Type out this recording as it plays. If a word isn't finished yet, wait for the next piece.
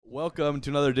Welcome to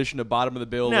another edition of Bottom of the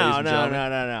Bill, No. ladies and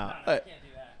gentlemen. What?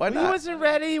 Why He not? wasn't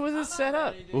ready. He wasn't set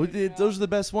up. Well, those are the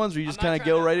best ones where you just kind of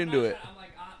go right into it.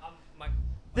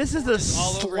 This is the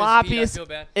all over his feet, I feel sloppiest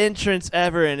bad. entrance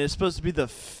ever, and it's supposed to be the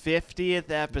 50th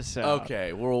episode.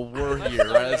 Okay, we're here,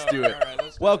 right? Let's do it. All right,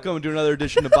 let's go. Welcome to another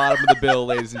edition of Bottom of the Bill,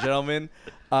 ladies and gentlemen.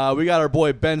 We got our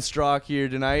boy Ben Strock here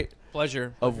tonight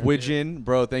Pleasure. of Widgeon.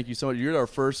 Bro, thank you so much. You're our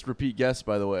first repeat guest,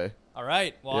 by the way. All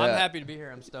right. Well, Yeah. I'm happy to be here.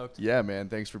 I'm stoked. Yeah, man.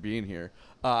 Thanks for being here.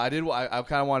 I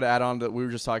kind of wanted to add on that we were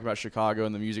just talking about Chicago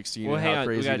and the music scene Well, and hang how on,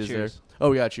 we crazy got it is cheers. there. Oh,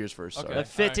 we got cheers first. Okay. The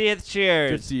Sorry. 50th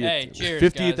cheers. 50th, Hey, cheers,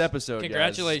 50th guys. episode, guys.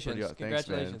 Congratulations. Pretty good. Congratulations.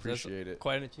 Thanks, man. That's Appreciate it.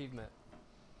 Quite an achievement.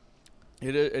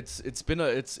 It's been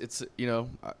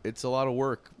a lot of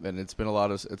work, and it's been a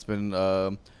lot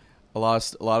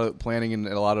of planning and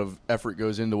a lot of effort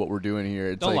goes into what we're doing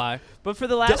here. It's Don't like, lie. But for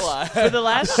the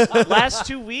last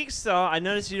 2 weeks, though, I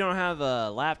noticed you don't have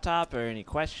a laptop or any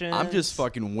questions. I'm just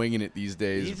fucking winging it these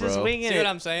days, He's bro. just winging See it. what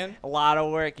I'm saying? A lot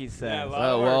of work, he says. Yeah, a lot.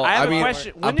 Oh, well, I have a mean,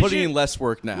 question. When I'm did putting you- in less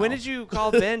work now. When did you call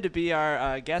Ben to be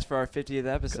our guest for our 50th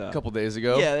episode? A couple days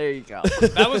ago. Yeah, there you go.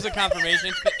 That was the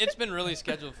confirmation. It's been really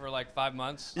scheduled for like 5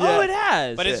 months. Yeah. Oh, it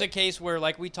has. But it's a case where,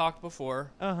 like we talked before,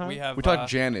 Uh-huh. we have. We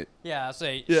talked Janet. Yeah, I'll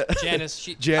say Yeah. Janice.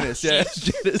 Janice, yeah,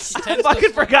 she Janice. I tends to fucking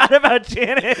start- forgot about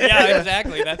Janet. Yeah,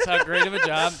 exactly. That's how great of a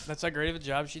job. That's how great of a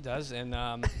job she does, and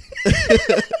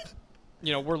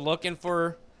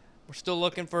we're still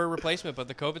looking for a replacement. But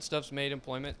the COVID stuff's made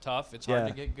employment tough. It's hard Yeah.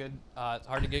 to get good. It's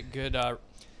hard to get good.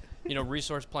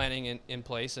 Resource planning in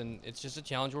place, and it's just a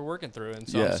challenge we're working through. And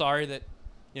so Yeah. I'm sorry that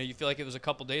you feel like it was a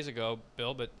couple days ago,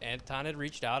 Bill, but Anton had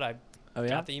reached out. I Oh, yeah?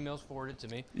 got the emails forwarded to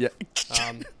me. Yeah.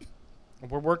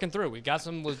 We're working through. We got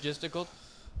some logistical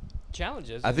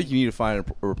challenges. I think you need to find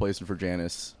a replacement for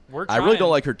Janice. We're I really don't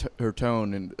trying. like her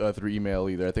tone and through email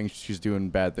either. I think she's doing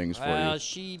bad things for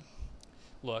you.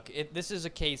 This is a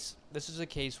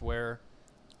case where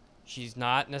she's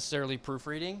not necessarily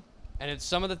proofreading, and it's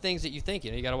some of the things that you think.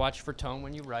 You got to watch for tone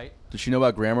when you write. Does she know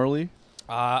about Grammarly?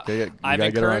 I've gotta get her on.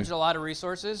 encouraged a lot of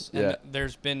resources, and Yeah.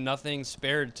 there's been nothing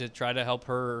spared to try to help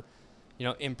her,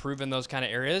 improve in those kind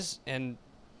of areas. And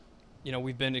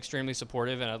we've been extremely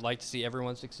supportive, and I'd like to see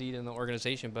everyone succeed in the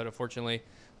organization. But unfortunately,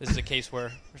 this is a case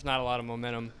where there's not a lot of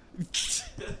momentum. We're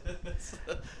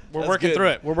That's working good. through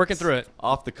it. We're working through it.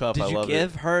 Off the cuff, Did I you love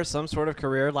give her some sort of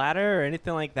career ladder or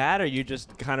anything like that? Or are you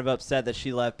just kind of upset that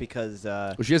she left because it.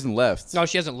 Well, she hasn't left. No,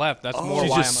 she hasn't left. That's more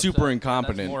She's why just I'm super upset.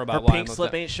 incompetent. That's more her about why pink I'm slip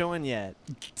upset. ain't showing yet?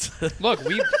 Look,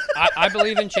 I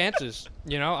believe in chances.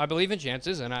 I believe in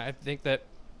chances, and I think that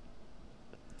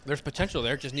there's potential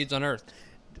there. It just needs unearthed.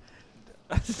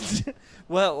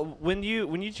 Well, when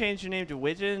you changed your name to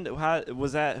Widgeon, how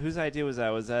was that? Whose idea was that?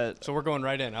 Was that? So we're going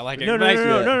right in. I like it. No. Nice.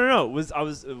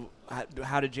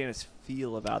 How did Janice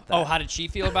feel about that? Oh, how did she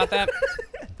feel about that?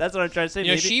 That's what I'm trying to say. You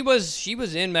know, Maybe- she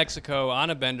was in Mexico on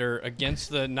a bender against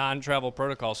the non-travel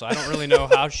protocol, so I don't really know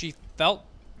how she felt.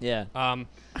 Yeah. And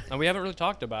we haven't really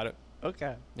talked about it.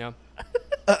 Okay. Yeah.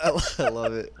 I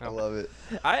love it. I love it.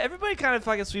 Everybody kind of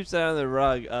fucking sweeps that under the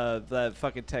rug. That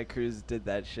fucking Ted Cruz did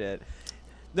that shit.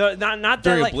 No, not that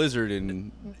During like a blizzard in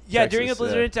yeah, Texas, during a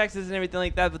blizzard yeah. in Texas and everything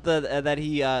like that. But that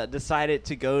he decided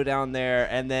to go down there,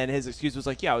 and then his excuse was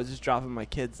like, "Yeah, I was just dropping my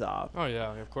kids off." Oh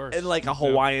yeah, of course. In like a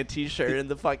Hawaiian T-shirt and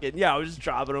the fucking I was just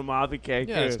dropping them off in Cancun.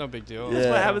 Yeah, it's no big deal. That's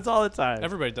Yeah. what happens all the time.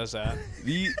 Everybody does that.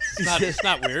 The It's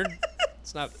not weird.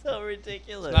 It's not So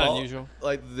ridiculous. not unusual.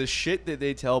 like the shit that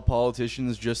they tell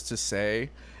politicians just to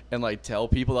say and like tell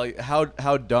people like how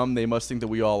dumb they must think that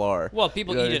we all are. Well,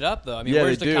 people You know, eat it up, though. I mean, yeah,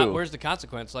 where's they the do. where's the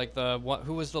consequence? Like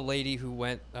who was the lady who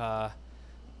went?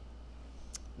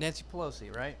 Nancy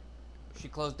Pelosi, right? She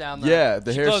closed down the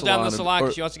the she hair closed down the salon, salon or-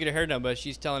 'cause she wants to get her hair done, but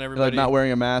she's telling everybody like not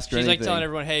wearing a mask or she's anything. like telling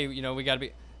everyone, hey, we got to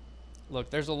be. Look,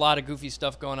 there's a lot of goofy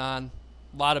stuff going on,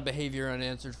 a lot of behavior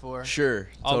unanswered for. Sure,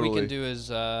 All totally. we can do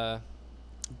is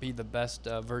be the best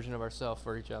version of ourselves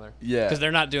for each other. Yeah. Because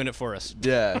they're not doing it for us.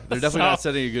 Yeah, they're definitely So- not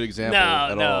setting a good example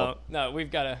at all. No.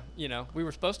 We've got to, we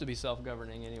were supposed to be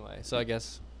self-governing anyway. So I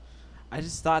guess. I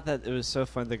just thought that it was so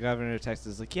fun. The governor of Texas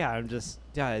was like, this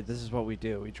is what we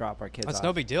do. We drop our kids That's off.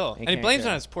 no big deal. in And he blames it Cancun.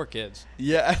 on his poor kids.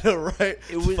 Yeah, I know, right?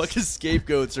 It was- Fucking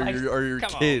scapegoats are like, your Come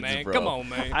kids, on, man. bro. Come on,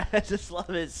 man. I just love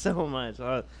it so much.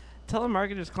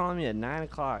 Telemarketer's calling me at 9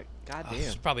 o'clock. God damn.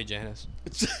 It's probably Janice.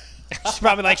 She's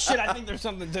probably like, shit, I think there's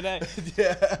something today.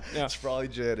 Yeah, Yeah. it's probably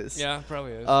Janice. Yeah,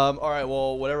 probably is. All right.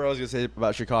 Well, whatever I was gonna say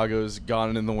about Chicago's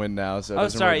gone in the wind now. So it Oh,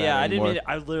 doesn't sorry. really Yeah, matter I didn't anymore. mean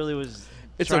I literally was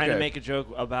It's trying okay. to make a joke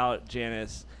about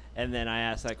Janice. And then I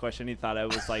asked that question. He thought I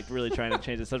was like really trying to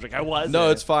change the subject. I was. No,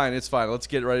 it's fine. It's fine. Let's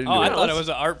get right into Oh, it. I thought it was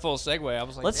an artful segue. I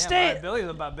was like, Let's damn, stay- liability is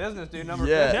about business, dude. Number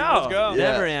Yeah. 50. No, Let's go.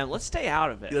 Yeah. never am. Let's stay out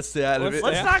of it. Let's stay out of it.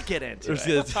 Let's not get into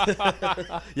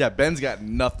it. Yeah, Ben's got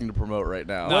nothing to promote right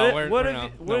now. No. What we're have no- you?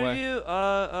 no What have way. you?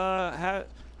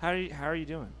 How are you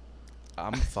doing?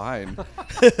 I'm fine.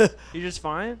 You just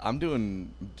fine? I'm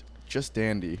doing just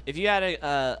dandy. If you had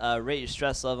a rate your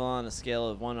stress level on a scale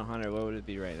of 1 to 100, what would it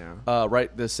be right now?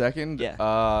 Right this second? Yeah.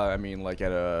 I mean, like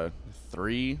at a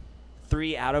 3.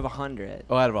 3 out of 100.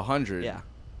 Oh, out of 100. Yeah.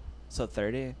 So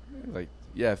 30. Like,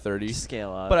 yeah, 30.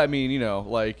 Scale up. But I mean,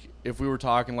 like if we were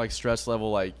talking like stress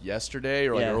level like yesterday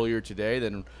or like Yeah. earlier today,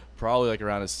 then probably like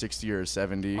around a 60 or a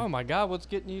 70. Oh, my God. What's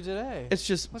getting you today? It's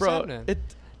just, What's bro. happening?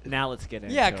 now let's get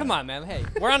into Yeah, it. come on, man. Hey,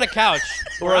 we're on a couch.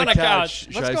 We're on a couch.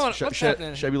 What's going? What's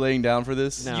happening? Should I be laying down for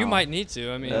this? No. You might need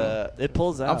to. I mean, It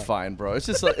pulls out. I'm fine, bro. It's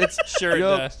just it's Sure it you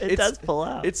know, does. It does pull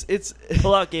out. It's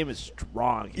Pull out game is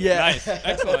strong. here. yeah. nice,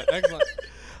 excellent, excellent.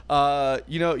 I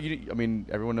mean,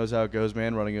 everyone knows how it goes,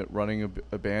 man. Running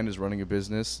a band is running a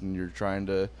business, and you're trying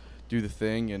to do the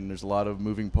thing, and there's a lot of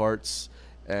moving parts,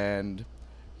 and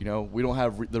we don't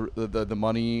have the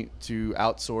money to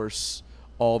outsource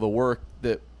all the work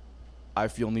that I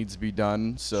feel needs to be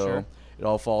done. So Sure. it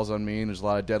all falls on me, and there's a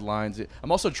lot of deadlines. I'm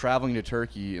also traveling to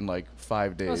Turkey in like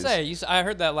 5 days. I was gonna say, I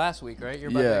heard that last week, right? You're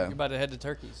about to head to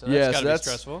Turkey, so that's gotta be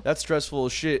stressful. That's stressful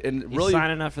as shit, and You're really,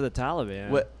 signing up for the Taliban.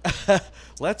 what?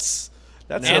 That's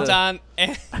Anton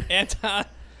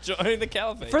joining the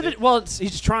caliphate. For the dude.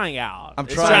 he's trying out. I'm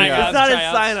It's trying not- out. It's not his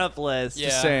Tryouts. sign up list. Yeah.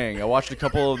 just saying. I watched a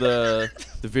couple of the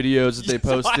videos that they Just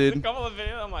watched posted. a couple of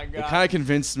videos. Oh my It God. kind of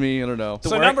convinced me. I don't know.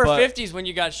 So work- number but- 50 is when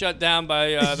you got shut down by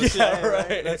the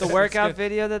CIA, right? The workout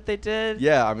video that they did.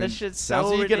 Yeah, I mean, that shit's sounds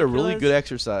so like you get a really ridiculous. good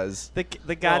exercise.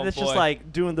 The guy Oh, that's just boy.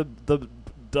 like doing the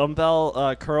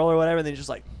dumbbell curl or whatever, and then he's just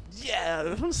like,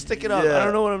 yeah, stick it up. Yeah. I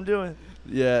don't know what I'm doing.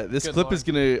 Yeah, this Good clip Lord. is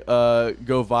gonna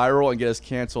go viral and get us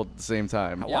canceled at the same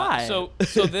time. Yeah, Why? So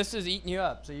this is eating you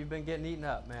up. So you've been getting eaten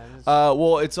up, man. It's-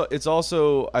 Well, it's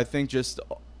also I think just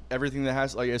everything that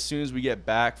has like as soon as we get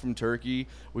back from Turkey,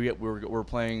 we're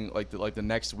playing like the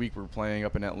next week we're playing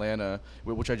up in Atlanta,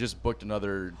 which I just booked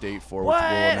another date for. What? Which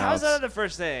we'll How's announce. that the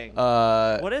first thing?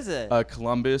 What is it?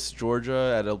 Columbus,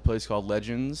 Georgia, at a place called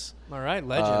Legends. all right,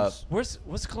 legends.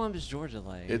 What's Columbus, Georgia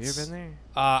like? Have you it's- ever been there?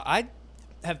 I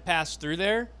have passed through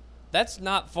there. That's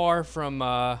not far from.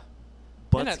 Butts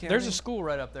there's County? a school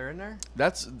right up there, isn't there?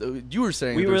 That's you were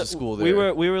saying there's a school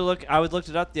there. We were look. I looked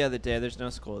it up the other day. There's no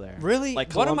school there. Really?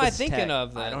 Like What am I Columbus thinking Tech.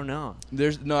 of then? I don't know.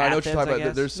 There's no, I know what you're Athens, talking I about.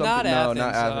 guess? There's Not something. No,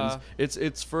 not Athens, Athens.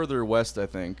 It's further west, I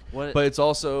think. What- But it's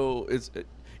also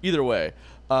either way.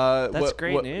 That's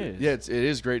great news. Yeah, it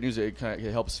is great news. It kind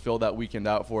of helps fill that weekend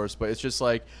out for us. But it's just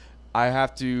like I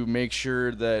have to make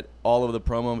sure that all of the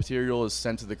promo material is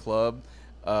sent to the club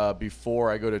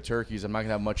before I go to Turkey's. I'm not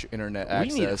gonna have much internet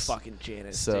access. We need a fucking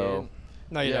Janus, So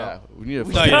No, you yeah, don't. we need a.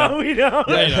 No, you don't. we don't.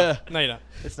 No, you don't. No, you don't.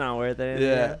 It's not worth it.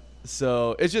 Yeah.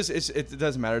 So it's just it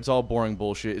doesn't matter. It's all boring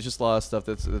bullshit. It's just a lot of stuff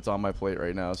that's on my plate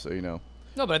right now. So No,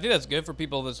 but I think that's good for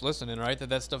people that's listening, right?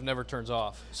 That stuff never turns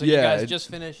off. So Yeah, you guys it- just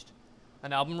finished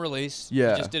an album release.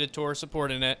 Yeah. You just did a tour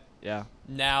supporting it. Yeah.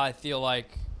 Now I feel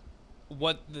like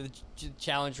what the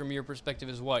challenge from your perspective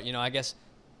is what? I guess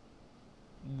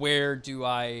where do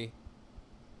I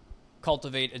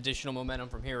cultivate additional momentum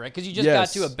from here, right? Because you just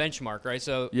Yes. got to a benchmark, right?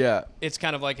 So yeah. it's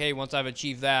kind of like, hey, once I've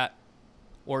achieved that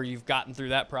or you've gotten through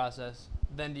that process,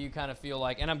 then do you kind of feel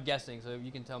like, and I'm guessing, so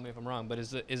you can tell me if I'm wrong, but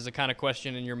is the kind of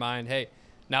question in your mind, hey,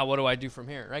 now what do I do from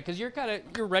here, right? Because you're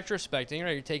retrospecting,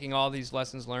 right? You're taking all these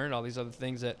lessons learned, all these other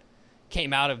things that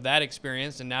came out of that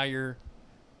experience, and now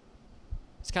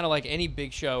it's kind of like any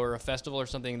big show or a festival or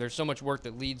something. There's so much work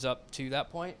that leads up to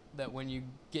that point that when you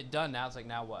get done, now it's like,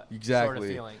 now what? Sort of Exactly.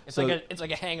 feeling. It's So-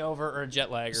 like a hangover or a jet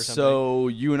lag or something. So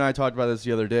you and I talked about this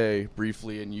the other day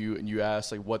briefly, and you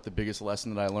asked like what the biggest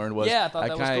lesson that I learned was. Yeah, I thought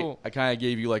that was cool. I kind of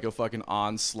gave you like a fucking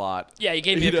onslaught. Yeah, you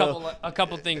gave me You know? a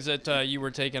couple things that you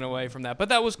were taking away from that, but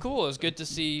that was cool. It was good to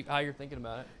see how you're thinking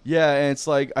about it. Yeah, and it's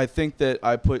like I think that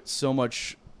I put so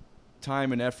much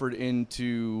time and effort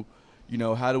into,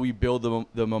 how do we build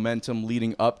the momentum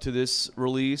leading up to this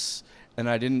release, and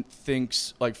I didn't think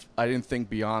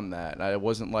beyond that. I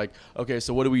wasn't like, okay,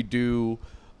 so what do we do?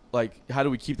 Like, how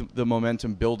do we keep the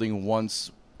momentum building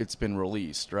once it's been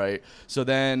released, right? So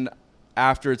then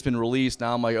after it's been released,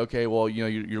 now I'm like, okay, well,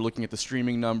 you're looking at the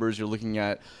streaming numbers, you're looking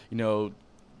at,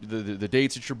 the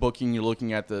dates that you're booking, you're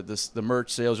looking at the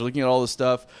merch sales, you're looking at all the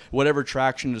stuff, whatever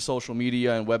traction to social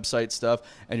media and website stuff,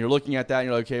 and you're looking at that and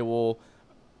you're like, okay, well,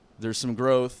 there's some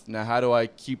growth. Now, how do I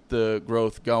keep the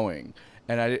growth going?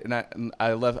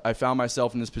 I found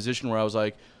myself in this position where I was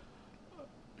like,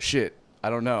 shit, I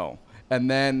don't know. And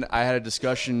then I had a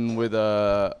discussion with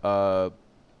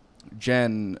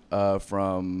Jen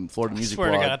from Florida Music swear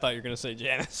Blog. to God, I thought you were going to say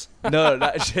Janice. No,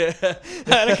 not Jen. I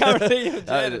had a conversation with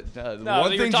Jen.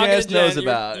 One you were thing talking Janice to Jen. knows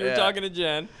about. You were yeah. talking to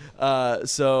Jen.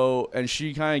 And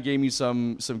she kind of gave me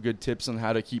some good tips on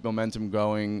how to keep momentum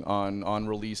going on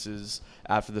releases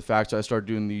after the fact. So I started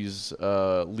doing these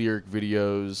lyric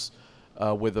videos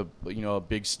with a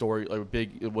big story,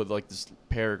 with this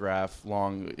paragraph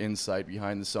long insight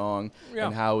behind the song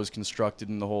and how it was constructed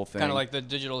and the whole thing. Kind of like the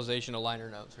digitalization of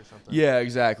liner notes or something. Yeah,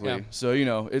 exactly. Yeah. So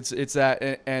it's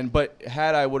that, but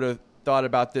had I would have thought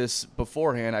about this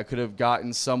beforehand, I could have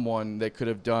gotten someone that could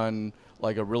have done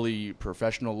like a really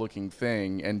professional looking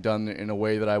thing and done it in a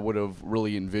way that I would have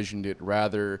really envisioned it,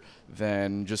 rather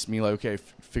than just me like, okay,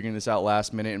 figuring this out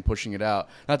last minute and pushing it out.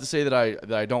 Not to say that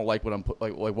I don't like what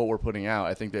like what we're putting out.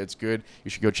 I think that it's good.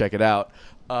 You should go check it out.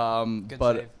 Good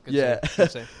but save. Good yeah, save.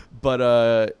 Good save.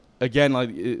 But again,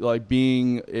 like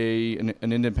being an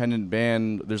independent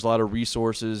band, there's a lot of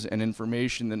resources and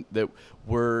information that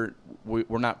we're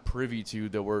not privy to,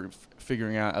 that we're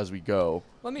figuring out as we go.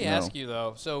 Let me ask you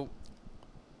though. So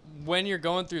when you're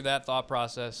going through that thought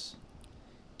process,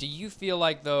 do you feel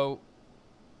like though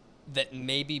that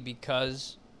maybe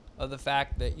because of the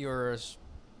fact that you're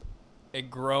a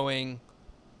growing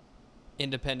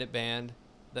independent band,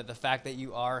 that the fact that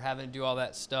you are having to do all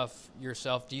that stuff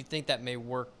yourself, do you think that may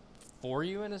work for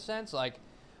you in a sense? Like,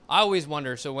 I always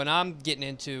wonder, so when I'm getting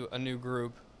into a new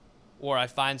group or I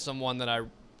find someone that I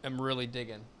am really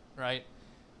digging, right?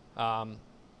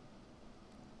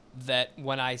 That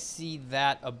when I see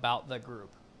that about the group,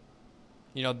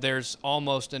 there's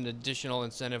almost an additional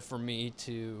incentive for me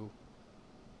to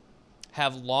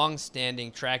have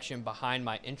long-standing traction behind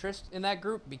my interest in that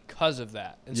group because of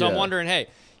that. And so I'm wondering, hey,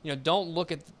 don't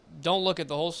look at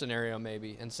the whole scenario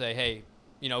maybe and say, hey,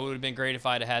 it would have been great if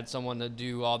I'd had someone to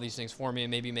do all these things for me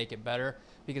and maybe make it better,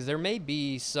 because there may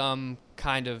be some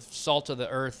kind of salt of the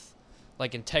earth,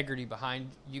 like integrity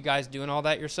behind you guys doing all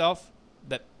that yourself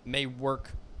that may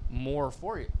work more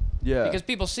for you. Yeah. Because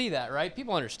people see that, right?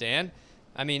 People understand.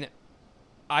 I mean,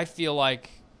 I feel like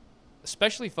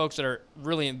especially folks that are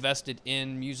really invested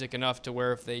in music enough to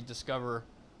where if they discover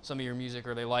some of your music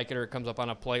or they like it or it comes up on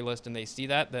a playlist and they see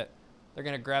that they're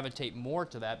going to gravitate more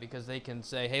to that, because they can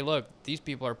say, hey, look, these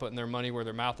people are putting their money where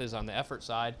their mouth is on the effort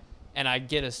side, and I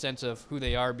get a sense of who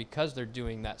they are because they're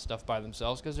doing that stuff by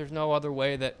themselves, because there's no other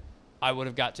way that I would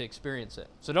have got to experience it.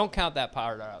 So don't count that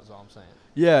part out, is all I'm saying.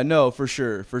 Yeah, no, for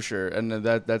sure. And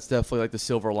that's definitely like the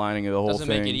silver lining of the whole thing.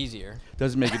 Doesn't make it easier.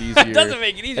 Doesn't make it easier. Doesn't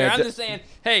make it easier. I'm just saying,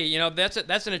 hey,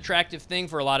 that's an attractive thing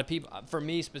for a lot of people. For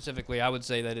me specifically, I would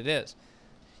say that it is.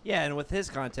 Yeah, and with his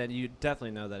content, you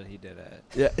definitely know that he did it.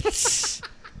 Yeah.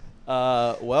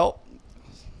 Well,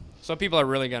 so people are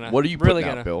really gonna. What are you putting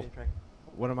out, Bill?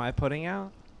 What am I putting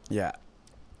out? Yeah.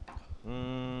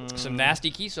 Some nasty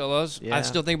key solos. Yeah. I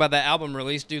still think about that album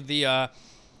release, dude.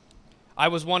 I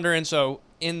was wondering, so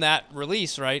in that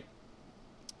release, right,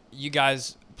 you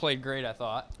guys played great, I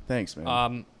thought. Thanks,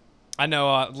 man. I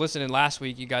know listening last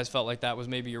week, you guys felt like that was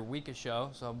maybe your weakest show,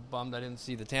 so I'm bummed I didn't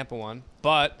see the Tampa one.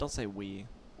 But Don't say we.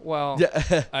 well,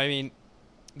 Yeah. I mean,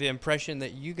 the impression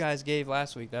that you guys gave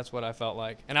last week, that's what I felt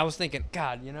like. And I was thinking,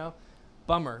 God,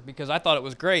 bummer, because I thought it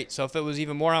was great. So if it was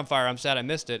even more on fire, I'm sad I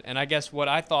missed it. And I guess what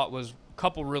I thought was a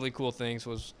couple really cool things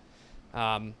was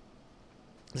the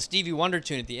Stevie Wonder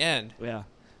tune at the end. Yeah.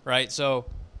 Right? So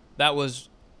that was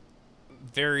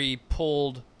very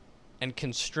pulled and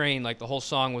constrained. Like the whole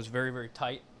song was very, very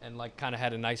tight and like kind of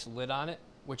had a nice lid on it,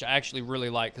 which I actually really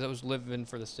liked because it was Living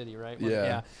for the City, right?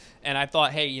 Yeah. And I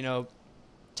thought, hey,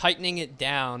 tightening it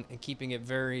down and keeping it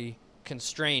very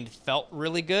constrained felt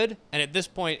really good. And at this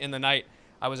point in the night,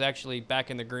 I was actually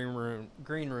back in the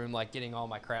green room, like getting all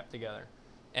my crap together.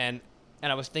 And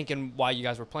I was thinking while you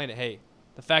guys were playing it, hey,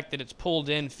 the fact that it's pulled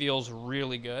in feels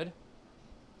really good.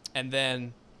 And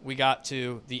then we got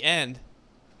to the end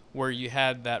where you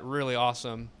had that really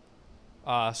awesome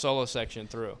solo section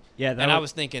through. Yeah. And I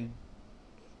was thinking,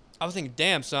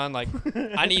 damn, son, like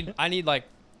I need like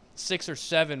 6 or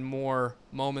 7 more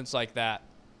moments like that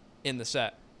in the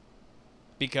set,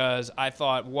 because I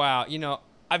thought, wow,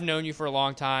 I've known you for a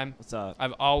long time. What's up?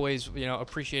 I've always,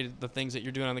 appreciated the things that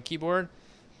you're doing on the keyboard.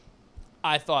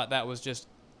 I thought that was just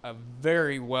a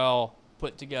very well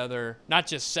put together, not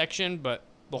just section, but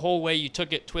the whole way you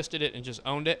took it, twisted it, and just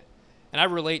owned it. And I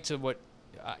relate to what,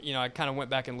 I kind of went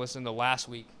back and listened to last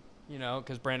week,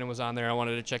 because Brandon was on there. I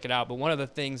wanted to check it out. But one of the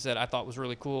things that I thought was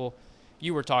really cool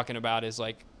you were talking about is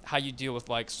like how you deal with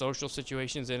like social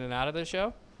situations in and out of the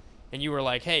show. and you were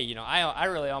like, hey, you know, I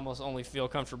really almost only feel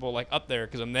comfortable like up there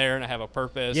because I'm there and I have a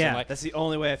purpose. Yeah, and, like, that's the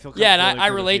only way I feel comfortable. yeah, and I in front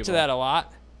of relate to people. that a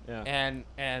lot. Yeah.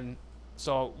 And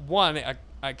so one,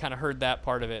 I kind of heard that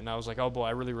part of it, and I was like, oh boy,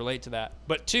 I really relate to that.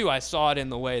 But two, I saw it in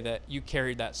the way that you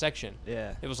carried that section.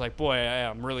 Yeah. It was like, boy,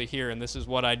 I'm really here, and this is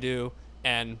what I do,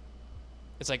 and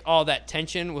it's like all that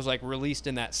tension was like released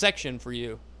in that section for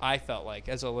you. I felt like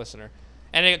as a listener,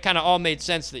 and it kind of all made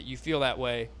sense that you feel that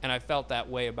way, and I felt that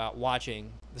way about watching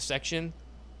the section,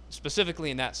 specifically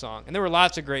in that song. And there were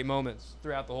lots of great moments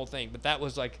throughout the whole thing, but that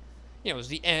was like, you know, it was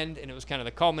the end, and it was kind of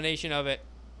the culmination of it,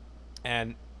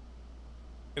 and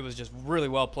it was just really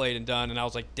well played and done. And I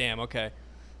was like, damn, okay.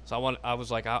 So I was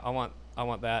like, I want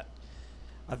that.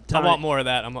 I want more of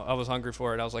that. I was hungry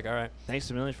for it. I was like, all right. Thanks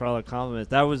a million for all the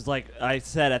compliments. That was like I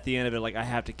said at the end of it, like I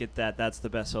have to get that. That's the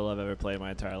best solo I've ever played in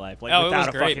my entire life. Like Oh, it without was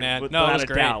a great, fucking, man. Without No, it was a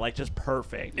great. doubt, like just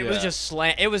perfect. It was just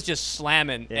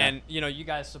slamming, Yeah. and you know, you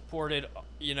guys supported,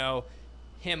 you know,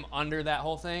 him under that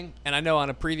whole thing. And I know on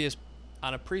a previous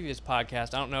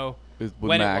podcast, I don't know With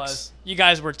when Max. it was, you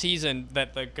guys were teasing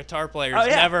that the guitar players Oh,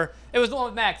 yeah. never. It was the one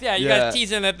with Max. Yeah, you Yeah. guys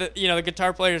teasing that the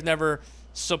guitar players never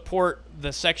support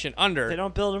the section under. They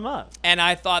don't build them up. And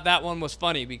I thought that one was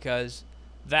funny because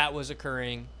that was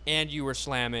occurring, and you were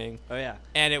slamming, Oh yeah.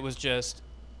 and it was just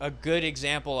a good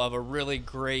example of a really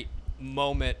great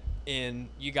moment in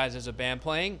you guys as a band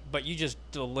playing, but you just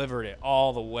delivered it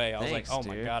all the way. I was Thanks, like, oh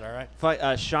my dude. God, all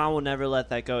right. Sean will never let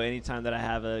that go. Anytime that I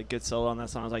have a good solo on that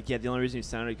song, I was like, yeah, the only reason you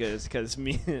sounded good is because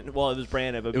me and, well, it was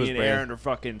Brandon, but It me was and Brandon. Aaron are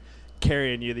fucking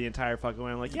carrying you the entire fucking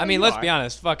way. I'm like, yeah, I mean, you let's are. be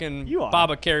honest, fucking You are.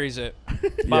 Baba carries it.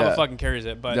 Baba Yeah. fucking carries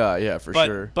it. But Yeah, for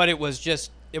sure. But it was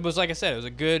like I said, it was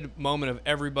a good moment of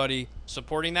everybody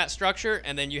supporting that structure,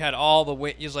 and then you had all the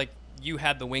it was like you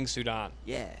had the wingsuit on,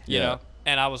 Yeah. you Yeah. know,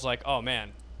 and I was like, oh man,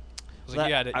 I was like,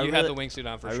 you had the wingsuit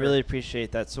on for I sure. really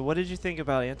appreciate that. So what did you think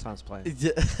about Anton's playing?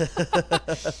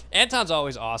 Anton's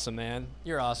always awesome, man.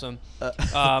 You're awesome.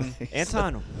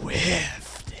 Anton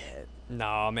whiffed it.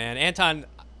 No, man,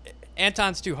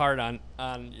 Anton's too hard on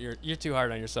you're too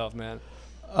hard on yourself, man.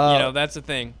 You know, that's the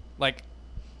thing. Like,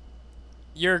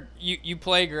 you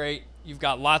play great. You've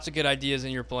got lots of good ideas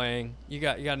in your playing. You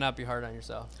got to not be hard on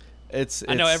yourself.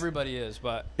 I know everybody is,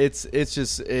 but It's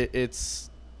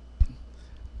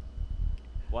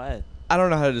What? I don't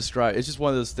know how to describe. It's just one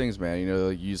of those things, man. You know,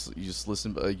 like you just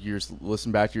listen, like you just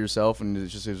listen back to yourself, and it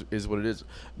just is what it is.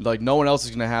 Like no one else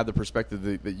is gonna have the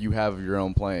perspective that you have of your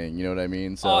own playing. You know what I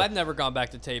mean? So I've never gone back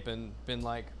to tape and been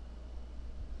like,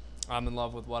 I'm in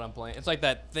love with what I'm playing. It's like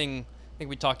that thing. I think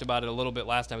we talked about it a little bit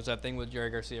last time. It's that thing with Jerry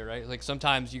Garcia, right? Like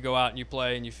sometimes you go out and you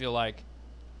play and you feel like,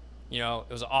 you know,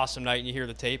 it was an awesome night, and you hear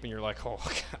the tape and you're like, oh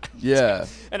God. yeah,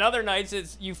 And other nights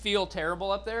it's you feel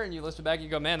terrible up there and you listen back and you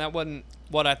go, man, that wasn't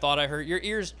what I thought I heard. Your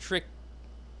ears trick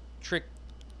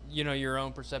you know, your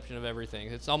own perception of everything.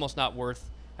 It's almost not worth.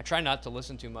 I try not to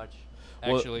listen too much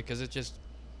actually, because it's just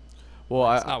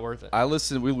it's not worth it. I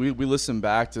listen. We listen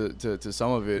back to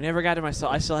some of We it. never got to my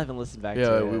solo. I still haven't listened back to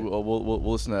Yeah, it. we'll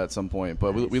listen to that at some point.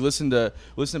 But Nice. we listened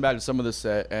back to some of the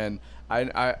set, and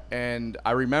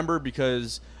I remember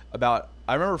because I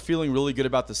remember feeling really good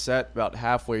about the set about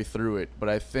halfway through it. But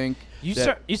I think You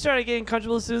started getting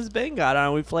comfortable as soon as Ben got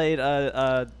on. We played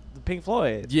the Pink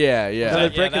Floyd. Yeah. Another Yeah,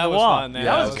 brick in that the was wall. fun, man.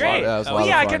 That That was was great. fun. That was a Well, lot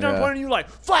yeah, of I fun, kept on yeah. pointing you like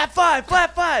flat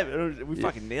five. And we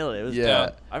fucking nailed it. It was Yeah.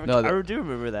 dope. I do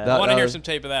remember that. I That- want to hear was- some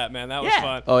tape of that, man. That was Yeah.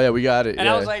 fun. Oh yeah, we got it. And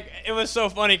yeah. I was like, it was so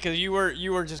funny because you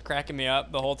were just cracking me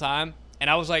up the whole time. And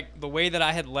I was like, the way that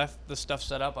I had left the stuff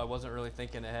set up, I wasn't really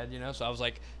thinking ahead, you know? So I was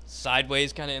like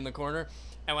sideways kind of in the corner.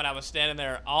 And when I was standing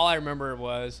there, all I remember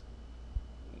was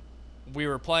we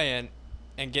were playing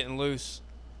and getting loose.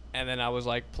 And then I was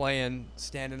like playing,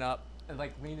 standing up and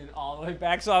like leaning all the way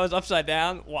back. So I was upside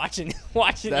down watching you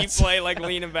That's- play, like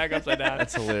leaning back upside down.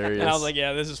 That's hilarious. And I was like,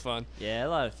 yeah, this is fun. Yeah, a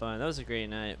lot of fun. That was a great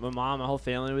night. My mom, my whole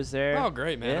family was there. Oh,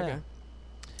 great, man. Yeah. Okay.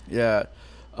 Yeah.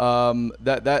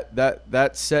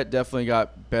 That set definitely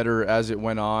got better as it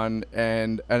went on,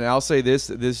 and I'll say this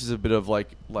is a bit of like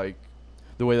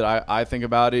the way that I think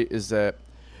about it is that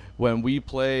when we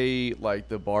play like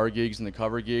the bar gigs and the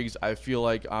cover gigs, I feel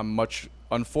like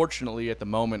unfortunately at the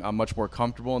moment I'm much more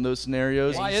comfortable in those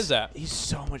scenarios. Why is that? He's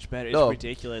so much better. It's No.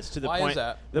 ridiculous to the Why is point.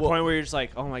 that? The Well- point where you're just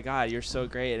like, oh my god, you're so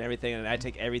great and everything, and I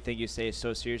take everything you say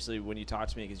so seriously when you talk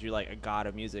to me because you're like a god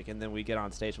of music. And then we get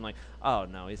on stage, I'm like, oh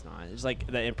no, he's not. It's like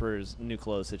the Emperor's New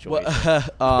Clothes situation.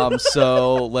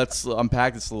 So let's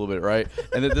unpack this a little bit, right?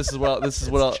 And then this is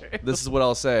what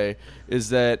I'll say is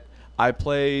that I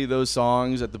play those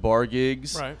songs at the bar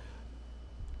gigs Right.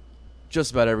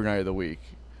 just about every night of the week.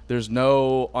 There's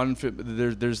no I'm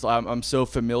so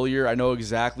familiar. I know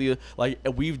exactly, like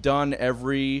we've done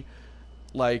every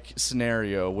like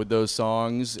scenario with those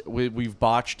songs. We've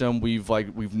botched them,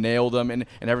 we've nailed them, and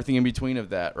everything in between of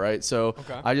that, right? So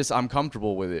Okay. I'm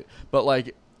comfortable with it. But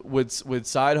like with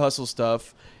Side Hustle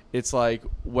stuff, it's like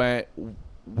when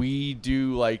we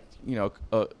do like, you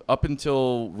know, up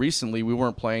until recently we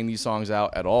weren't playing these songs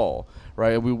out at all,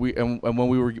 right? And when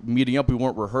we were meeting up, we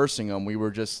weren't rehearsing them. We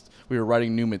were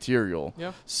writing new material.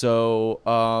 Yeah. So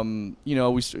you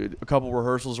know, a couple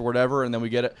rehearsals or whatever, and then we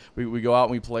go out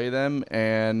and we play them,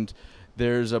 and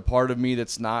there's a part of me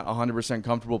that's not 100%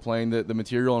 comfortable playing the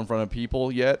material in front of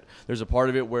people yet. There's a part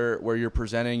of it where you're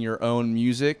presenting your own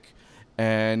music,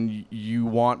 and you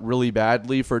want really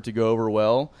badly for it to go over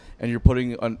well, and you're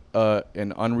putting an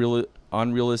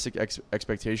unrealistic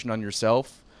expectation on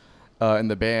yourself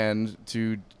and the band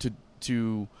to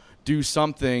do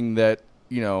something that,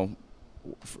 you know,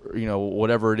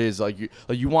 whatever it is, like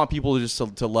you want people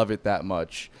to love it that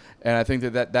much. And I think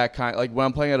that kind, like when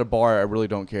I'm playing at a bar, I really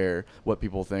don't care what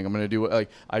people think. I'm gonna do it, like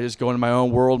I just go into my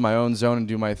own world, my own zone, and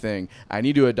do my thing. I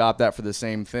need to adopt that for the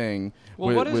same thing.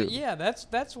 Well, what is it? Yeah,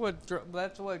 that's what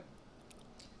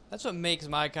makes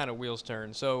my kind of wheels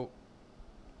turn. So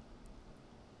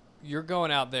you're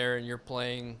going out there and you're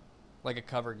playing like a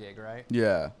cover gig, right?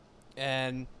 Yeah.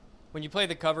 And when you play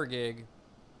the cover gig,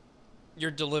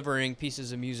 you're delivering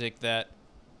pieces of music that,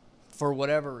 for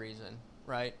whatever reason,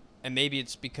 right? And maybe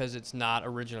it's because it's not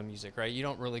original music, right? You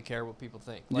don't really care what people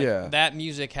think. Like, Yeah. that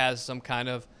music has some kind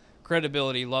of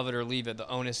credibility, love it or leave it. The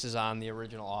onus is on the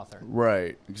original author.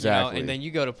 Right. Exactly. You know? And then you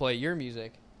go to play your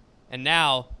music, and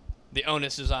now the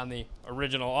onus is on the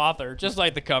original author, just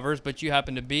like the covers, but you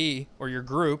happen to be, or your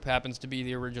group happens to be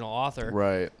the original author.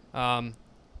 Right. You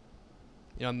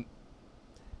know,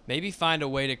 maybe find a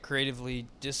way to creatively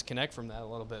disconnect from that a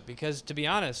little bit, because to be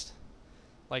honest,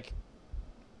 like,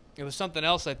 it was something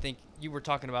else I think you were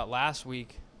talking about last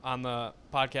week on the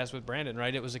podcast with Brandon,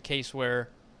 right? It was a case where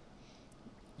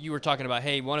you were talking about,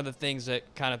 hey, one of the things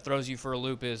that kind of throws you for a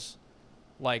loop is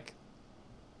like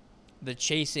the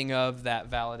chasing of that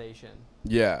validation.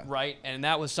 Yeah. Right? And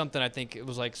that was something I think it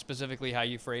was like specifically how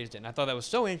you phrased it. And I thought that was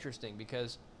so interesting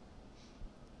because,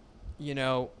 you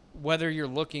know, whether you're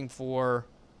looking for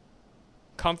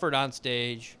comfort on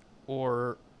stage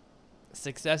or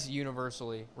success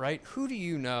universally, right? Who do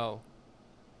you know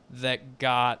that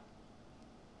got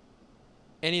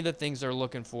any of the things they're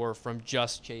looking for from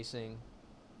just chasing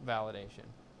validation?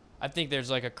 I think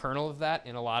there's like a kernel of that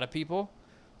in a lot of people.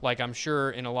 Like, I'm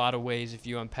sure in a lot of ways, if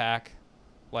you unpack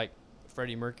like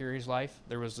Freddie Mercury's life,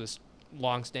 there was this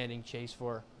long-standing chase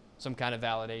for some kind of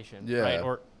validation, Yeah. right?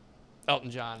 Or Elton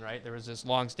John, right? There was this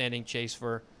long-standing chase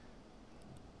for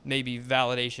maybe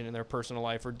validation in their personal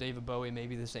life, or David Bowie,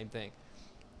 maybe the same thing.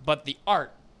 But the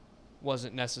art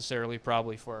wasn't necessarily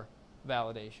probably for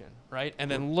validation, right? And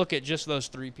then look at just those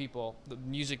three people, the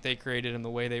music they created and the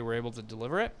way they were able to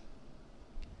deliver it.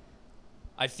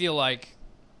 I feel like,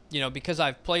 you know, because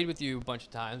I've played with you a bunch of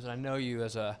times and I know you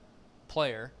as a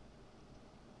player,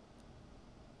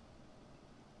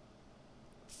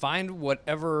 find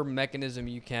whatever mechanism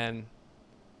you can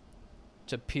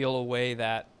to peel away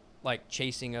that like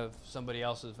chasing of somebody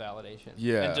else's validation.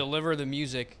 Yeah. And deliver the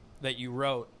music that you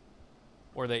wrote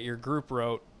or that your group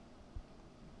wrote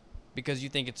because you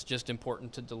think it's just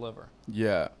important to deliver,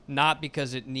 Yeah. not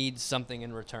because it needs something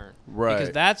in return. Right.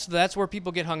 Because that's where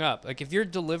people get hung up. Like, if you're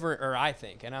delivering, or I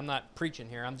think, and I'm not preaching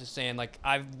here, I'm just saying, like,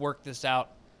 I've worked this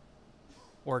out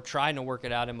or trying to work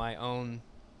it out in my own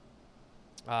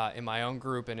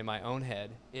group and in my own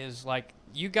head, is like,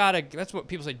 you gotta, that's what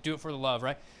people say, do it for the love,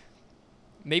 right?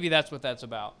 Maybe that's what that's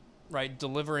about, right?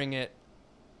 Delivering it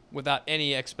without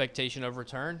any expectation of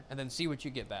return, and then see what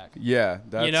you get back. Yeah.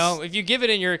 That's, You know, if you give it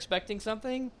and you're expecting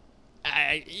something,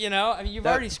 you've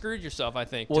already screwed yourself, I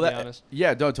think, to be honest.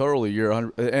 Yeah, no, totally. You're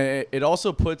 100. And it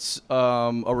also puts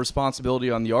a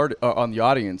responsibility on the on the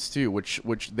audience too, which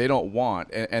they don't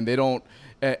want, and they don't,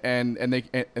 and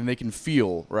they can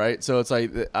feel, right. So it's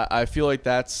like, I feel like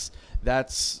that's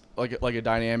like a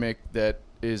dynamic that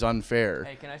is unfair.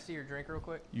 Hey, can I see your drink real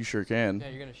quick? You sure can. Yeah,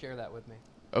 you're gonna share that with me.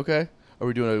 Okay. Are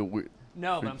we doing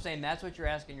No, but I'm saying that's what you're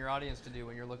asking your audience to do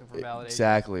when you're looking for validation.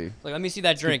 exactly? Like, let me see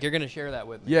that drink. You're gonna share that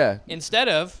with me. Yeah. Instead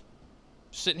of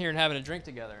sitting here and having a drink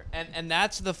together, and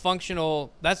that's the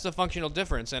functional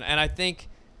difference. And I think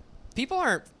people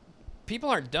aren't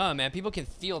dumb, man. People can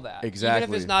feel that. Exactly.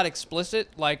 Even if it's not explicit,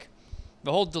 like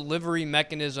the whole delivery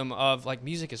mechanism of like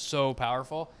music is so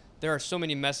powerful. There are so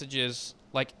many messages,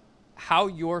 like how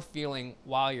you're feeling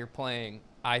while you're playing,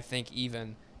 I think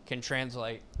even can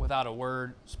translate without a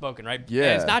word spoken, right? Yeah.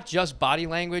 And it's not just body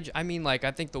language. I mean, like,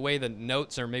 I think the way the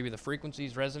notes or maybe the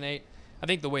frequencies resonate, I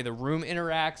think the way the room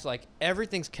interacts, like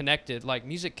everything's connected. Like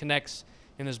music connects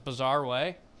in this bizarre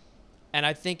way, and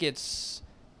I think it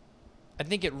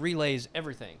relays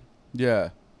everything. Yeah.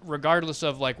 Regardless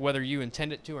of like whether you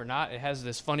intend it to or not, it has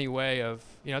this funny way of,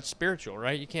 it's spiritual,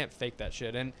 right? You can't fake that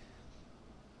shit. And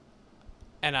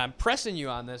I'm pressing you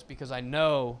on this because I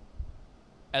know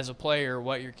as a player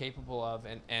what you're capable of,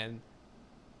 and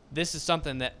this is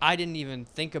something that I didn't even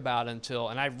think about until,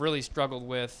 and I really struggled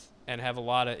with and have a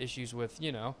lot of issues with,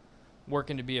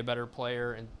 working to be a better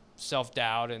player and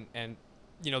self-doubt and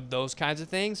those kinds of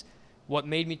things. What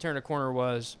made me turn a corner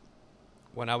was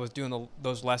when I was doing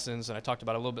those lessons, and I talked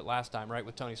about it a little bit last time, right,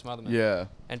 with Tony Smotherman. Yeah.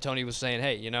 And Tony was saying,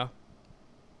 hey,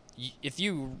 if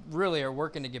you really are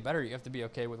working to get better, you have to be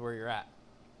okay with where you're at.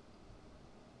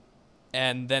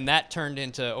 And then that turned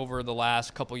into, over the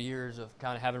last couple years of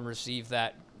kind of having received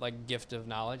that like gift of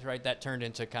knowledge, right, that turned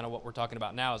into kind of what we're talking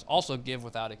about now, is also give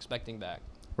without expecting back.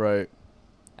 Right.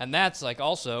 And that's like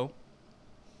also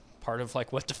part of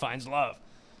like what defines love,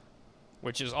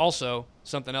 which is also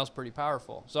something else pretty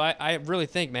powerful. So I really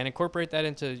think, man, incorporate that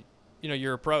into,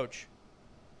 your approach.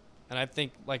 And I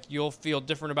think like you'll feel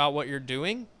different about what you're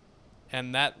doing,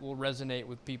 and that will resonate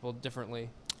with people differently.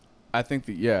 I think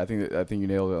you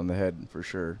nailed it on the head for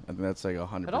sure. I think that's like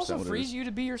 100%. It also what frees it is. you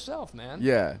to be yourself, man.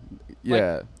 Yeah.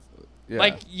 Yeah. Yeah.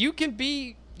 Like you can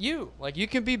be you. Like you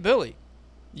can be Billy.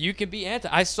 You can be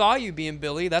Anton. I saw you being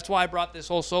Billy. That's why I brought this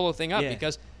whole solo thing up,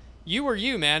 because you were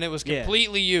you, man. It was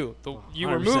completely you. You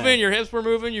were 100%. moving, your hips were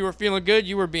moving, you were feeling good,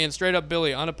 you were being straight up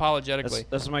Billy, unapologetically.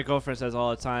 That's what my girlfriend says all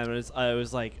the time. And I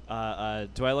was like,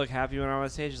 do I look happy when I'm on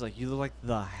stage? She's like, you look like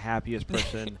the happiest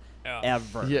person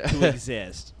ever to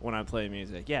exist when I'm playing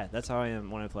music. Yeah, that's how I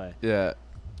am when I play. Yeah.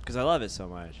 Because I love it so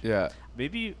much. Yeah.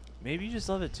 Maybe you just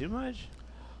love it too much.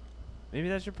 Maybe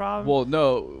that's your problem. Well,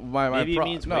 no, maybe it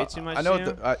means way too much. I know.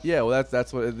 To you? Well,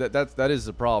 that is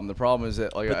the problem. The problem is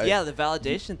that like. But the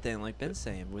validation thing, like Ben's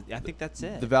saying, I think that's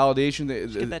it. The validation,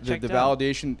 the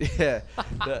validation,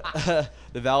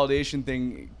 the validation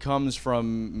thing comes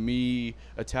from me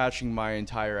attaching my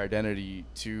entire identity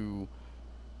to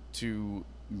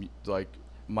like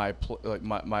my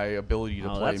ability to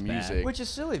play music, bad. Which is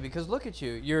silly because look at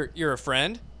you. You're a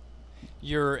friend.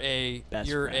 You're a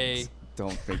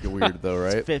Don't make it weird though,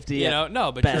 right? 50.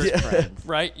 No, but best you're friends.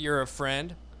 right. You're a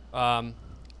friend.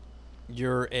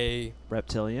 You're a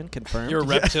reptilian. Confirmed. You're a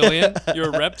reptilian. You're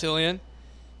a reptilian.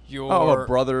 You're I'm a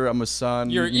brother. I'm a son.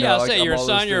 You're like, you're a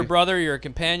son. You're a brother. You're a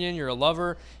companion. You're a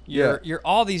lover. You're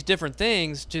all these different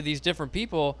things to these different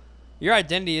people. Your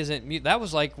identity isn't. That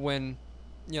was like when,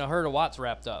 Herta Watts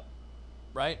wrapped up,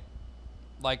 right?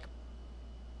 Like,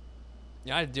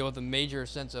 I had to deal with a major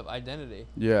sense of identity.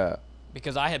 Yeah.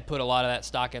 Because I had put a lot of that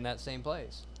stock in that same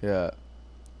place. Yeah.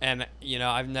 And,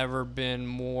 I've never been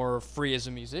more free as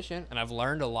a musician, and I've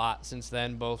learned a lot since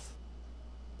then, both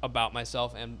about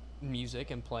myself and music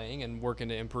and playing and working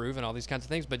to improve and all these kinds of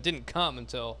things, but it didn't come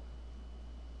until,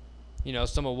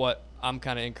 some of what I'm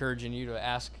kind of encouraging you to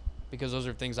ask, because those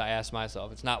are things I ask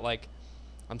myself. It's not like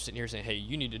I'm sitting here saying, hey,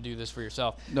 you need to do this for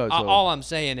yourself. No, all I'm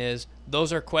saying is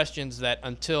those are questions that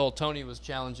until Tony was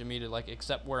challenging me to, like,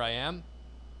 accept where I am,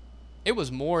 it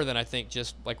was more than I think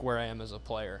just like where I am as a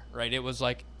player, right? It was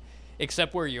like,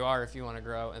 accept where you are if you want to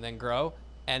grow, and then grow.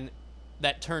 And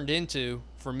that turned into,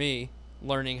 for me,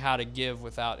 learning how to give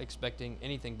without expecting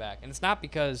anything back. And it's not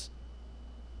because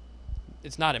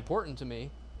it's not important to me.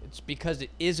 It's because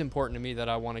it is important to me that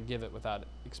I want to give it without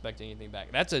expecting anything back.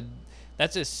 That's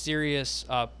a serious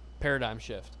paradigm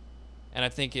shift. And I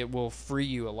think it will free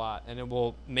you a lot, and it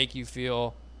will make you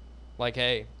feel like,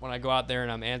 hey, when I go out there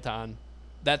and I'm Anton,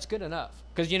 that's good enough.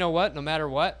 Because you know what? No matter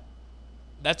what,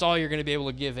 that's all you're going to be able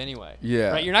to give anyway.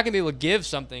 Yeah. Right? You're not going to be able to give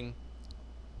something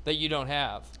that you don't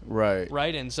have. Right.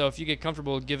 Right? And so if you get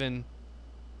comfortable giving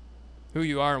who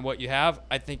you are and what you have,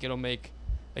 I think it'll make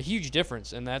a huge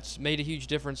difference. And that's made a huge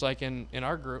difference, like in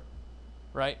our group,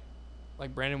 right?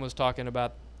 Like Brandon was talking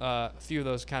about a few of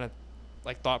those kind of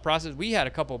like thought process. We had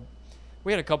a couple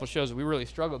shows that we really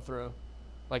struggled through.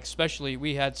 Like especially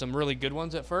we had some really good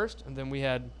ones at first, and then we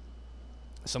had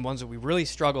some ones that we really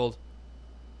struggled.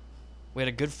 We had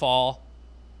a good fall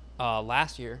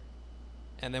last year,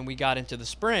 and then we got into the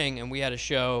spring, and we had a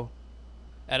show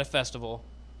at a festival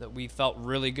that we felt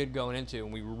really good going into,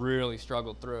 and we really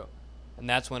struggled through. And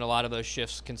that's when a lot of those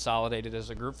shifts consolidated as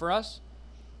a group for us.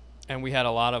 And we had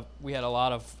a lot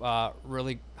of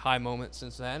really high moments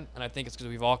since then, and I think it's because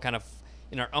we've all kind of,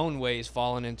 in our own ways,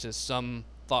 fallen into some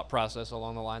thought process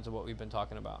along the lines of what we've been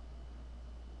talking about.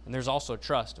 And there's also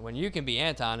trust. When you can be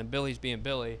Anton and Billy's being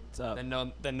Billy, What's up?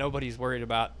 then nobody's worried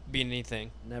about being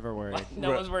anything. Never worried.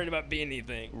 No one's worried about being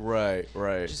anything. Right.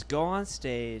 Just go on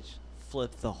stage,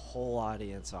 flip the whole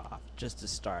audience off just to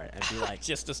start, and be like,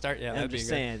 Just to start, yeah, I'm that'd be just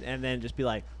good. saying, and then just be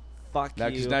like, fuck Now,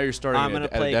 you. 'cause now you're starting I'm gonna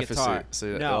at play a deficit. guitar.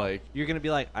 So No, like, you're gonna be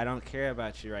like, I don't care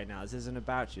about you right now. This isn't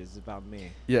about you. This is about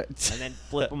me. yeah. And then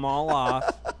flip them all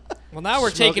off. Well, now we're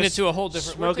Smoke taking a it to a whole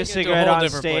different. Smoke we're a taking it to cigarette whole on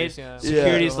different stage. place, yeah.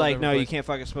 Security's A whole like, different no, you place. can't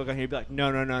fucking smoke on here. You'd be like,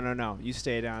 no. You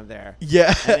stay down there. Yeah.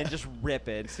 And then just rip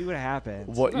it. See what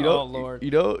happens. What you Oh, know? Lord.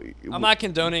 You know. I'm not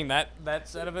condoning that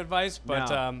set of advice, but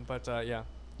No. yeah.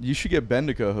 You should get Ben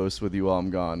to co-host with you while I'm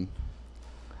gone.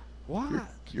 What?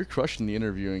 You're crushing the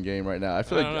interviewing game right now. I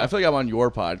feel I don't know. like I'm on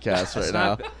your podcast right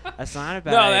now. That's not a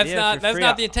bad No, idea. that's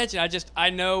not the intention. I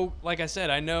know, like I said,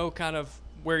 I know kind of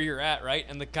where you're at, right,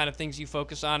 and the kind of things you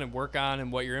focus on and work on,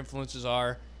 and what your influences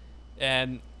are,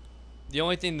 and the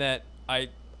only thing that I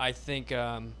think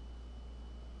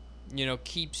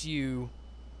keeps you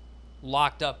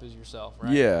locked up is yourself,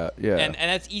 right? Yeah. And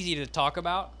that's easy to talk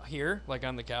about here, like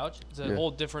on the couch. It's a Yeah.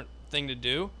 whole different thing to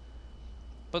do.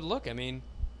 But look, I mean,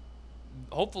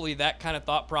 hopefully that kind of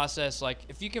thought process, like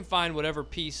if you can find whatever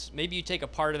piece, maybe you take a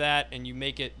part of that and you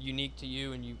make it unique to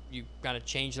you, and you kind of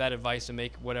change that advice and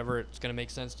make whatever it's going to make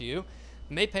sense to you.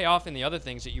 It may pay off in the other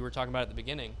things that you were talking about at the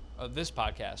beginning of this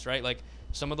podcast, right? Like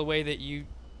some of the way that you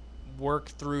work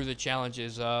through the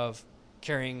challenges of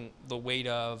carrying the weight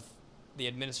of the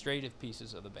administrative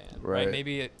pieces of the band, right? Right.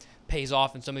 Maybe it pays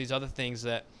off in some of these other things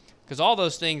that, because all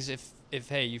those things, if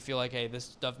hey, you feel like, hey, this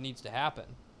stuff needs to happen,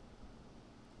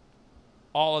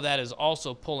 all of that is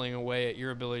also pulling away at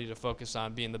your ability to focus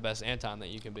on being the best Anton that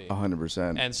you can be.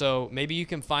 100%. And so maybe you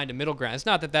can find a middle ground. It's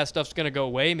not that stuff's going to go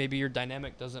away. Maybe your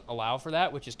dynamic doesn't allow for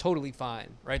that, which is totally fine,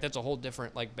 right? That's a whole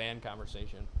different like band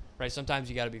conversation, right? Sometimes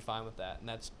you got to be fine with that, and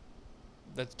that's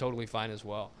totally fine as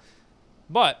well.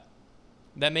 But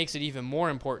that makes it even more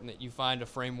important that you find a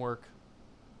framework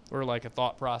or like a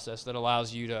thought process that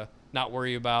allows you to not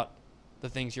worry about the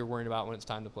things you're worried about when it's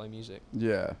time to play music.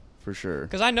 Yeah, for sure.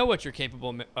 Because I know what you're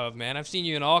capable of, man. I've seen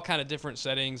you in all kind of different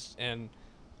settings and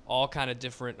all kind of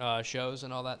different shows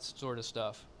and all that sort of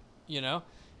stuff,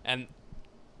 And,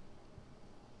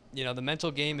 the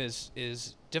mental game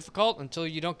is difficult until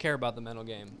you don't care about the mental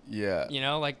game. Yeah.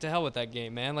 Like, to hell with that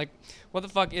game, man. Like, what the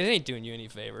fuck? It ain't doing you any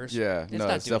favors. Yeah. It's No,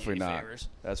 not it's doing definitely you any not. favors.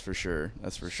 That's for sure.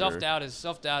 Sure. Self-doubt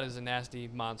is a nasty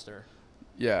monster.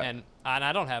 Yeah. And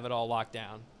I don't have it all locked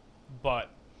down, but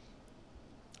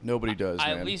Nobody does, I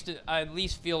man. at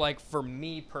least feel like, for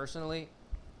me personally,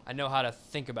 I know how to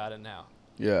think about it now.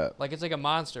 Yeah. Like, it's like a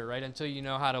monster, right? Until you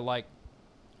know how to, like,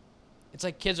 it's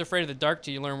like kids are afraid of the dark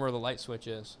till you learn where the light switch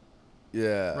is,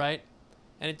 Yeah. right?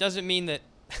 And it doesn't mean that,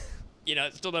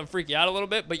 it still doesn't freak you out a little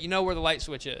bit, but you know where the light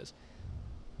switch is.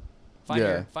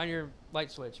 Find your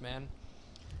light switch, man.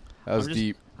 That was I'm just-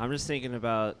 deep. I'm just thinking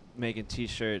about making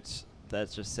T-shirts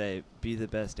that just say, "Be the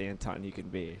best Anton you can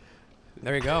be."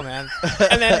 There you go, man.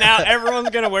 And then now everyone's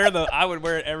going to wear I would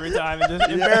wear it every time and just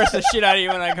embarrass the shit out of you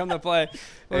when I come to play.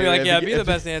 We'll be Hey, like, if yeah, it- be the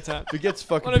best Anton. If it gets I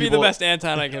fucking want to be the people- best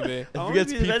Anton I can be. If I it wanna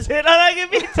gets be the peop- best Anton I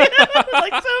can be too.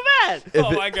 Like so bad. if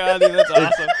Oh it- my God, dude, that's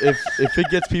awesome. if it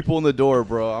gets people in the door,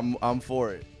 bro, I'm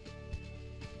for it.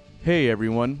 Hey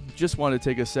everyone, just want to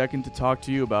take a second to talk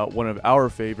to you about one of our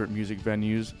favorite music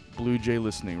venues, Blue Jay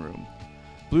Listening Room.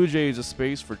 Blue Jay is a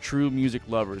space for true music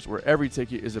lovers where every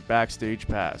ticket is a backstage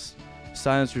pass.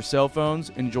 Silence your cell phones,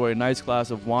 enjoy a nice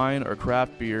glass of wine or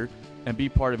craft beer, and be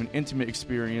part of an intimate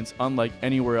experience unlike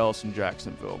anywhere else in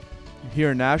Jacksonville.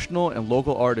 Hear national and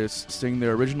local artists sing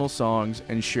their original songs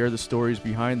and share the stories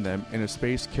behind them in a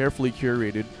space carefully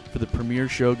curated for the premier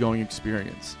show-going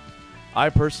experience. I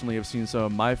personally have seen some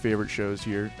of my favorite shows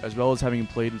here, as well as having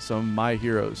played with some of my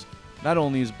heroes. Not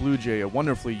only is Blue Jay a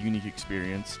wonderfully unique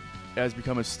experience, it has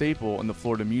become a staple in the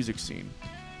Florida music scene.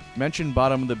 Mention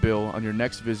Bottom of the Bill on your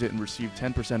next visit and receive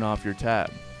 10% off your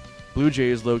tab. Blue Jay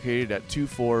is located at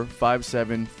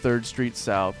 2457 3rd Street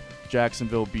South,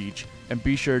 Jacksonville Beach, and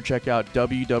be sure to check out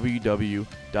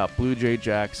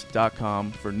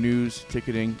www.bluejayjacks.com for news,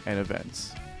 ticketing, and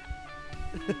events.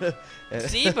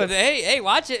 See, but hey,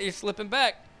 watch it. You're slipping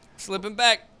back.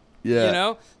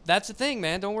 Yeah. That's the thing,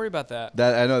 man. Don't worry about that.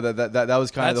 That I know that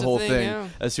was kind of That's the whole the thing. thing, yeah.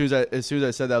 As soon as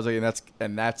I said that, I was like,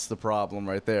 and that's the problem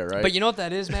right there, right? But you know what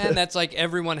that is, man? That's like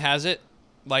everyone has it.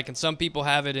 Like, and some people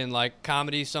have it in like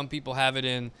comedy. Some people have it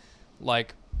in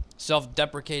like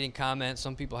self-deprecating comments.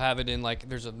 Some people have it in like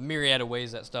there's a myriad of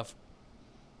ways that stuff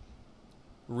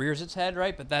rears its head,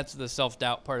 right? But that's the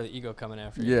self-doubt part of the ego coming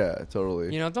after you. Yeah,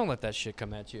 totally. Don't let that shit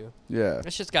come at you. Yeah.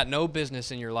 It's just got no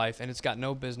business in your life, and it's got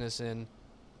no business in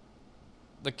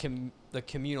the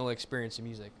communal experience of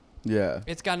music. Yeah.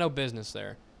 It's got no business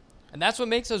there. And that's what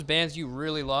makes those bands you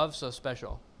really love so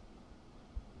special.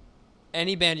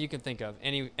 Any band you can think of,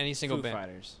 any single Foo band.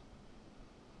 Fighters.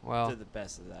 Well, They're the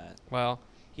best of that. well,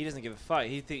 He doesn't give a fuck.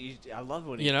 I love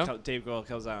when You know? Dave Grohl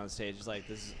comes out on stage. He's like,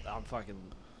 I'm fucking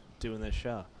doing this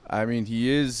show. I mean,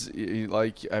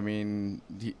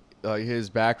 his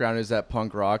background is that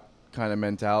punk rock kind of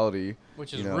mentality.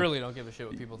 which is you know. really don't give a shit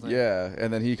what people think. Yeah,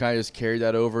 and then he kind of just carried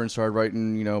that over and started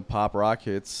writing, pop rock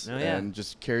hits, Oh, yeah. and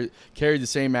just carried the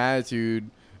same attitude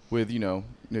with,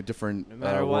 different. No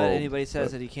matter what world. anybody says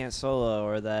But that he can't solo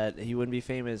or that he wouldn't be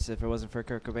famous if it wasn't for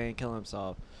Kurt Cobain killing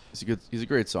himself. he's a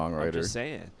great I'm songwriter. just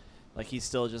saying. Like, he's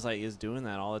still just like is doing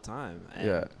that all the time. And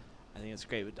Yeah. I think it's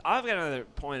great. But I've got another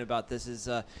point about this is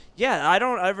I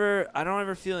don't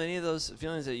ever feel any of those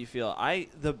feelings that you feel.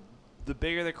 The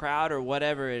bigger the crowd or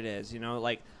whatever it is,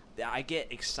 like I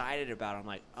get excited about it. I'm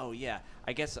like, oh yeah,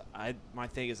 I guess my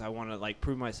thing is I want to like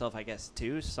prove myself, I guess,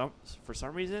 too, for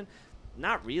some reason.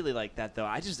 Not really like that though.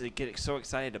 I just get so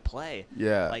excited to play.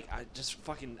 Yeah. Like I just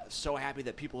fucking so happy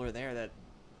that people are there that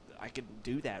I could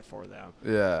do that for them.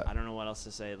 Yeah. I don't know what else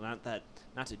to say. Not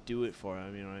to do it for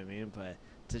them, you know what I mean, but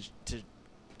to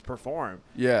perform.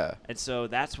 Yeah. And so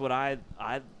that's what I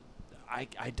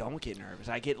don't get nervous.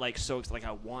 I get like like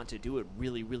I want to do it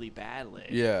really, really badly.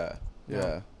 Yeah.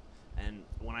 Yeah. And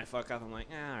when I fuck up, I'm like,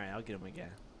 all right, I'll get them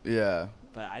again. Yeah.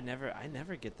 But I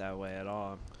never get that way at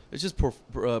all. It's just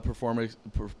performance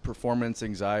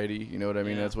anxiety. You know what I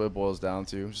mean? Yeah. That's what it boils down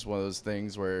to. Just one of those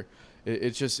things where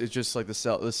it's just like the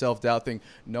self-doubt thing,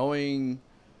 knowing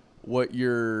what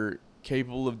you're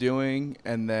capable of doing,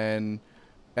 and then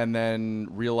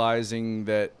realizing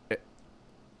that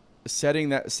setting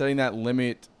that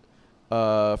limit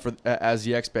as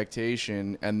the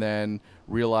expectation, and then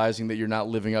realizing that you're not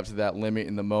living up to that limit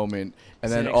in the moment,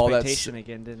 and then all that expectation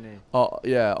again, didn't he?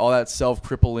 all that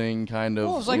self-crippling kind of.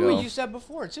 Well, it's like what you said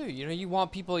before too. You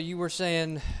want people. You were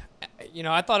saying,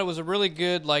 I thought it was a really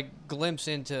good like glimpse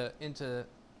into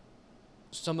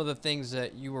some of the things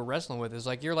that you were wrestling with. Is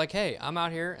like you're like, hey, I'm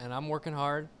out here and I'm working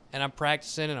hard and I'm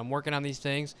practicing and I'm working on these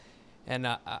things, and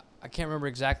I can't remember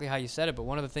exactly how you said it, but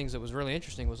one of the things that was really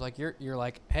interesting was like you're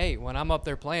like, hey, when I'm up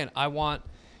there playing, you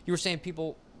were saying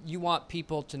you want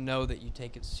people to know that you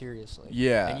take it seriously.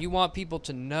 Yeah. And you want people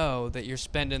to know that you're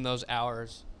spending those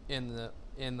hours in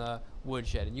the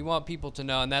woodshed. And you want people to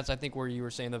know, and that's, I think, where you were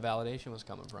saying the validation was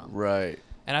coming from. Right.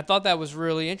 And I thought that was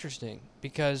really interesting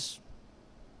because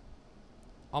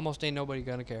almost ain't nobody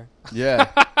going to care. Yeah.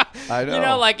 I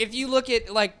know. Like, if you look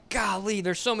at, like, golly,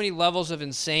 there's so many levels of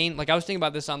insane. Like, I was thinking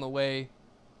about this on the way.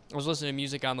 I was listening to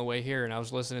music on the way here, and I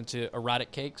was listening to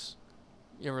Erotic Cakes.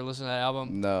 You ever listen to that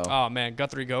album? No. Oh, man,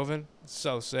 Guthrie Govan.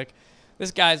 So sick.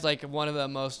 This guy's like one of the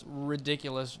most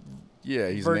ridiculous Yeah,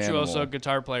 he's an virtuoso animal.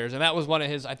 guitar players. And that was one of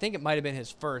his, I think it might have been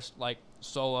his first like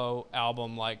solo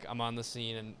album, like I'm on the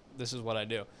scene and this is what I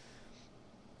do.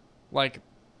 Like,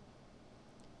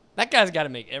 that guy's got to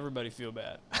make everybody feel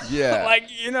bad. Yeah. like,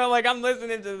 like I'm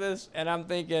listening to this and I'm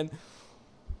thinking,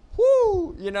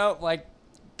 whoo, like,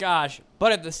 gosh.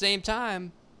 But at the same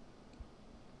time,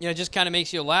 it just kind of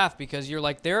makes you laugh because you're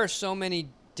like, there are so many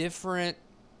different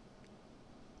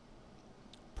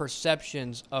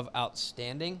perceptions of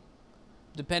outstanding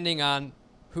depending on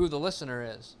who the listener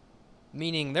is.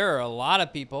 Meaning there are a lot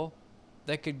of people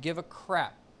that could give a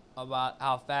crap about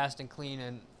how fast and clean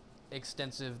and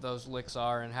extensive those licks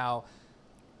are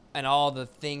and all the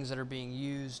things that are being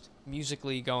used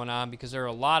musically going on, because there are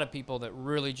a lot of people that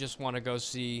really just want to go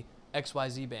see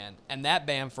XYZ band. And that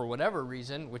band, for whatever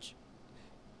reason, which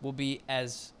will be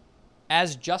as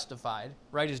justified,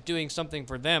 right, is doing something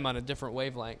for them on a different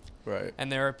wavelength. Right.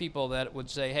 And there are people that would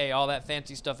say, hey, all that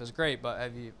fancy stuff is great, but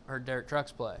have you heard Derek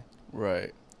Trucks play?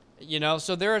 Right.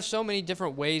 So there are so many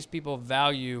different ways people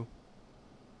value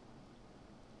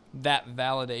that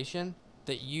validation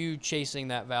that you chasing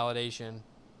that validation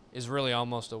is really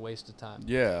almost a waste of time.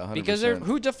 Yeah, 100%. Because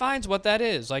who defines what that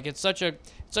is? Like, it's such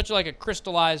like a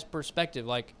crystallized perspective.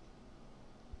 Like,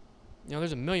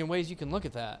 there's a million ways you can look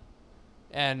at that.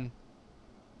 And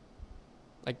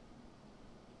like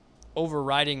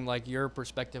overriding like your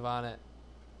perspective on it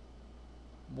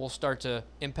will start to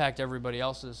impact everybody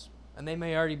else's, and they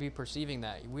may already be perceiving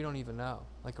that. We don't even know.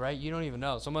 Like, right? You don't even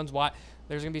know.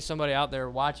 There's going to be somebody out there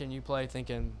watching you play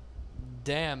thinking,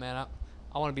 damn, man,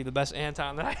 I want to be the best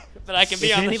Anton that I can be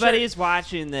if on the anybody shirt. is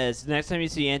watching this, next time you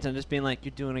see Anton, just being like,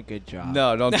 you're doing a good job.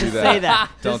 No, don't do that. Say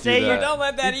that. Don't Just say do you're that. Don't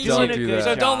let that eat Don't you. do that.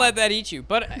 So don't let that eat you.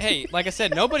 But hey, like I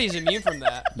said, nobody's immune from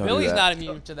that. Don't do Billy's that. not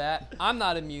immune to that. I'm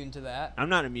not immune to that. I'm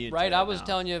not immune. Right? To I that was now.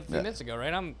 telling you a few Yeah. minutes ago,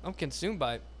 right? I'm consumed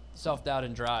by self-doubt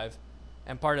and drive.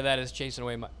 and part of that is chasing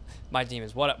away my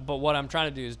demons. But what I'm trying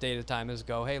to do is day to time is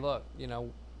go, hey, look, you know,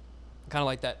 kind of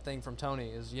like that thing from Tony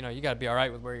is, you know, you got to be all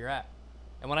right with where you're at.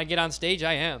 And when I get on stage,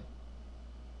 I am.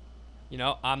 You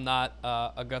know, I'm not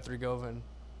a Guthrie Govan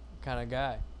kind of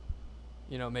guy.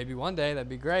 You know, maybe one day that'd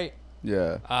be great.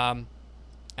 Yeah.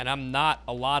 And I'm not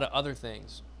a lot of other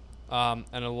things, and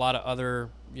a lot of other,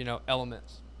 you know,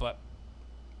 elements. But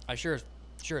I sure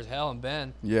as hell am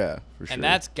Ben. Yeah, for sure. And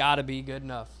that's got to be good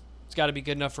enough. It's got to be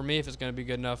good enough for me if it's going to be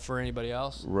good enough for anybody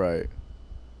else. Right.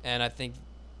 And I think,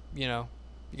 you know,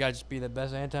 you got to just be the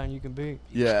best Anton you can be.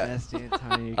 Yeah. Best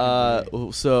Anton you can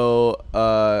be. So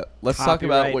let's talk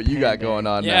about Copyright what you got pending. going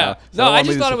on Yeah. now. No, don't I want just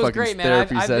me to thought do it was fucking great, man.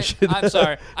 therapy I've session. I'm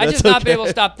sorry. I That's just not been able to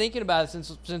okay. stop thinking about it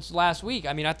since last week.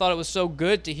 I mean, I thought it was so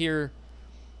good to hear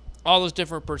all those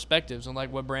different perspectives and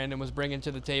like what Brandon was bringing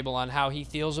to the table on how he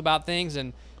feels about things.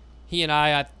 And he and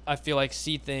I feel like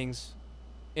see things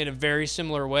in a very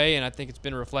similar way, and I think it's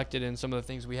been reflected in some of the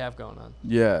things we have going on.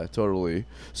 Yeah, totally.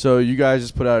 So you guys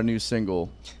just put out a new single.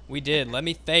 We did. Let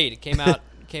Me Fade. It came out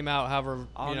however,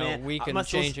 Oh, you know, man. week I and must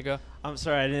change ago. I'm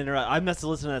sorry, I didn't interrupt. I must have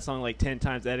listened to that song like 10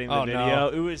 times editing the Oh, video. no.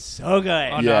 It was so good.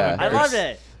 Oh, Yeah. no, I'm I embarrassed. loved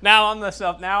it. Now I'm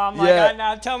like, Yeah.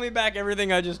 now tell me back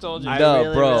everything I just told you. I No,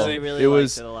 really, bro. really, really It liked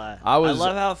was- it a lot. I was-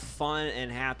 love how fun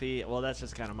and happy. Well, that's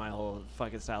just kind of my whole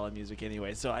fucking style of music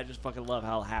anyway. So I just fucking love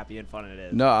how happy and fun it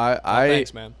is. No, I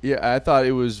thanks, man. Yeah, I thought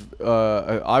it was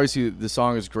obviously the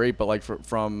song is great, but like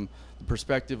from the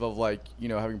perspective of like, you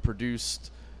know, having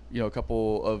produced, you know, a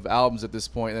couple of albums at this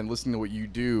point and then listening to what you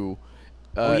do.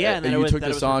 Oh, yeah, and then you it was- took that it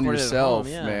this was on recorded at yourself,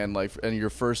 home, yeah. man. Like, and your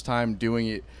first time doing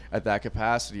it at that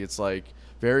capacity, it's like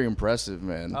very impressive,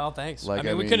 man. Oh, thanks. Like, I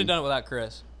mean, we couldn't have done it without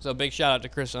Chris. So big shout out to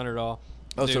Chris Underdahl.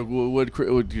 Oh, Dude. so would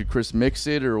Chris mix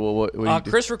it or what?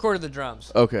 Chris recorded the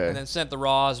drums. Okay. And then sent the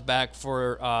raws back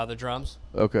for the drums.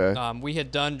 Okay. We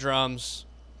had done drums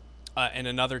in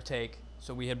another take,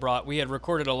 so we had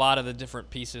recorded a lot of the different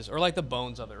pieces, or like the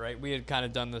bones of it, right? We had kind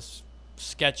of done this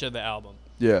sketch of the album,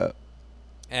 Yeah.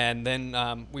 and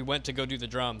then we went to go do the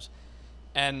drums,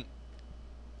 and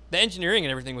the engineering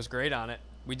and everything was great on it.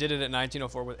 We did it at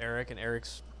 1904 with Eric, and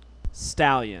Eric's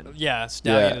Stallion. Stallion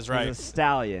Yeah. is right. He's a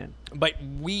stallion. But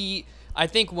I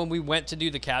think when we went to do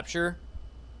the capture,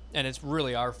 and it's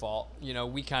really our fault, you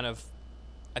know,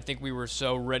 I think we were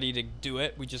so ready to do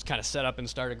it, we just kind of set up and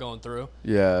started going through.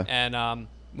 Yeah. And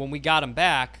when we got them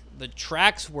back, the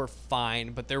tracks were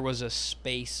fine, but there was a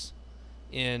space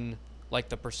in like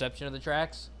the perception of the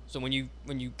tracks. So when you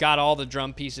got all the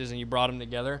drum pieces and you brought them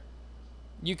together,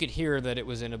 you could hear that it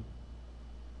was in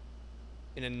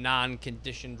a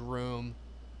non-conditioned room,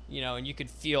 you know, and you could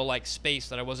feel like space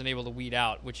that I wasn't able to weed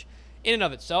out, which in and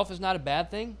of itself is not a bad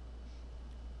thing.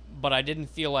 But I didn't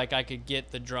feel like I could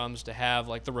get the drums to have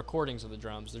like the recordings of the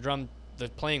drums. The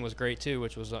playing was great too,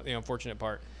 which was the unfortunate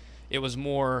part. It was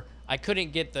more I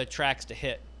couldn't get the tracks to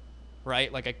hit,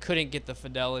 right? Like I couldn't get the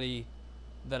fidelity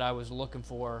that I was looking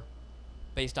for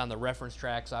based on the reference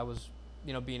tracks I was,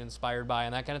 you know, being inspired by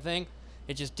and that kind of thing.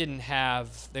 It just didn't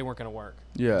they weren't going to work.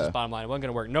 Yeah. Just bottom line, it wasn't going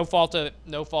to work. No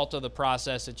fault of the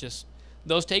process. It just,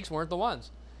 those takes weren't the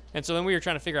ones. And so then we were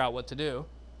trying to figure out what to do.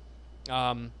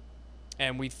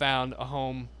 And we found a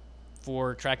home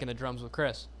for tracking the drums with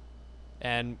Chris.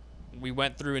 And we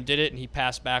went through and did it, and he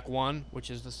passed back one, which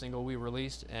is the single we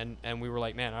released. And we were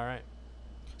like, man, all right.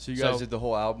 So you guys So- did the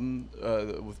whole album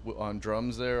on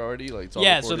drums there already? Like it's all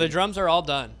Yeah, so the recorded? drums are all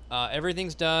done.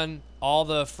 Everything's done. All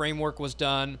the framework was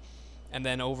done. And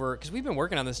then because we've been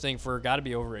working on this thing for got to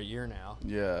be over a year now.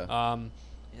 Yeah.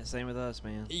 Yeah, same with us,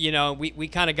 man. You know, we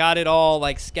kind of got it all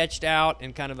like sketched out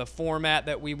in kind of the format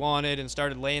that we wanted and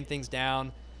started laying things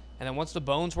down. And then once the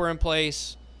bones were in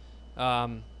place,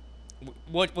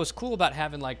 what was cool about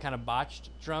having like kind of botched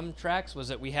drum tracks was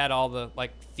that we had all the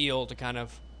like feel to kind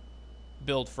of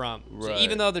build from. So Right.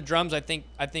 even though the drums, I think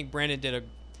Brandon did a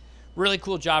really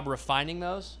cool job refining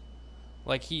those.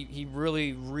 Like he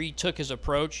really retook his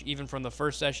approach even from the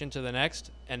first session to the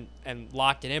next and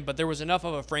locked it in. But there was enough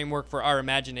of a framework for our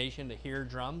imagination to hear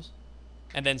drums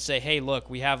and then say, hey, look,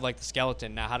 we have like the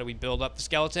skeleton. Now how do we build up the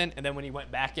skeleton? And then when he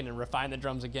went back in and refined the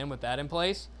drums again with that in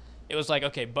place, it was like,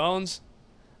 okay, bones.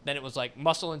 Then it was like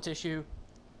muscle and tissue.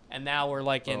 And now we're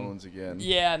like Bones again.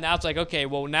 Yeah, now it's like, okay,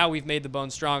 well, now we've made the bone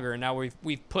stronger. And now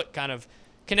we've put kind of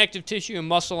connective tissue and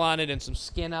muscle on it and some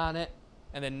skin on it.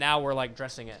 And then now we're like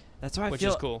dressing it. That's why I Which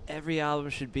feel is cool. every album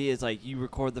should be is like you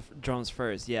record the drums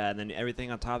first, yeah, and then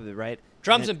everything on top of it, right?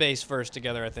 Drums and and bass first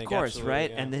together, I of think. course, absolutely, right?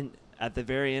 yeah. And then at the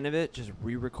very end of it, just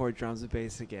re-record drums and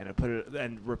bass again and put it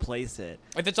and replace it.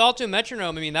 If it's all to a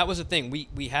metronome, I mean, that was the thing.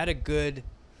 We had a good,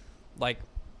 like,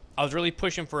 I was really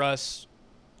pushing for us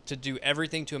to do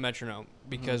everything to a metronome,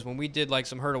 because when we did like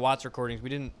some Herta Watts recordings, we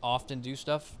didn't often do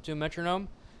stuff to a metronome.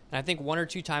 And I think 1 or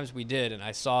 2 times we did, and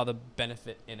I saw the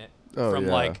benefit in it from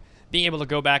like being able to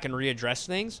go back and readdress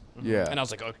things. Yeah. And I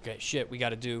was like, okay, shit, we got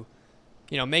to do,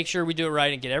 make sure we do it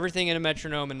right and get everything in a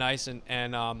metronome and nice.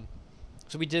 And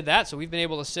so we did that. So we've been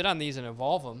able to sit on these and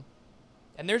evolve them.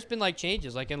 And there's been like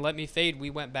changes. Like in Let Me Fade, we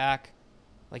went back,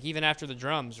 like even after the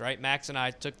drums, right? Max and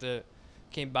I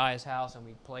came by his house and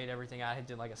we played everything out. I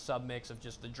did like a sub mix of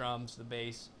just the drums, the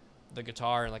bass, the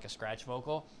guitar, and like a scratch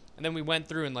vocal. And then we went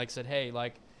through and like said, hey,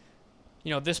 like,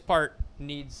 this part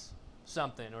needs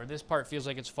something, or this part feels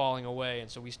like it's falling away. And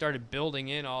so we started building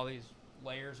in all these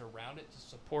layers around it to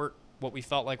support what we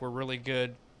felt like were really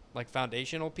good, like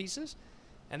foundational pieces.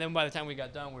 And then by the time we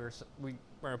got done, we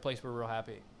were in a place we were real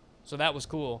happy. So that was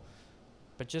cool.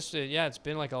 But just it's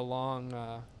been like a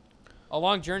long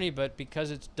journey. But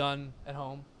because it's done at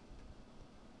home,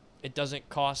 it doesn't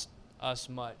cost us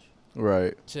much,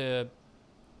 Right. to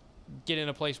get in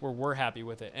a place where we're happy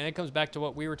with it. And it comes back to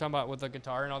what we were talking about with the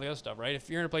guitar and all the other stuff, right? If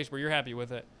you're in a place where you're happy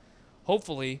with it,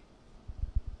 hopefully,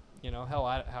 I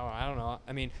don't know.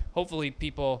 I mean, hopefully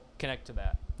people connect to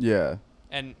that. Yeah.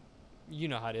 And you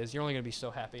know how it is. You're only going to be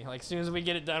so happy. Like, as soon as we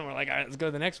get it done, we're like, all right, let's go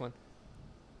to the next one.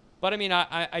 But, I mean,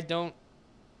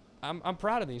 I'm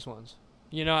proud of these ones.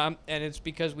 And it's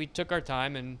because we took our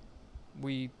time and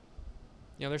we,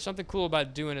 there's something cool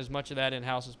about doing as much of that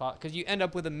in-house as possible. Because you end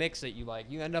up with a mix that you like.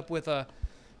 You end up with a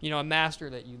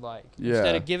master that you like. Yeah.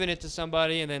 Instead of giving it to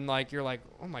somebody and then, like, you're like,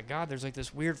 oh, my God, there's, like,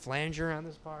 this weird flanger on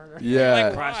this part. Yeah.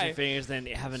 Like, Cross why? your fingers, then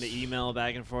having to email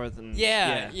back and forth. And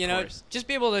Yeah, of course. just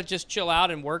be able to just chill out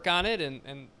and work on it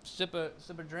and sip a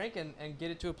drink and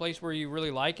get it to a place where you really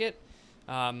like it,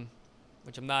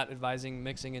 which I'm not advising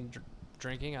mixing and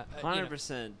drinking.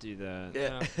 100% do that.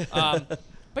 Yeah.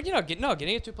 But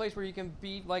getting it to a place where you can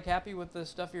be like happy with the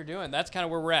stuff you're doing. That's kind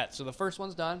of where we're at. So the first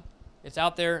one's done. It's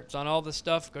out there. It's on all this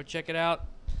stuff. Go check it out.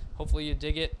 Hopefully you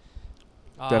dig it.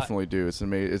 Definitely do. It's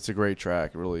amazing. It's a great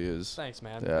track. It really is. Thanks,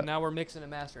 man. Yeah. And now we're mixing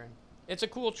and mastering. It's a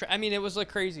cool track. I mean, it was the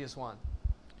craziest one.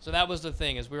 So that was the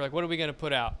thing, is we were like, what are we going to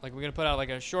put out? Like, we're going to put out like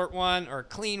a short one or a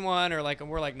clean one, or like, and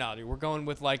we're like, no, dude, we're going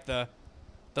with like the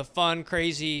fun,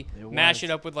 crazy, mash it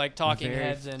up with like Talking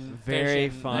Heads and very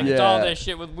Fish and, fun. like, it's all Yeah. this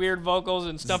shit with weird vocals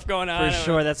and stuff going on. For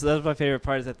sure, that's my favorite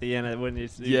part is at the end when you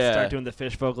start doing the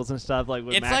Fish vocals and stuff. Like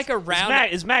with It's Max. like a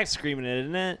round. Is Max screaming it,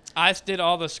 isn't it? I did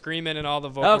all the screaming and all the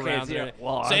vocal rounds.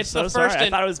 Well, So I'm it's so the sorry. first I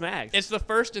and- thought it was Max. It's the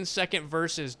first and second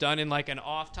verses done in like an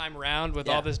off time round with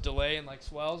all this delay and like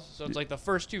swells. So it's like the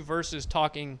first 2 verses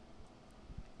talking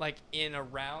like in a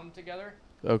round together.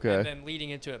 Okay. And then leading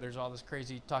into it, there's all this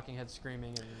crazy Talking Head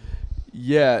screaming. And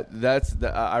Yeah,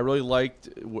 I really liked.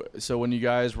 So when you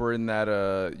guys were in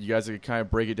that, you guys could kind of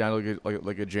break it down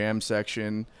like a jam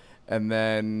section, and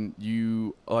then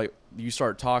you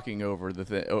start talking over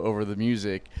the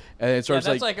music, and it starts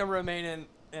that's like a Remain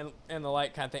in the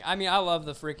Light kind of thing. I mean, I love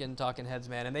the freaking Talking Heads,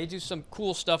 man, and they do some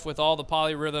cool stuff with all the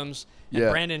polyrhythms. And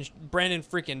Yeah. Brandon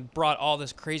freaking brought all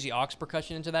this crazy aux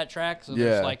percussion into that track. So Yeah.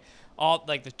 there's like all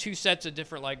like the 2 sets of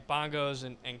different like bongos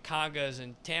and congas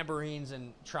and tambourines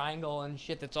and triangle and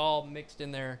shit that's all mixed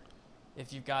in there.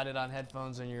 If you've got it on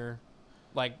headphones and you're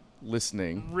like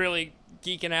listening. really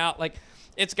geeking out, like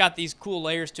it's got these cool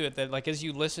layers to it that like as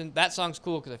you listen, that song's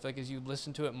cool because I feel like as you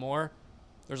listen to it more,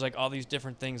 there's like all these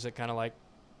different things that kind of like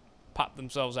pop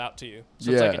themselves out to you.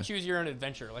 So it's like Yeah. a choose your own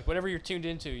adventure. Like whatever you're tuned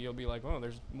into, you'll be like, oh,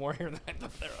 there's more here than I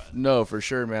thought there was. No, for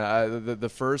sure, man. The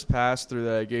first pass through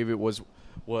that I gave it was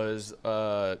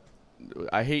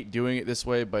I hate doing it this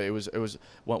way, but it was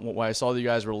when I saw that you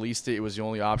guys released it, it was the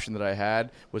only option that I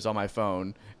had was on my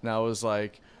phone, and I was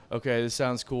like, okay, this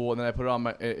sounds cool, and then I put it on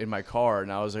in my car,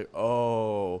 and I was like,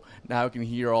 oh, now I can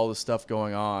hear all the stuff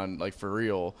going on like for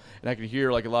real, and I can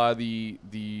hear like a lot of the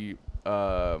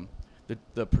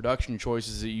production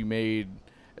choices that you made.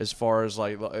 As far as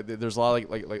like, there's a lot of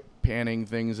like panning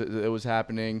things that was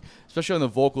happening, especially on the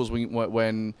vocals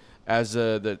when as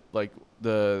when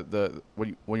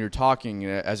you're talking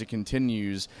as it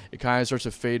continues, it kind of starts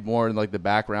to fade more in like the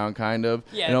background kind of.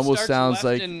 Yeah, it almost sounds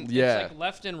like it's like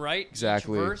left and right.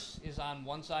 Exactly. Each verse is on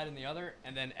one side and the other,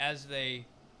 and then as the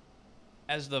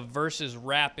verses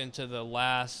wrap into the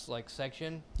last like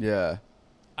section, yeah.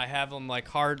 I have them like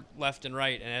hard left and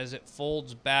right, and as it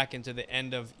folds back into the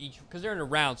end of each, because they're in a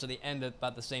round, so they end at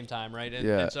about the same time, right?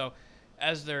 And so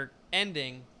as they're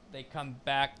ending, they come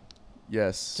back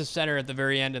Yes. to center at the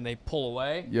very end, and they pull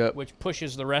away, Yep. which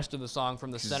pushes the rest of the song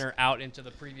from the center out into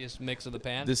the previous mix of the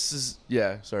pan. This is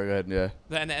sorry, go ahead. Yeah.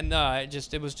 And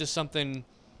it was just something,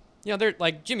 they're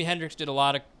like Jimi Hendrix did a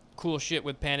lot of cool shit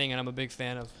with panning, and I'm a big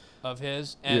fan of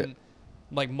his. And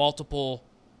like multiple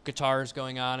guitars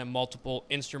going on and multiple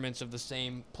instruments of the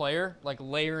same player, like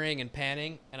layering and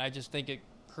panning, and I just think it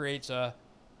creates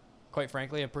quite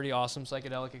frankly, a pretty awesome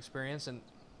psychedelic experience,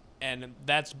 and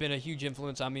that's been a huge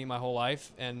influence on me my whole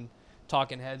life, and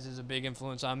Talking Heads is a big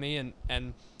influence on me, and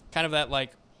kind of that,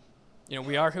 like, you know,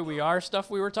 We Are Who We Are stuff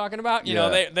we were talking about, you know,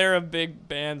 they're a big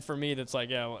band for me that's like,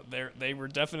 yeah, they were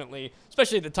definitely,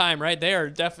 especially at the time, right, they are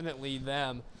definitely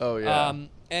them. Oh, yeah.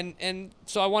 And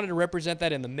so I wanted to represent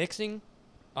that in the mixing,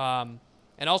 and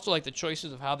also like the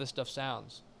choices of how this stuff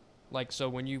sounds. Like, so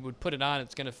when you would put it on,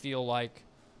 it's going to feel like,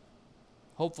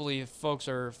 hopefully if folks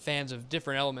are fans of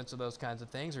different elements of those kinds of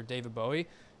things, or David Bowie,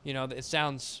 you know, it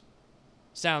sounds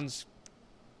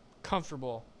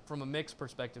comfortable from a mix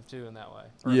perspective too, in that way,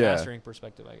 or a mastering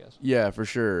perspective, I guess. Yeah, for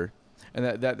sure.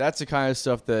 And that's the kind of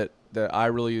stuff that I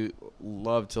really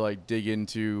love to like dig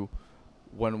into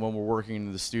when we're working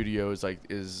in the studio, is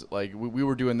like we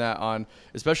were doing that on,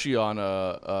 especially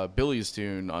on Billy's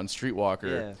tune on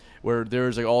Streetwalker, where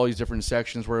there's like all these different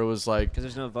sections where it was like, because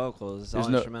there's no vocals, it's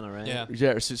all instrumental, right?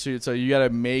 Yeah. So you got to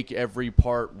make every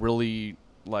part really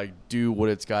like do what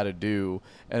it's got to do,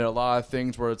 and a lot of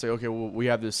things where it's like, okay, well, we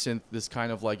have this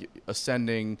kind of like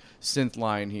ascending synth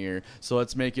line here, so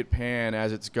let's make it pan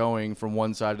as it's going from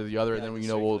one side to the other, and then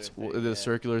the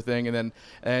circular thing, and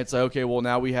it's like, okay, well,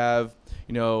 now we have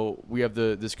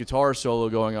this guitar solo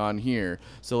going on here,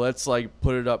 so let's like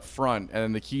put it up front, and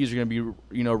then the keys are going to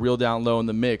be, you know, real down low in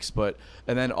the mix,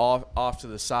 and then off to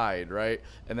the side, right?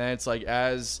 And then it's like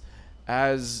as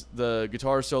the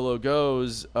guitar solo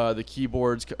goes, the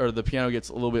keyboards or the piano gets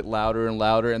a little bit louder and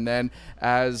louder, and then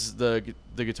as the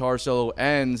guitar solo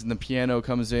ends and the piano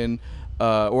comes in,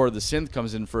 or the synth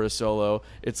comes in for a solo,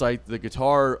 it's like the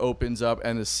guitar opens up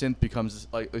and the synth becomes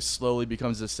like, it slowly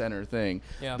becomes the center thing.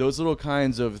 Yeah. Those little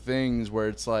kinds of things where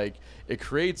it's like, it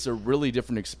creates a really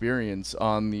different experience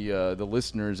on the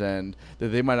listener's end that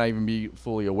they might not even be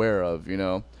fully aware of, you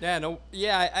know?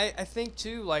 I think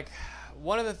too, like,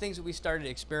 one of the things that we started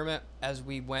to experiment as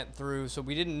we went through, so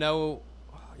we didn't know,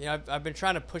 you know, I've been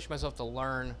trying to push myself to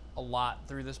learn a lot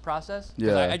through this process.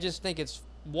 Yeah. I just think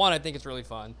I think it's really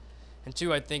fun. And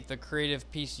two, I think the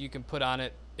creative piece you can put on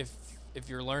it, if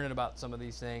you're learning about some of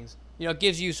these things, you know, it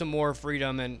gives you some more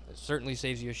freedom, and certainly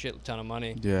saves you a shit ton of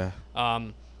money. Yeah.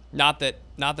 Not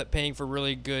that paying for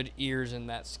really good ears and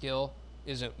that skill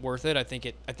isn't worth it. I think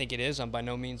it is. I'm by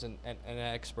no means an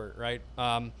expert, right?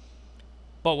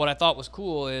 But what I thought was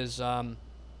cool is, you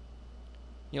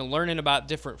know, learning about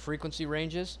different frequency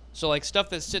ranges. So like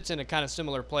stuff that sits in a kind of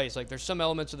similar place. Like there's some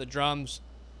elements of the drums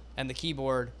and the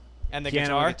keyboard and the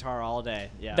guitar all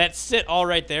day, that sit all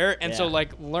right there. And so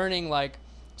like learning, like,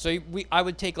 so I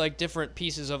would take like different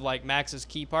pieces of like Max's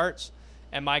key parts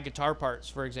and my guitar parts,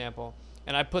 for example,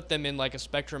 and I put them in like a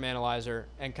spectrum analyzer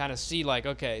and kind of see like,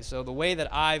 okay, so the way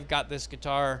that I've got this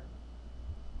guitar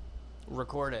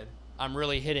recorded, I'm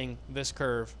really hitting this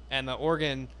curve, and the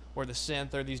organ or the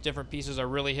synth or these different pieces are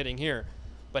really hitting here.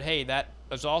 But hey, that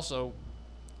is also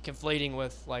conflating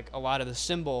with like a lot of the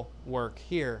cymbal work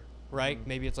here, right?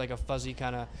 Maybe it's like a fuzzy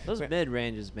kind of... Those mid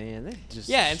ranges, man, they just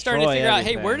and starting to figure out,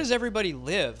 hey, where does everybody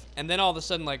live? And then all of a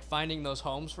sudden, like, finding those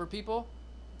homes for people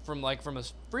from a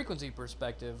frequency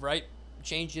perspective, right?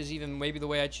 Changes even maybe the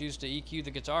way I choose to EQ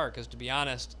the guitar, because to be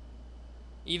honest,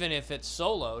 even if it's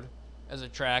soloed as a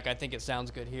track, I think it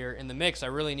sounds good here. In the mix, I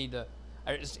really need to...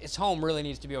 its home really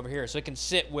needs to be over here, so it can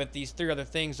sit with these three other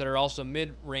things that are also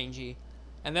mid-rangey.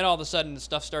 And then all of a sudden, the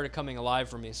stuff started coming alive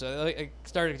for me. So it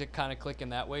started to kind of click in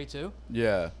that way too.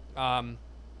 Yeah. And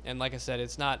like I said,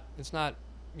 it's not,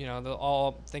 you know, they'll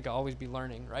all think I'll always be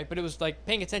learning, right? But it was like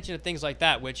paying attention to things like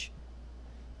that, which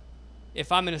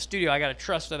if I'm in a studio, I got to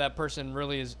trust that person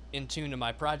really is in tune to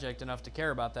my project enough to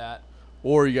care about that.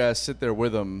 Or you gotta sit there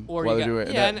with them while they're doing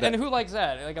it. Yeah, and who likes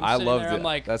that? Like I'm sitting there, I'm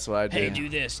like, that's what I did. Hey, do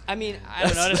this. I mean, I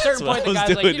don't know. At a certain point, the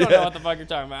guy's like, you don't know what the fuck you're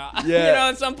talking about. Yeah. You know,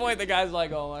 at some point, the guy's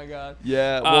like, oh my god.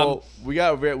 Yeah. Well, we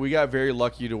got very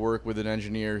lucky to work with an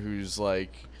engineer who's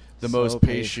like the most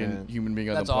patient human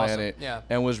being on the planet. Awesome. Yeah.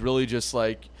 And was really just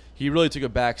like, he really took a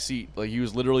back seat. Like he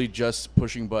was literally just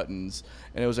pushing buttons,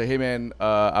 and it was like, hey man,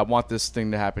 I want this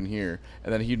thing to happen here,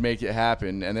 and then he'd make it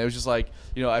happen. And it was just like,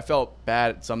 you know, I felt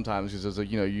bad sometimes because it was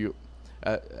like, you know, you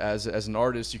as an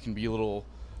artist, you can be a little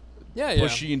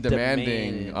pushy and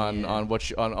demanding on what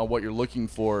you're looking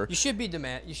for. You should be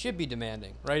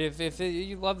demanding, right? If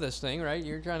you love this thing, right,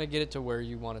 you're trying to get it to where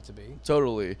you want it to be.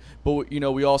 Totally. But you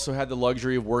know, we also had the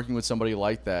luxury of working with somebody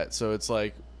like that, so it's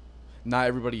like, not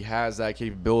everybody has that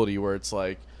capability where it's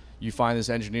like you find this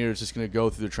engineer that's just going to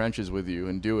go through the trenches with you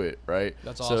and do it, right?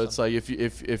 That's awesome. So it's like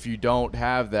if you don't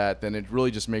have that, then it really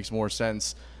just makes more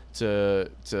sense to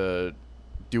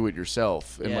do it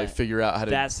yourself and Yeah. like figure out how to.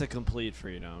 That's the complete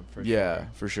freedom for yeah, sure.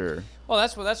 for sure. Well,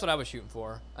 that's what I was shooting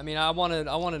for. I mean, I want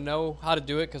to know how to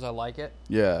do it because I like it.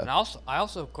 Yeah, And I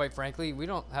also, quite frankly, we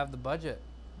don't have the budget.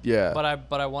 yeah, But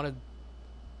I want to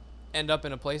end up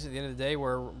in a place at the end of the day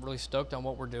where we're really stoked on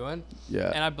what we're doing. yeah,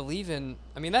 And I believe in.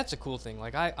 I mean, that's a cool thing.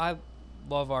 Like I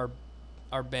love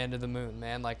our Band of the Moon,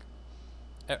 man. Like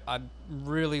I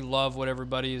really love what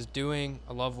everybody is doing.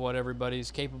 I love what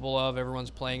everybody's capable of. Everyone's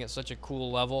playing at such a cool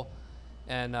level,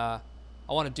 and I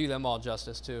want to do them all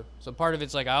justice too. So part of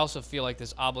it's like I also feel like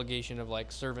this obligation of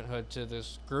like servanthood to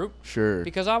this group sure.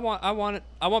 because I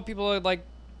want people to like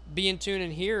be in tune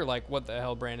and hear like what the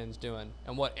hell Brandon's doing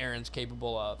and what Aaron's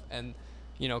capable of, and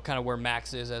you know kind of where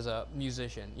Max is as a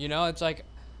musician. You know, it's like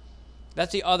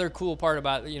that's the other cool part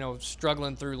about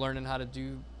struggling through learning how to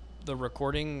do the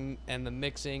recording and the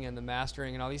mixing and the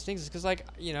mastering and all these things is because like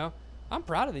I'm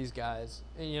proud of these guys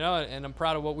and I'm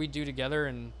proud of what we do together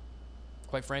and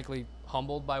quite frankly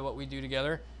humbled by what we do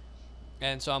together,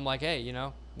 and so I'm like, hey,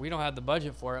 we don't have the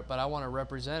budget for it, but I want to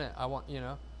represent it. I want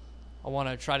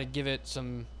to try to give it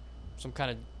some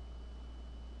kind of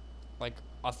like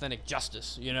authentic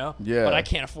justice, Yeah. but I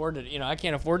can't afford it. I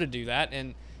can't afford to do that,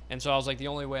 and so I was like, the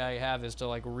only way I have is to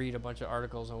like read a bunch of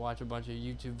articles and watch a bunch of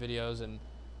YouTube videos and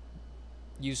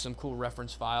use some cool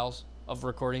reference files of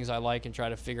recordings I like and try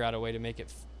to figure out a way to make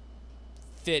it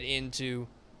fit into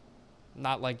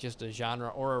not like just a genre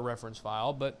or a reference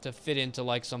file, but to fit into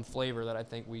like some flavor that I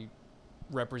think we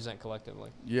represent collectively.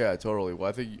 Yeah, totally. Well,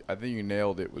 I think you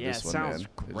nailed it with Yeah, this it one, sounds man.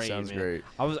 great, It sounds man. great.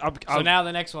 So now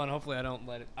the next one, hopefully I don't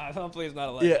let it. Hopefully it's not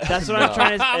a let. Yeah. That's what I'm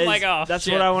trying to. I'm like, oh, that's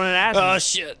shit. what I wanted to ask. Oh is-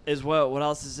 shit. Is what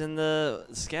else is in the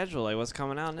schedule? Like what's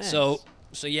coming out next? So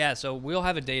we'll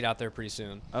have a date out there pretty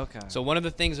soon. okay. So one of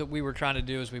the things that we were trying to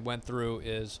do as we went through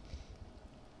is,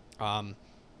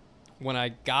 when I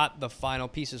got the final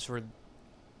pieces for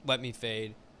Let Me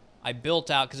Fade, I built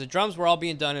out, because the drums were all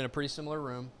being done in a pretty similar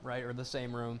room, right, or the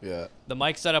same room. Yeah. The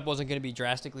mic setup wasn't going to be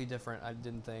drastically different, I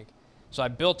didn't think. So I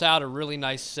built out a really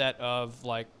nice set of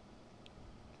like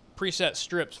preset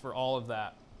strips for all of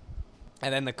that.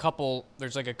 And then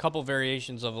there's like a couple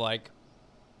variations of like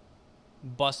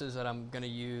buses that I'm going to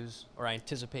use or I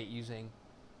anticipate using,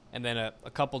 and then a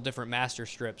couple different master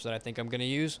strips that I think I'm going to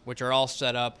use, which are all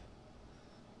set up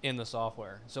in the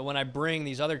software. So when I bring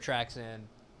these other tracks in,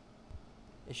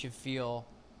 it should feel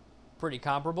pretty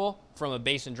comparable from a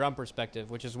bass and drum perspective,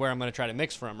 which is where I'm going to try to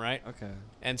mix from, right? Okay.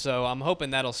 And so I'm hoping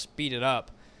that'll speed it up.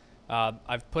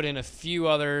 I've put in a few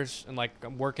others and like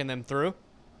I'm working them through,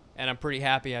 and I'm pretty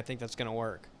happy. I think that's going to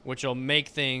work, which will make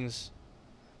things,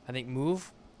 I think,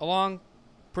 move along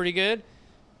pretty good,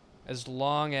 as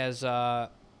long as the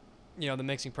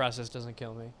mixing process doesn't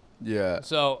kill me. Yeah.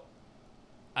 So,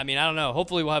 I mean, I don't know.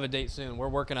 Hopefully we'll have a date soon. We're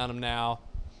working on them now,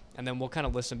 and then we'll kind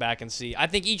of listen back and see. I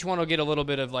think each one will get a little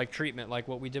bit of like treatment, like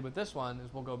what we did with this one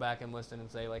is we'll go back and listen and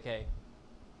say like, hey,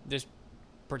 this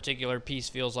particular piece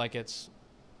feels like it's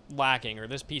lacking, or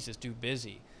this piece is too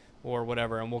busy, or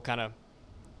whatever, and we'll kind of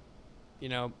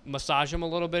massage them a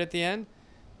little bit at the end,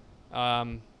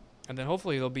 and then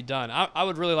hopefully they'll be done. I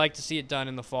would really like to see it done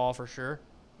in the fall for sure.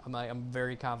 I'm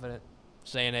very confident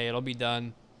saying, hey, it'll be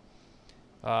done,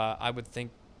 I would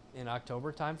think in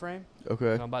October timeframe.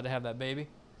 Okay. I'm about to have that baby,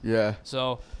 Yeah.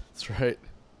 so That's right.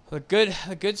 the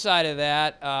good side of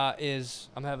that is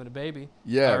I'm having a baby.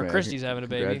 Yeah, or man. Christy's having a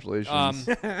baby. Congratulations.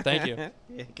 Thank you.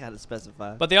 You gotta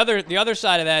specify. But the other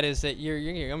side of that is that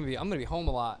I'm gonna be home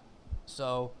a lot,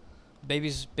 so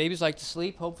babies like to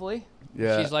sleep. Hopefully,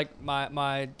 Yeah. she's like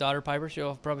my daughter Piper.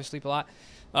 She'll probably sleep a lot,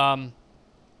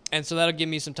 and so that'll give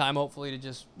me some time, hopefully, to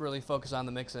just really focus on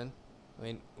the mixing. I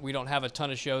mean, we don't have a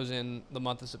ton of shows in the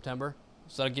month of September,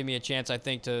 so that'll give me a chance, I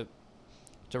think, to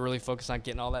really focus on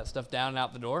getting all that stuff down and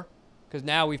out the door. Because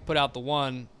now we've put out the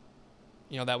one,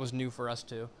 that was new for us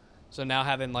too. So now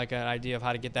having like an idea of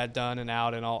how to get that done and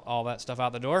out and all that stuff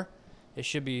out the door, it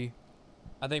should be,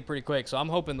 I think, pretty quick. So I'm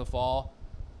hoping the fall,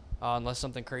 unless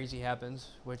something crazy happens,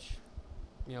 which,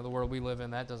 the world we live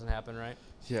in, that doesn't happen, right?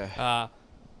 Yeah.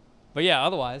 But yeah,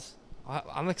 otherwise,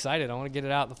 I'm excited. I want to get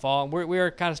it out in the fall. And we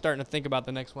are kind of starting to think about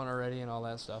the next one already and all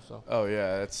that stuff. So. Oh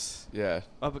yeah, yeah.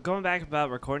 But going back about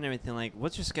recording everything, like,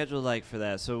 what's your schedule like for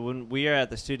that? So when we are at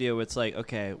the studio, it's like,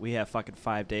 okay, we have fucking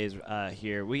 5 days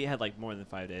here. We had like more than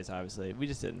 5 days, obviously. We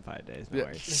just did it in 5 days. No Yeah.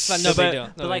 worries. It's not, no big deal. No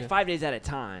But big like deal. 5 days at a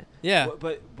time. Yeah.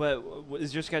 But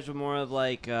is your schedule more of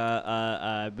like be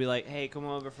like, hey, come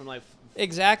over from like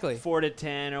Exactly. 4 to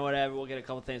 10 or whatever. We'll get a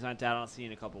couple things on down. I'll see you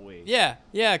in a couple weeks. Yeah,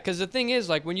 because the thing is,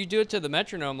 like, when you do it to the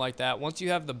metronome like that, once you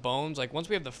have the bones, like, once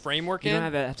we have the framework You in,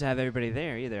 don't have to have everybody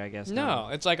there either, I guess. no,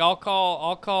 it's like I'll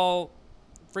call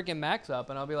freaking Max up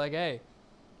and I'll be like, hey,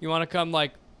 You want to come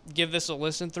like give this a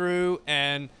listen through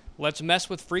and let's mess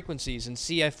with frequencies and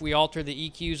see if we alter the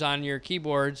EQs on your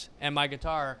keyboards and my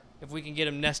guitar, if we can get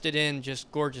them nested in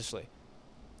just gorgeously.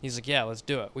 He's like, yeah, let's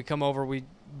do it. We come over, we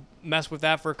mess with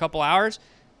that for a couple hours.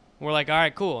 We're like, all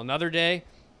right, cool. Another day,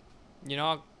 you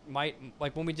know, like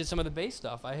when we did some of the bass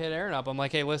stuff, I hit Aaron up. I'm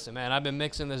like, hey, listen, man, I've been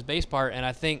mixing this bass part, and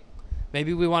I think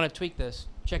maybe we want to tweak this.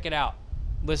 Check it out.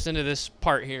 Listen to this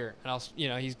part here. And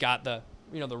he's got the,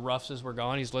 the roughs as we're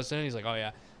going. He's listening. He's like, oh,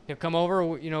 yeah. He'll come over,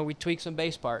 we tweak some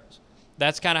bass parts.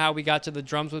 That's kind of how we got to the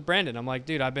drums with Brandon. I'm like,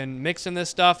 dude, I've been mixing this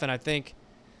stuff, and I think,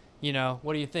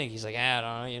 what do you think? He's like, I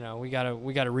don't know, we gotta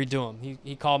redo them.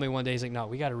 He called me one day. He's like, no,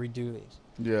 we gotta redo these.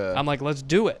 Yeah. I'm like, let's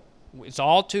do it. It's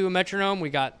all to a metronome. We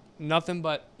got nothing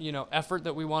but effort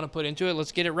that we want to put into it.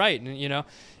 Let's get it right.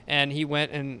 And he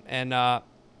went and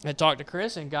had talked to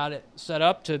Chris and got it set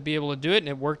up to be able to do it, and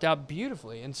it worked out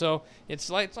beautifully. And so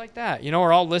it's like that.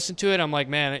 We're all listening to it. I'm like,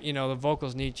 man, the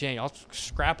vocals need change. I'll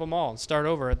scrap them all and start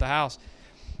over at the house.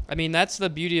 I mean, that's the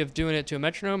beauty of doing it to a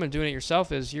metronome and doing it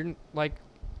yourself is you're like,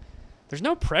 there's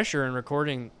no pressure in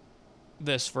recording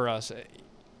this for us.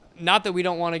 Not that we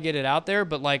don't want to get it out there,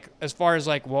 but like as far as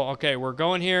like, well, okay, we're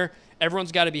going here.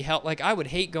 Everyone's got to be helped. Like I would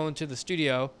hate going to the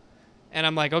studio and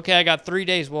I'm like, okay, I got 3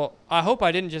 days. Well, I hope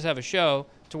I didn't just have a show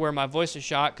to where my voice is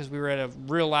shot because we were at a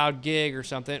real loud gig or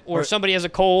something. Or somebody has a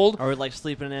cold. Or like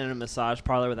sleeping in a massage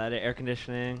parlor without air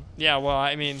conditioning. Yeah, well,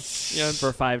 I mean,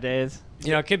 for 5 days.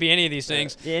 It could be any of these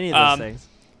things. Yeah, any of those things.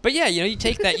 But yeah, you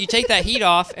take that heat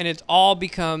off, and it all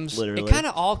becomes. Literally. It kind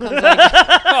of all comes like.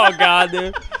 Oh God,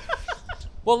 dude.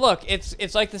 Well, look,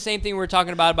 it's like the same thing we were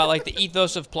talking about like the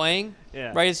ethos of playing.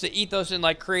 Yeah. Right. It's the ethos in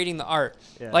like creating the art.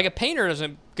 Yeah. Like a painter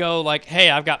doesn't go like,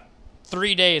 hey, I've got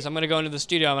 3 days. I'm gonna go into the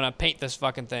studio. I'm gonna paint this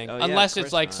fucking thing. Oh, yeah, Unless of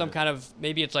it's course like not. some kind of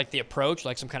maybe it's like the approach,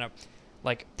 like some kind of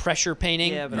like pressure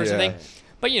painting Yeah, but or something. Yeah.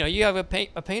 But you have a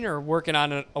painter working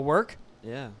on a work.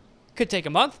 Yeah. Could take a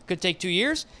month. Could take 2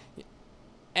 years.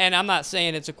 And I'm not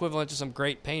saying it's equivalent to some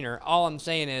great painter. All I'm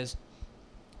saying is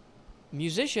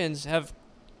musicians have,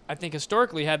 I think,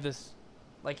 historically had this,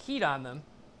 like, heat on them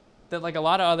that, like, a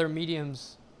lot of other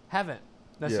mediums haven't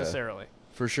necessarily.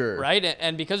 For sure. Right?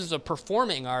 And because it's a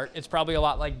performing art, it's probably a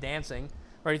lot like dancing.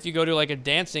 Right? If you go to, like, a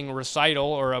dancing recital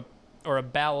or a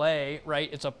ballet, right,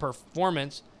 it's a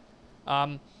performance.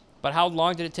 But how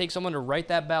long did it take someone to write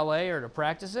that ballet or to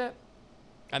practice it?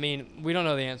 I mean, we don't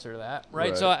know the answer to that,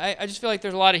 right? So I just feel like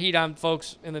there's a lot of heat on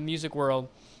folks in the music world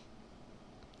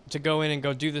to go in and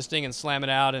go do this thing and slam it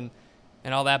out and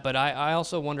all that. But I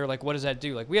also wonder, like, what does that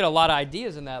do? Like, we had a lot of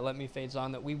ideas in that Let Me Fade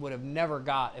song that we would have never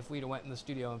got if we'd have went in the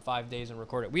studio in 5 days and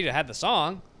recorded it. We'd have had the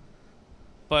song,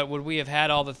 but would we have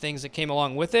had all the things that came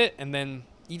along with it? And then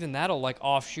even that'll, like,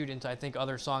 offshoot into, I think,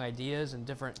 other song ideas and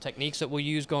different techniques that we'll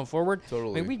use going forward.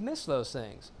 Totally. I mean, we'd miss those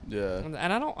things. Yeah. And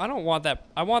I don't want that.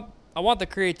 I want the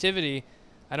creativity.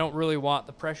 I don't really want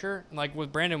the pressure. And like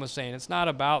what Brandon was saying, it's not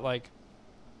about like,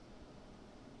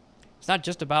 it's not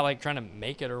just about like trying to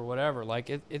make it or whatever. Like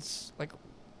it's like, we're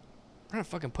trying to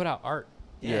fucking put out art.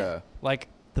 Yeah. Like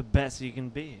The best you can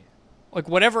be. Like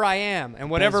whatever I am and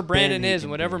whatever Best Brandon band you is and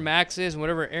can whatever be. Max is and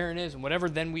whatever Aaron is and whatever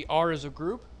then we are as a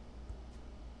group.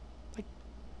 Like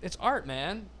it's art,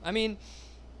 man. I mean,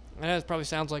 I know it probably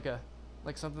sounds like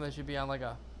something that should be on like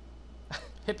a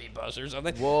hippie bus or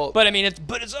something. Well, But I mean,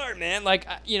 it's art, man. Like,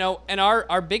 and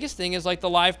our biggest thing is like the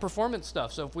live performance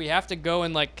stuff. So if we have to go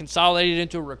and like consolidate it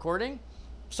into a recording,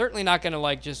 certainly not going to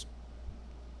like just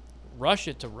rush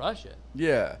it.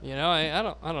 yeah. I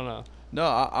don't know. No,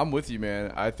 I'm with you,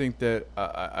 man. I think that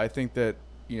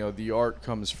the art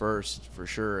comes first for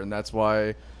sure, and that's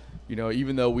why,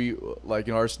 even though we like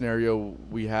in our scenario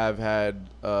we have had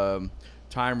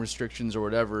time restrictions or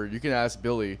whatever. You can ask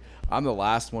Billy. I'm the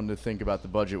last one to think about the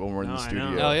budget when we're in No, the I studio.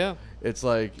 know. Oh yeah. It's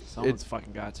like Someone's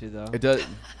fucking got to though. it does.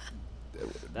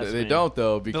 That's They me. don't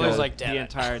though because Billy's like, damn the it.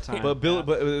 entire time. But Bill, Yeah.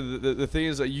 but the thing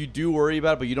is that you do worry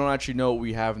about it, but you don't actually know what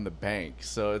we have in the bank.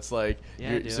 So it's like, Yeah,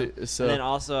 I you're- do. so And then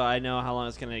also, I know how long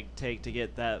it's gonna take to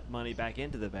get that money back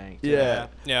into the bank. too. yeah,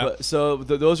 Yeah. But, so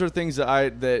those are things that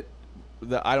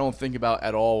I don't think about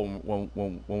at all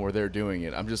when we're there doing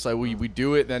it. I'm just like, we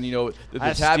do it, then the I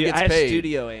have tab stu- gets I have paid.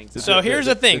 studio anxiety. So here's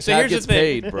the thing. So tab here's the gets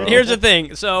thing. paid, bro. Here's the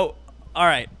thing. So, all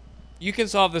right, you can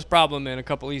solve this problem in a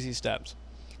couple easy steps.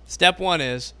 Step one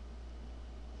is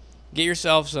get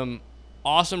yourself some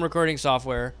awesome recording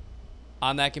software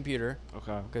on that computer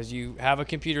Okay. because you have a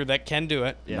computer that can do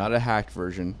it. Yeah. Not a hacked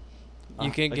version. You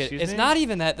can get. excuse It's me? not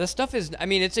even that. The stuff is. I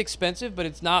mean, it's expensive, but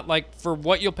it's not like for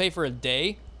what you'll pay for a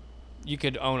day. You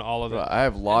could own all of it. Bro, I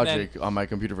have Logic on my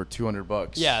computer for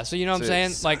 $200. Yeah, so you know what I'm So saying?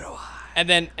 it's- Like, and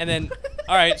then,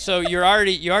 all right, so you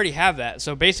already have that.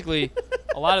 So basically,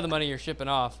 a lot of the money you're shipping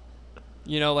off.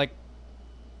 You know, like,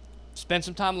 spend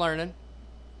some time learning,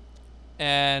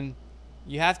 and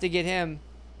you have to get him.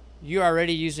 You're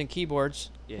already using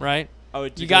keyboards, Yeah. right? Oh,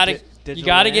 You gotta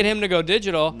get him to go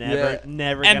digital, Never. and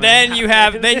gonna then you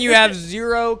happen. have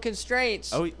zero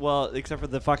constraints. Oh well, except for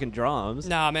the fucking drums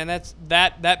Nah, man, that's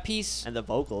that piece. and the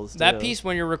vocals. That too. piece,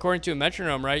 when you're recording to a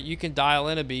metronome, right? You can dial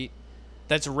in a beat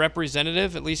that's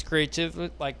representative, at least creatively.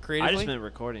 I just meant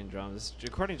recording drums.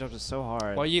 Recording drums is so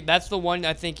hard. Well, that's the one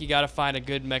I think you got to find a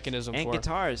good mechanism and for.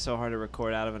 guitar is so hard to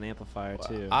record out of an amplifier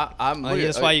too. I'm.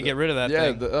 That's why you get rid of that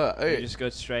yeah, thing. You hey, just go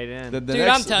straight in. the Dude,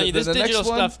 next, I'm telling you, this the next digital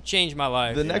one- stuff changed my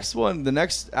life. The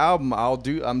next album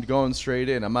I'm going straight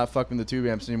in. I'm not fucking the tube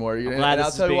amps anymore. I'm And glad I'll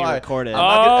this is tell you being why. recorded. Oh,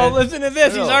 gonna- listen to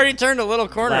this. No. He's already turned a little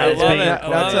corner. Glad I it's love being it. recorded.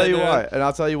 And I'll tell you dude. why. And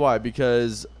I'll tell you why,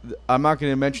 because I'm not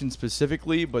going to mention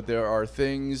specifically, but there are things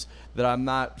that I'm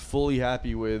not fully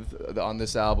happy with on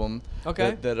this album.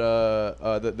 Okay.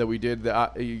 That we did.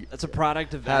 That's a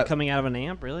product of Have- coming out of an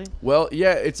amp, really? Well,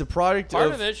 yeah, it's a product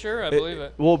Part of it, sure, I believe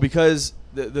it. Well, because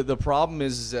the problem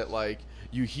is that like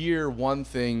you hear one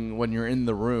thing when you're in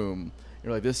the room,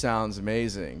 you're like, this sounds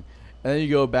amazing, and then you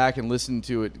go back and listen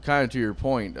to it. Kind of to your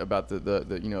point about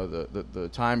the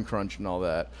time crunch and all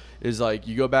that, is like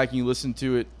you go back and you listen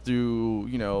to it through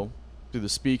the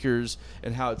speakers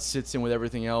and how it sits in with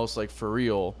everything else, like for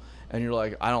real. And you're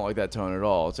like, I don't like that tone at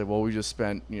all. It's like, well, we just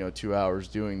spent 2 hours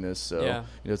doing this, so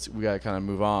Yeah. we gotta kind of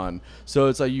move on. So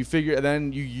it's like you figure, and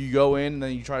then you go in, and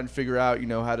then you try and figure out,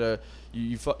 how to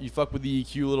you fuck with the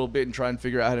EQ a little bit and try and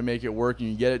figure out how to make it work, and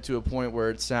you get it to a point where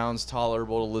it sounds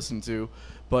tolerable to listen to.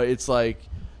 But it's like,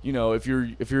 if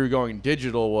you're going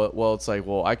digital, well, it's like,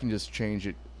 well, I can just change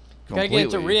it Gotta completely.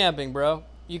 get into reamping, bro.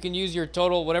 You can use your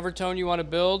total, whatever tone you want to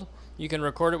build. You can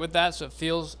record it with that so it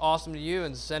feels awesome to you,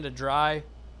 and send a dry,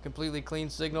 completely clean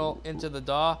signal into the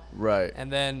DAW. Right.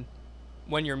 And then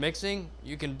when you're mixing,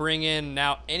 you can bring in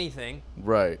now anything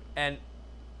Right. and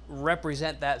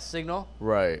represent that signal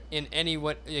Right. in any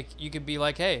what you could be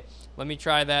like, hey, let me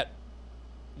try that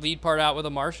lead part out with a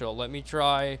Marshall. Let me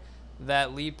try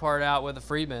that lead part out with a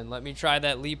Friedman. Let me try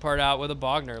that lead part out with a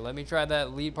Bogner. Let me try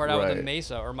that lead part out with a Right.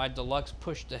 Mesa, or my deluxe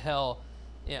push to hell,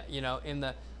 in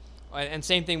the, and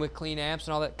same thing with clean amps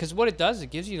and all that. Because what it does, it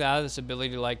gives you this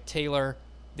ability to like tailor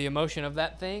the emotion of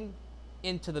that thing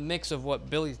into the mix of what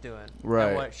Billy's doing, Right.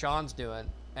 and what Sean's doing,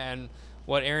 and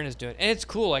what Aaron is doing. And it's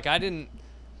cool. Like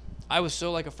I was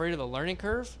so like afraid of the learning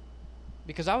curve,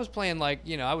 because I was playing like,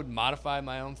 I would modify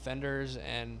my own Fenders,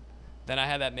 and then I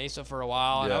had that Mesa for a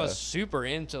while, and I Yeah. was super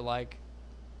into like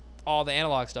all the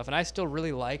analog stuff, and I still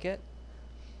really like it.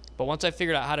 But once I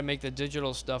figured out how to make the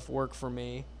digital stuff work for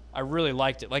me, I really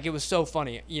liked it. Like, it was so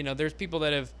funny. There's people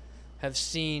that have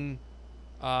seen,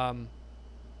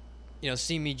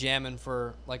 seen me jamming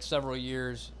for like several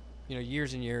years,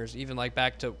 years and years, even like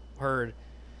back to Heard,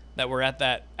 that were at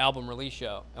that album release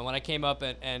show. And when I came up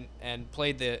and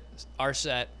played our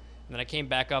set, and then I came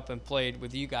back up and played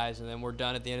with you guys, and then we're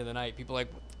done at the end of the night, people are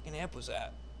like, what fucking amp was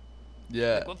that?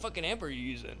 Yeah. Like, what fucking amp are you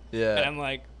using? Yeah. And I'm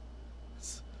like,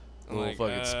 A little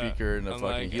fucking speaker and a I'm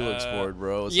fucking like, Helix board,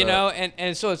 bro. What's you up? know,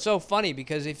 and so it's so funny,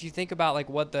 because if you think about like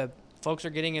what the folks are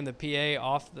getting in the PA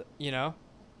off the,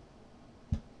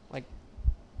 like,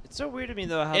 It's so weird to me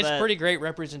though how it's that, pretty great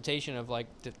representation of like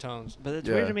the tones. But it's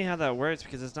Yeah. weird to me how that works,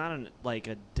 because it's not like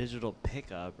a digital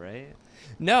pickup, right?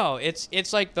 No, it's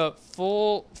like the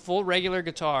full regular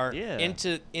guitar Yeah.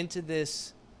 into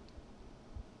this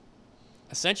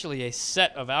essentially a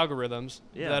set of algorithms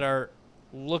Yeah. that are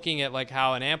looking at like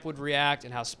how an amp would react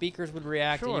and how speakers would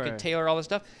react, and you Sure. can tailor all this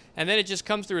stuff, and then it just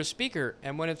comes through a speaker.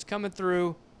 And when it's coming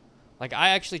through, like, I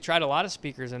actually tried a lot of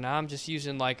speakers, and now I'm just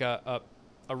using like a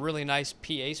really nice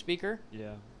PA speaker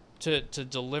Yeah. to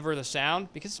deliver the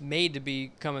sound, because it's made to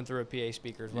be coming through a PA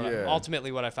speaker. Is Yeah.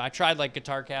 ultimately what I found. I tried like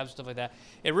guitar cabs, stuff like that.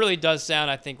 It really does sound,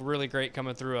 I think, really great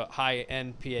coming through a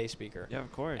high-end PA speaker. Yeah,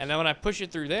 of course. And then when I push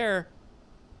it through there,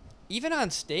 even on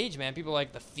stage, man, people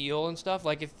like the feel and stuff.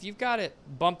 Like, if you've got it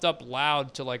bumped up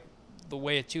loud to like the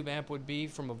way a tube amp would be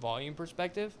from a volume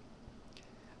perspective,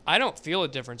 I don't feel a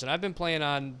difference. And I've been playing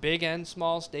on big and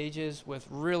small stages with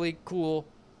really cool,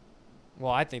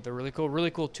 well, I think they're really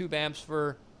cool tube amps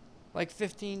for like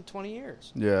 15, 20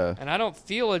 years. Yeah. And I don't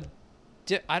feel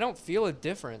a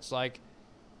difference. Like,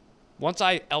 once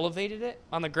I elevated it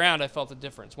on the ground, I felt a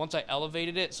difference. Once I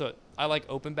elevated it, so I like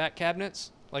open back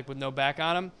cabinets, like with no back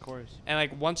on them. Of course. And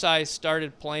like once I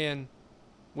started playing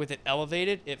with it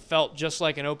elevated, it felt just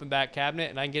like an open back cabinet,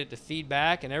 and I can get it to feed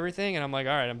back and everything. And I'm like,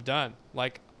 all right, I'm done.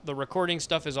 Like, the recording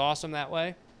stuff is awesome that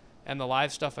way, and the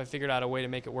live stuff, I figured out a way to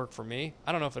make it work for me.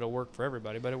 I don't know if it'll work for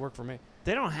everybody, but it worked for me.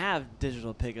 They don't have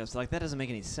digital pickups. Like that doesn't make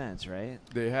any sense, right?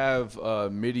 They have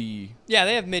MIDI. Yeah,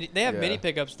 they have MIDI. They have Yeah. MIDI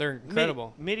pickups. They're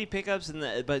incredible. MIDI pickups,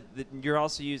 but you're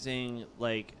also using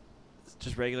like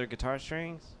just regular guitar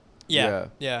strings. Yeah.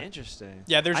 Yeah. Interesting.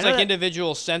 Yeah, there's I know like that-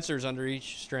 individual sensors under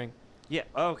each string. Yeah.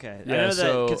 Okay. I Yeah, know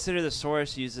so- that Consider the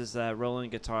Source uses that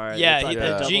Roland guitar. Yeah, It's like yeah. the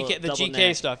double- GK, the double GK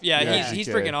neck. stuff. Yeah, Yeah, he's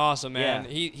GK. freaking awesome, man.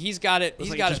 Yeah. He's got it. It's He's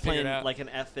like got it just figured playing out. like an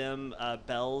FM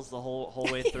bells the whole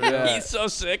way through. Yeah. He's so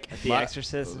sick. The My-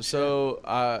 Exorcist. and shit.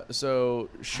 So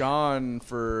Sean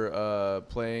for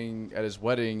playing at his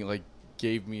wedding like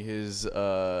gave me his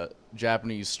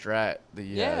Japanese Strat that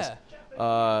he Yeah.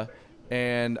 has.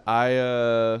 And I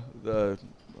the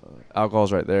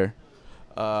alcohol's right there.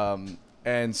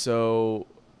 And so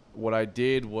what I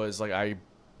did was like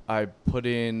I put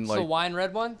in It's like the wine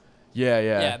red one. yeah.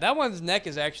 Yeah, that one's neck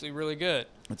is actually really good.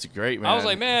 It's great, man. I was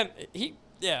like, man,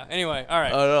 yeah. Anyway, all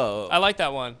right. Oh no. I like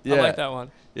that one. I Yeah. like that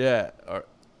one. Yeah. Are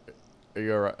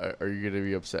you all right? Are you gonna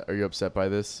be upset? Are you upset by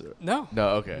this? No, No.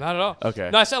 Okay. not at all. Okay.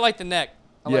 No, I said I like the neck.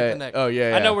 I Yeah. like the neck. Oh,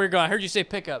 yeah, I know yeah. where you're going. I heard you say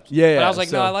pickups. Yeah, But I yeah, was like,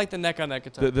 no, so- I like the neck on that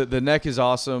guitar. The neck is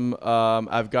awesome.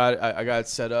 I got it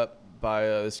set up by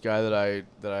this guy that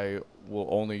I will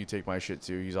only take my shit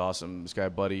to. He's awesome. This guy,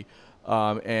 Buddy.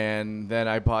 And then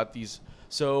I bought these.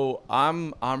 So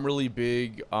I'm really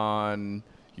big on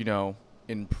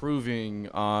improving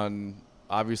on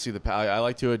obviously I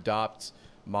like to adopt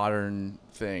modern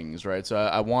things, right? So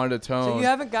I wanted a tone. So you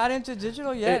haven't got into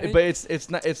digital yet? But it's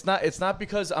not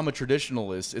because I'm a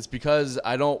traditionalist. It's because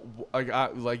I don't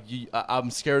I'm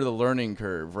scared of the learning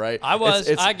curve, right? I was.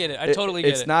 It's- I get it. I totally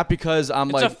get It's it. not because I'm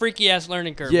It's like a freaky ass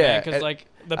learning curve, Yeah, man. Because and- like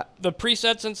the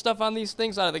presets and stuff on these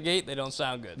things out of the gate, they don't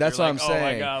sound good. that's You're what like, I'm saying.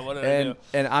 Oh my god, what did I and do?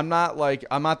 and I'm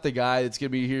not the guy that's gonna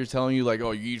be here telling you like,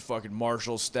 oh, you need fucking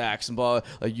Marshall stacks and blah.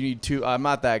 Like you need two. I'm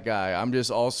not that guy. I'm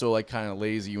just also like kind of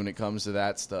lazy when it comes to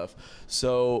that stuff.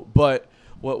 So, but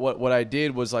what I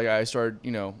did was like I started,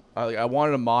 I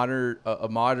wanted a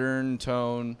modern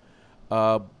tone.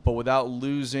 But without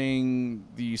losing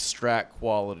the Strat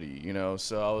quality,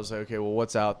 So I was like, okay, well,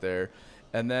 what's out there?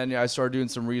 And then I started doing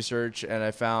some research, and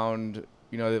I found,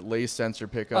 that lace sensor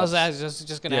pickups. I was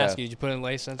just gonna Yeah. ask you. Did you put in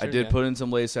lace sensors? I did put in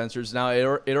some lace sensors. Now it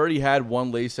already had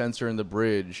one lace sensor in the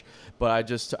bridge, but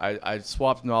I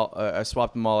swapped them all. I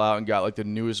swapped them all out and got like the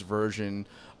newest version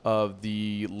of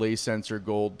the lace sensor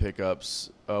gold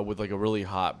pickups with like a really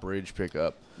hot bridge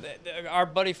pickup. Our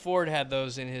buddy Ford had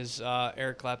those in his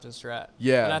Eric Clapton Strat.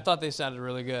 Yeah. And I thought they sounded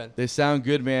really good. They sound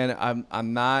good, man.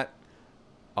 I'm not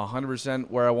 100%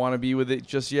 where I want to be with it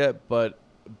just yet, but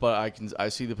I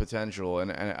see the potential,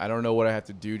 and I don't know what I have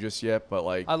to do just yet, but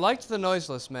like I liked the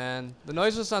noiseless, man. The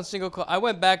noiseless on single. I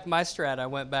went back my Strat. I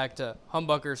went back to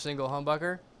humbucker, single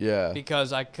humbucker, yeah.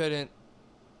 because I couldn't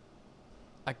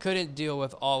deal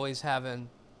with always having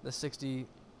the 60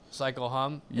 cycle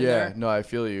hum. In Yeah, there. no, I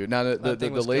feel you. Now the That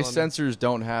thing was lace killing me. sensors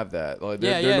don't have that. Like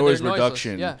Yeah, they're yeah, noise they're noiseless.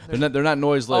 reduction. Yeah, they're not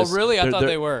noiseless. Oh, really? I thought They're-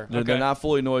 they were. They're Okay. not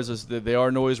fully noiseless. They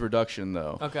are noise reduction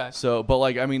though. Okay. So, but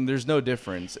like I mean, there's no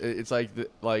difference. It's like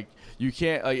you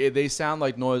can't like they sound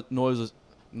like noiseless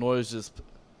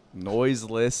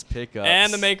pickups.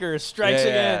 And the maker strikes yeah,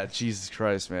 again. Jesus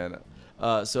Christ, man.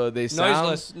 So they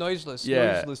sound Noiseless.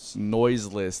 yeah, Noiseless.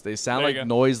 noiseless. They sound There you like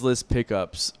go. noiseless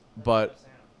pickups, but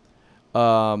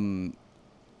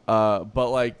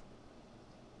like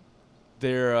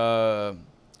they're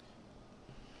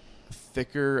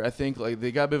thicker. I think like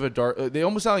they got a bit of a dark. They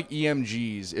almost sound like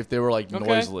EMGs if they were like Okay.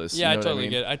 noiseless. Yeah, you know I what totally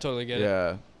mean? get it. I totally get it.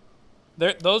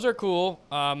 Yeah, Those are cool.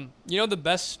 The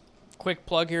best quick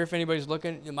plug here, if anybody's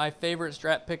looking, my favorite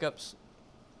Strat pickups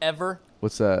ever,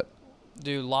 what's that?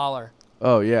 dude, Lawler.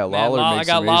 Oh yeah, Man, Lawler I makes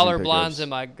got amazing Lawler pickups. blondes in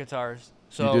my guitars.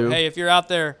 So do? hey, if you're out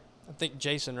there, I think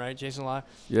Jason, right? Jason Lawler.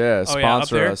 Yeah, Oh yeah, up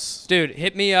sponsor there, us. dude.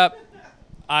 Hit me up.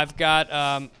 I've got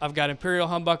Imperial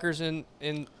humbuckers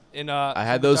in I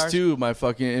had some those guitars. too. My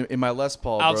fucking in my Les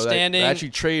Paul, bro. Outstanding. I actually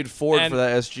traded Ford And- for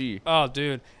that SG. Oh,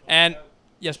 dude. And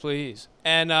yes, please.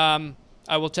 And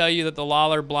I will tell you that the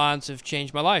Lawler blondes have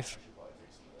changed my life,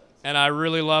 and I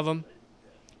really love them.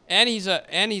 And he's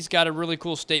got a really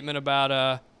cool statement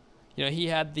about he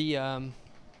had the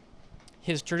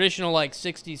his traditional like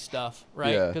 60s stuff,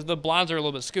 right? Yeah. Because the blondes are a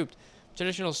little bit scooped.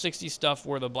 Traditional 60s stuff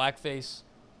where the blackface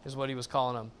is what he was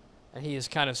calling them. And he has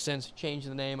kind of since changed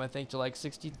the name, I think, to like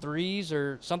 63s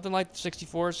or something like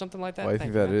 64 something like that. Well, I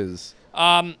think that is.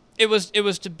 It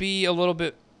was to be a little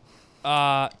bit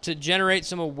to generate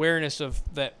some awareness of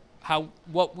that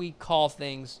what we call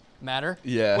things matter.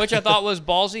 Yeah. Which I thought was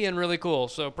ballsy and really cool.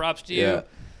 So props to you.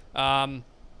 Yeah.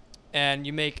 And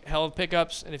you make hell of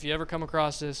pickups. And if you ever come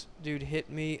across this, dude, hit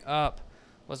me up.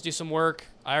 Let's do some work.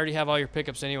 I already have all your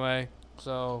pickups anyway.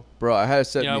 So, Bro, I had a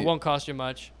set. it won't cost you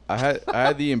much. I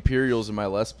had the Imperials in my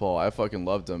Les Paul. I fucking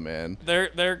loved them, man.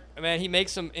 Man, he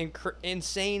makes some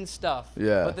insane stuff.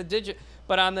 Yeah.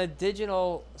 But on the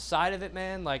digital side of it,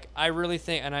 man, like I really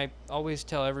think, and I always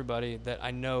tell everybody that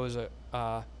I know is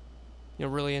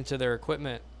really into their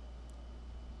equipment.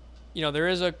 There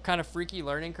is a kind of freaky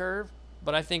learning curve,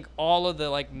 but I think all of the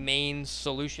like main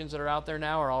solutions that are out there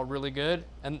now are all really good.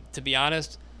 And to be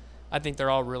honest, I think they're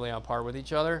all really on par with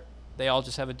each other. They all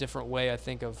just have a different way, I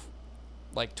think, of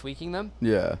like tweaking them.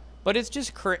 Yeah. But it's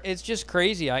just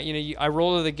crazy. I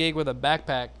roll to the gig with a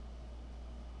backpack,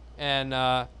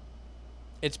 and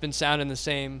it's been sounding the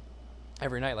same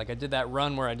every night. Like I did that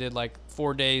run where I did like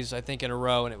 4 days, I think, in a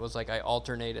row, and it was like I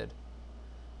alternated.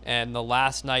 And the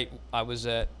last night I was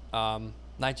at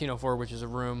 1904, which is a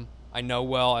room I know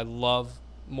well. I love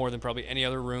more than probably any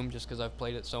other room just because I've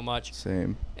played it so much.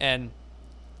 Same. And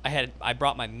I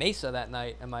brought my Mesa that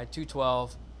night and my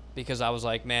 212 because I was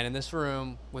like, man, in this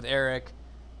room with Eric,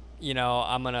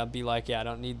 I'm gonna be like, yeah, I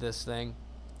don't need this thing,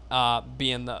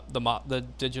 being the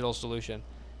digital solution.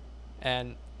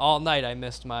 And all night I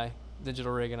missed my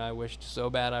digital rig, and I wished so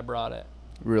bad I brought it.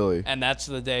 Really? And that's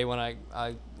the day when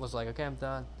I was like, okay, I'm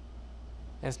done.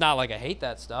 And it's not like I hate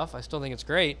that stuff. I still think it's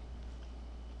great.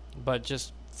 But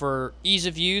just for ease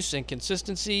of use and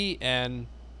consistency and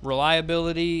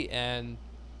reliability, and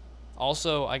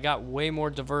also I got way more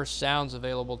diverse sounds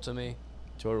available to me.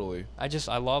 Totally.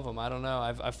 I love them. I don't know.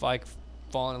 I've like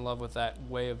fallen in love with that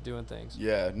way of doing things.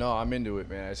 Yeah, no, I'm into it,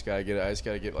 man. I just gotta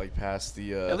get like past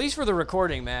the. At least for the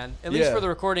recording, man. At least for the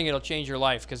recording, it'll change your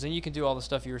life, because then you can do all the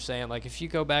stuff you were saying. Like if you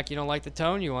go back, you don't like the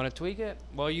tone, you want to tweak it.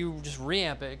 Well, you just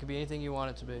reamp it. It could be anything you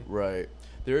want it to be. Right.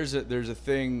 There's a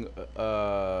thing.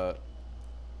 I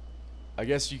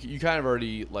guess you kind of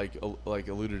already like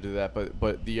alluded to that,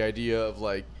 but the idea of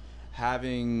like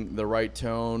having the right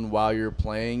tone while you're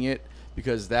playing it,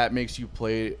 because that makes you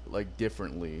play like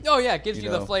differently. Oh yeah, it gives you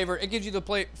the flavor. It gives you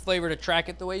the flavor to track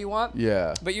it the way you want.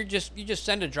 Yeah. But you just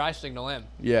send a dry signal in.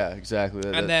 Yeah, exactly.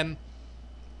 And then,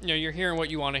 you're hearing what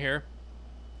you want to hear.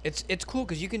 It's cool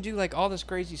because you can do like all this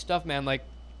crazy stuff, man. Like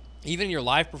even in your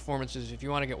live performances, if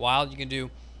you want to get wild, you can do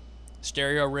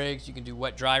stereo rigs, you can do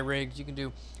wet dry rigs, you can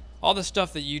do all the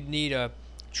stuff that you'd need a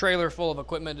trailer full of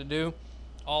equipment to do,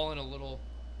 all in a little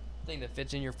thing that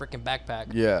fits in your freaking backpack.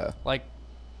 Yeah. Like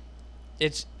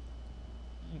it's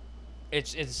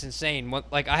insane.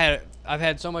 Like I've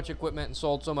had so much equipment and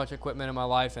sold so much equipment in my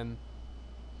life, and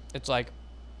it's like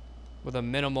with a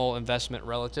minimal investment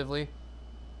relatively,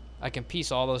 I can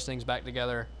piece all those things back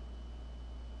together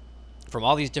from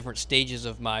all these different stages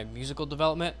of my musical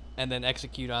development and then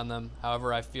execute on them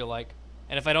however I feel like.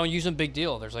 And if I don't use them, big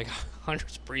deal. There's like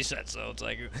hundreds of presets, so it's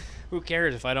like, who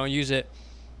cares if I don't use it?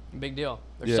 Big deal.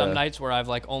 There's some nights where I've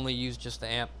like only used just the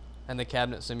amp and the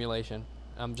cabinet simulation.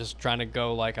 I'm just trying to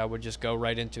go like I would just go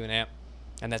right into an amp,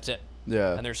 and that's it.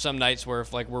 Yeah. And there's some nights where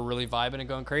if like we're really vibing and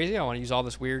going crazy, I want to use all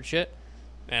this weird shit,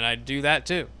 and I do that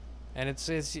too. And it's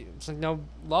like no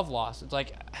love lost. It's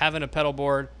like having a pedal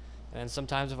board, and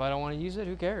sometimes if I don't want to use it,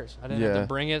 who cares? I didn't have to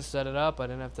bring it, set it up. I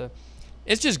didn't have to.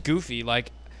 It's just goofy.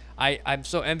 Like I'm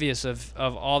so envious of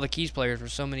all the keys players for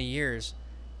so many years,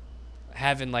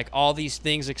 having like all these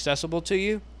things accessible to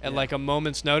you at like a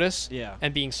moment's notice,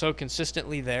 and being so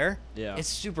consistently there. Yeah, it's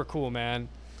super cool, man.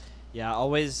 Yeah,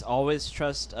 always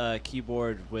trust a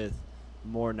keyboard with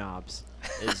more knobs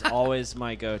is always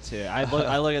my go-to. I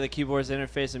look at the keyboard's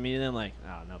interface immediately. I'm like,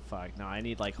 oh no, fuck, no, I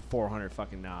need like 400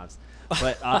 fucking knobs.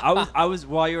 But I was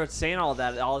while you were saying all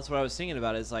that, that's what I was thinking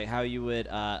about is like how you would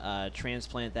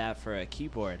transplant that for a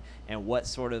keyboard, and what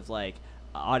sort of like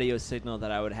audio signal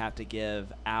that I would have to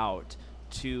give out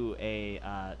to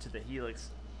the Helix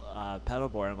pedal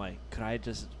board. I'm like, could I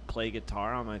just play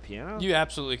guitar on my piano? You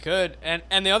absolutely could.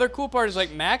 And the other cool part is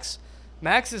like Max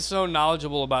is so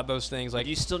knowledgeable about those things. Like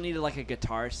you still needed like a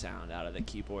guitar sound out of the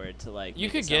keyboard to like you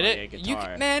could get it. Like you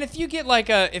could, man, if you get like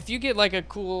a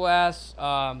cool ass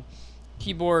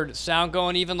keyboard sound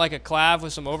going, even like a clav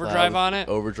with some overdrive on it.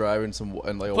 Overdrive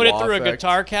and like put a it through effect. A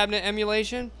guitar cabinet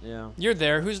emulation. Yeah. You're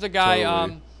there. Who's the guy?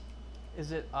 Totally.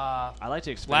 Is it I like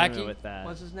to experiment Lackey? with that.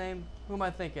 What's his name? Who am I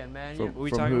thinking, man? From, What are we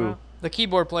from talking who? about? The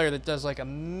keyboard player that does like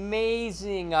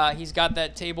amazing. He's got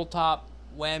that tabletop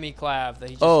whammy clav that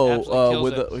he just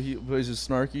absolutely kills it. He plays with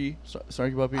Snarky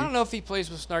Puppy. I don't know if he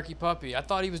plays with Snarky Puppy. I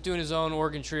thought he was doing his own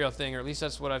organ trio thing, or at least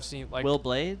that's what I've seen. Like Will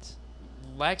Blades?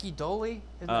 Lackey Doley?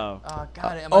 Oh.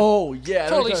 God. Yeah.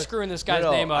 Totally screwing this guy's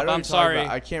name up. I'm sorry.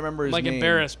 I can't remember his I'm name.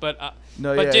 Embarrassed, but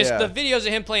the videos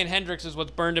of him playing Hendrix is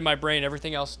what's burned in my brain.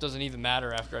 Everything else doesn't even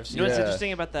matter after I've seen You know it. what's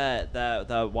interesting about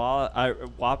the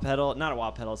wah pedal? Not a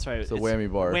wah pedal. Sorry, it's a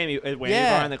whammy bar. Whammy bar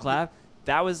Yeah. on the clav.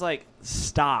 that was like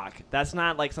stock. That's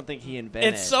not like something he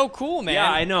invented. It's so cool, man.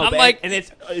 Yeah, I know. I'm but- like, and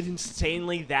it's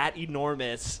insanely that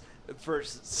enormous for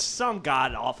some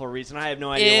god awful reason. I have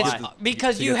no idea it's why.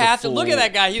 because to you get the have to look at full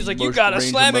that guy. He's like, you motion- gotta range of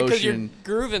slam it because you're motion.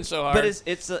 grooving so hard. But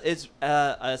it's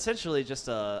essentially just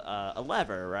a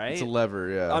lever, right? It's a lever,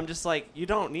 yeah. I'm just like, you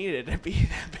don't need it to be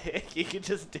that big. You could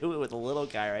just do it with a little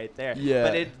guy right there. Yeah.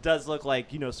 But it does look like,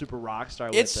 super rock star.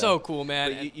 it's with so the, cool,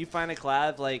 man. But you find a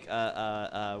collab like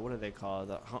what are they called?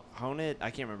 The Honed? I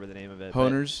can't remember the name of it.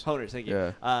 but- Honers? Honers, thank you.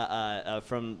 Yeah.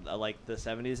 From like the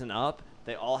 70s and up.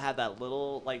 They all have that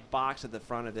little like box at the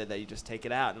front of it that you just take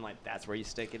it out and like that's where you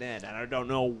stick it in. And I don't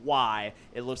know why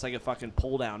it looks like a fucking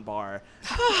pull down bar.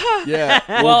 Yeah.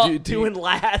 Well, Doing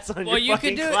lats on well, your you could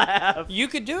fucking do collab. it. You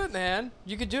could do it, man.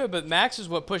 You could do it. But Max is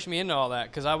what pushed me into all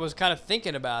that because I was kind of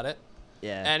thinking about it,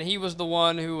 Yeah. and he was the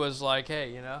one who was like,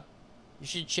 "Hey, you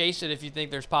should chase it if you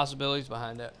think there's possibilities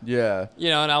behind it." Yeah.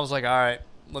 And I was like, "All right,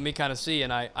 let me kind of see."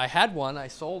 And I had one. I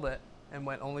sold it and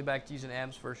went only back to using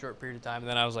amps for a short period of time. And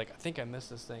then I was like, I think I missed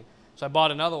this thing. So I bought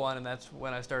another one, and that's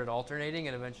when I started alternating,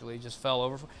 and eventually just fell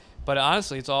over. But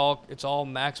honestly, it's all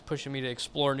Max pushing me to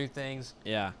explore new things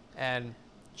Yeah. and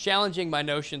challenging my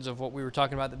notions of what we were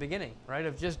talking about at the beginning, right?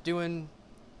 Of just doing,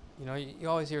 you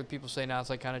always hear people say now it's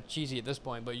like kind of cheesy at this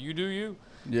point, but you do you,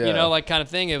 Yeah. like kind of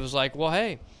thing. It was like, well,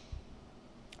 hey,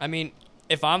 I mean,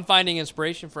 if I'm finding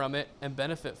inspiration from it and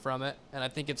benefit from it, and I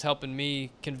think it's helping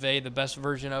me convey the best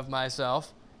version of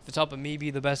myself, if it's helping me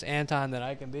be the best Anton that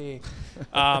I can be,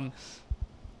 I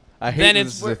hate then that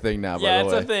it's this is a thing now, by yeah, the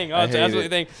it's way. a thing. Oh, I it's hate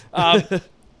absolutely it. a thing.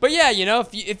 But yeah,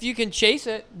 if you can chase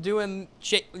it,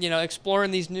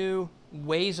 exploring these new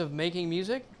ways of making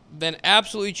music, then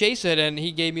absolutely chase it. And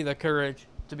he gave me the courage,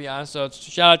 to be honest. So it's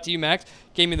shout out to you, Max.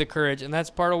 Gave me the courage, and that's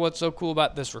part of what's so cool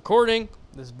about this recording,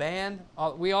 this band.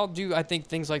 We all do, I think,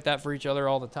 things like that for each other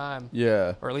all the time.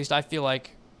 Yeah. Or at least I feel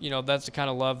like that's the kind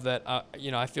of love that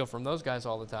I feel from those guys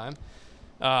all the time.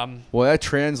 Well, that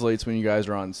translates when you guys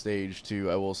are on stage too.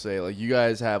 I will say, like, you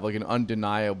guys have like an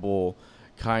undeniable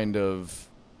kind of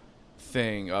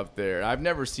thing up there. I've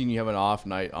never seen you have an off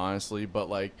night, honestly, but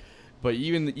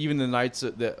even the nights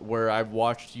that where I've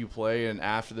watched you play and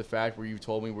after the fact where you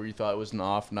told me where you thought it was an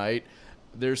off night,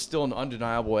 there's still an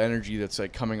undeniable energy that's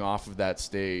like coming off of that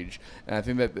stage. And I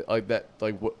think that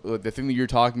the thing that you're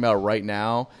talking about right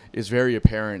now is very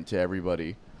apparent to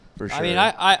everybody. For sure. I mean,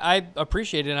 I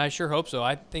appreciate it, and I sure hope so.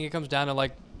 I think it comes down to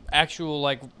like actual,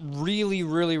 like really,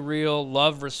 really real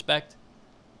love, respect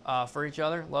for each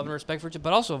other, love and respect for each other,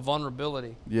 but also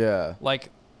vulnerability. Yeah. Like,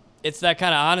 it's that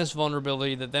kind of honest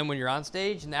vulnerability that then when you're on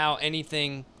stage, now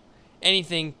anything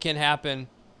can happen,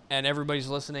 and everybody's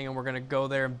listening, and we're gonna go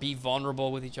there and be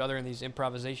vulnerable with each other in these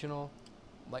improvisational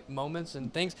like moments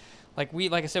and things. Like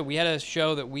I said, we had a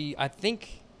show that I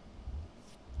think.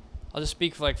 I'll just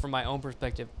speak from my own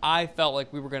perspective. I felt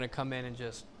like we were going to come in and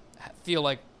just feel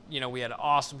like, we had an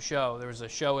awesome show. There was a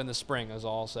show in the spring, is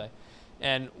all I'll say.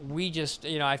 And we just,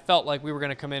 I felt like we were going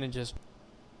to come in and just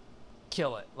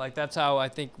kill it. Like, that's how I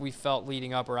think we felt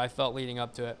leading up, or I felt leading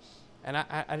up to it. And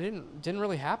I didn't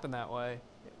really happen that way,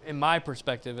 in my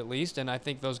perspective at least, and I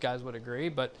think those guys would agree.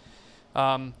 But,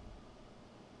 and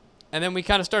then we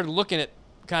kind of started looking at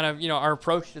kind of, our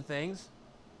approach to things,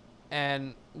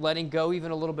 and letting go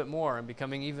even a little bit more and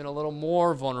becoming even a little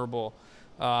more vulnerable.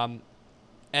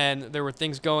 And there were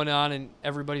things going on in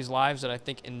everybody's lives that I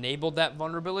think enabled that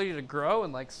vulnerability to grow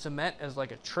and like cement as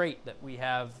like a trait that we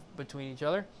have between each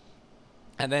other.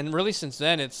 And then really since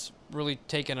then, it's really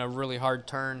taken a really hard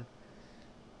turn,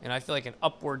 and I feel like an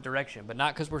upward direction, but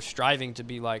not because we're striving to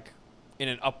be like in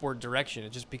an upward direction.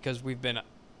 It's just because we've been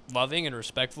loving and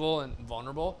respectful and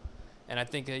vulnerable. And I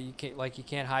think you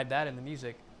can't hide that in the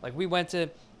music. Like, we went to,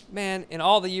 man, in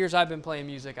all the years I've been playing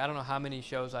music, I don't know how many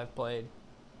shows I've played,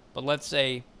 but let's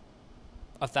say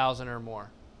 1,000 or more.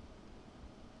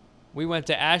 We went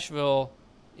to Asheville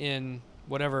in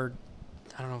whatever,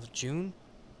 I don't know if it's June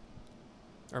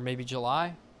or maybe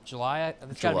July. It's gotta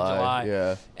be July.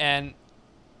 Yeah. And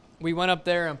we went up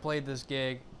there and played this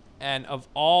gig, and of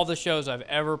all the shows I've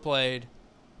ever played,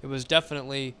 it was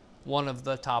definitely one of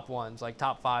the top ones, like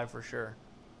top 5 for sure.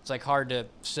 It's like hard to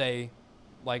say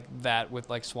like that with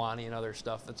like Swanee and other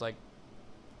stuff. That's like,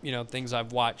 things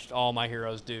I've watched all my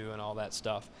heroes do and all that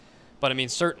stuff. But I mean,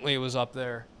 certainly it was up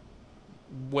there,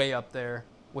 way up there,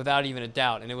 without even a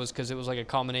doubt. And it was because it was like a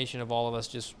culmination of all of us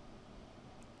just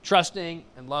trusting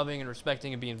and loving and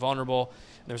respecting and being vulnerable.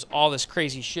 And there's all this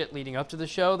crazy shit leading up to the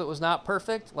show that was not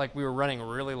perfect. Like, we were running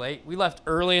really late. We left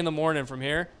early in the morning from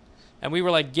here, and we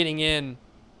were like getting in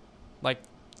like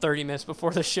 30 minutes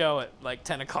before the show at like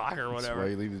 10 o'clock or That's whatever. why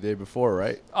you leave the day before,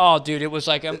 right? Oh, dude, it was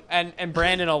like, and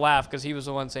Brandon will laugh because he was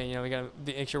the one saying, you know, we gotta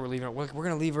make sure we're leaving. We're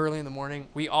gonna leave early in the morning.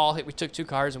 We took 2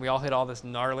 cars and we all hit all this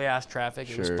gnarly ass traffic.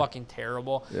 It was Sure. fucking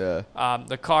terrible. Yeah.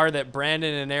 The car that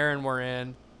Brandon and Aaron were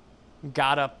in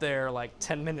got up there like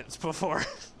 10 minutes before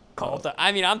call time.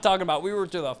 I mean, I'm talking about we were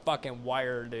to the fucking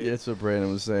wire, dude. Yeah, that's what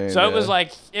Brandon was saying. So yeah.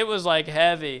 it was like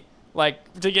heavy,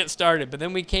 like to get started. But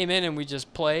then we came in and we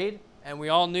just played, and we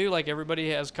all knew like everybody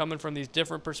has coming from these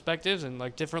different perspectives and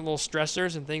like different little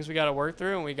stressors and things we got to work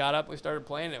through. And we got up, we started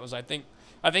playing. It was I think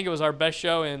it was our best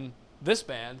show in this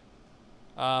band,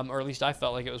 or at least I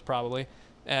felt like it was probably.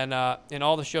 And in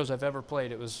all the shows I've ever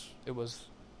played, it was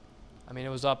I mean, it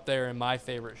was up there in my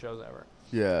favorite shows ever.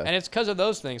 Yeah. And it's because of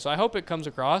those things. So I hope it comes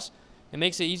across. It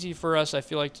makes it easy for us, I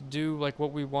feel like, to do like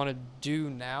what we want to do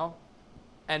now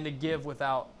and to give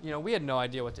without, you know, we had no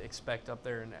idea what to expect up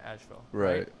there in Asheville.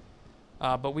 Right.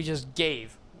 But we just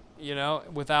gave, you know,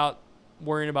 without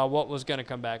worrying about what was going to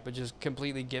come back, but just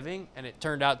completely giving. And it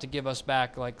turned out to give us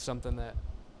back like something that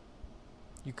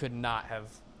you could not have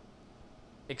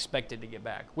expected to get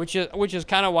back, which is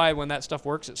kind of why when that stuff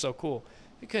works, it's so cool.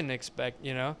 You couldn't expect,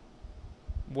 you know,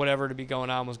 whatever to be going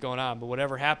on was going on, but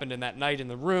whatever happened in that night in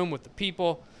the room with the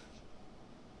people,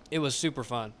 it was super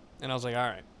fun. And I was like, all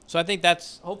right. So I think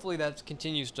hopefully that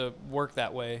continues to work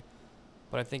that way,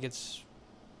 but I think it's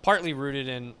partly rooted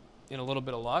in a little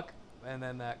bit of luck and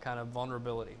then that kind of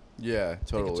vulnerability. Yeah, I think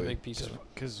totally. it's a big piece of it.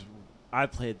 Because I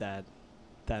played that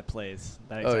place,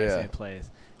 that Oh, exact yeah. same place,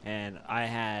 and I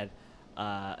had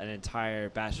an entire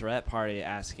bachelorette party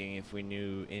asking if we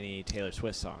knew any Taylor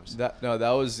Swift songs. That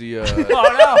was the. Oh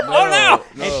no!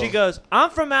 No. And she goes, "I'm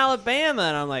from Alabama,"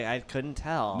 and I'm like, I couldn't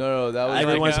tell. No, that was.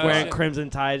 Everyone's like, wearing shit. Crimson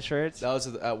Tide shirts. That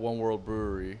was at One World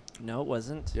Brewery. No, it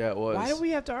wasn't. Yeah, it was. Why do we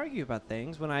have to argue about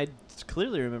things when I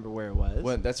clearly remember where it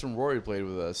was? That's when Rory played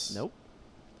with us. Nope.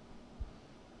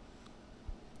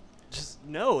 Just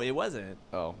no, it wasn't.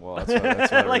 Oh well, that's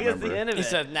what I like it's remember. the end of He it.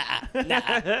 said,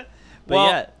 nah. But Well-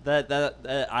 yeah,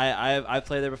 that I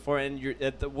played there before, and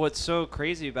what's so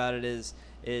crazy about it is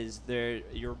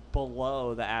you're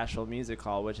below the Asheville Music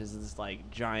Hall, which is this like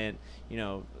giant, you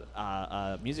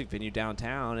know, music venue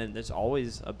downtown, and there's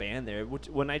always a band there.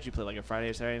 What night did you play? Like a Friday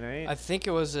or Saturday night? I think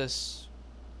it was a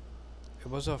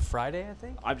Friday, I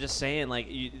think. I'm just saying, like,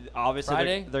 obviously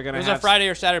Friday? they're gonna it was have a Friday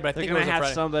or Saturday, but I they're think it gonna was a have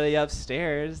Friday. somebody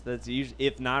upstairs that's usually,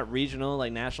 if not regional,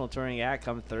 like national touring act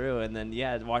come through, and then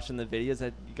watching the videos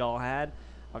that y'all had,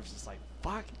 I was just like,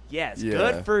 fuck yes, Yeah.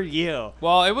 good for you.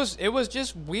 Well, it was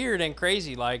just weird and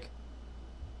crazy. Like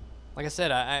I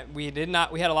said, we had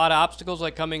a lot of obstacles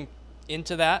like coming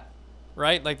into that,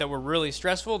 right? Like that were really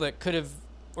stressful that could have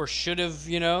or should have,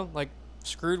 you know, like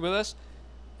screwed with us.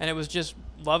 And it was just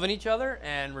loving each other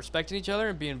and respecting each other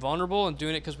and being vulnerable and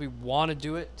doing it because we want to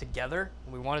do it together.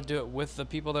 And we want to do it with the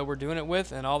people that we're doing it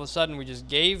with. And all of a sudden we just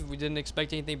gave. We didn't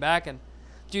expect anything back. And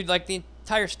dude, like the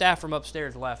entire staff from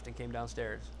upstairs left and came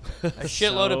downstairs. A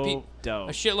shitload of people. dope.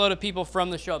 A shitload of people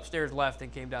from the show upstairs left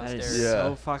and came That downstairs. is Yeah.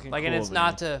 so fucking Like, cool. and it's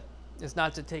man.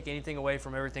 not to take anything away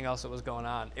from everything else that was going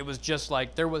on. It was just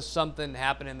like there was something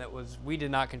happening that we did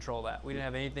not control that. We didn't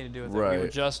have anything to do with it. We were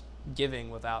Right. just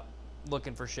giving without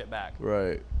looking for shit back.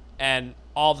 Right. And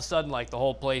all of a sudden, like the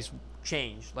whole place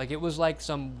changed. Like it was like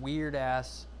some weird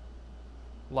ass,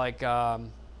 like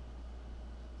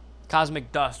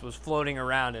cosmic dust was floating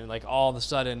around, and like all of a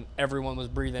sudden everyone was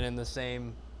breathing in the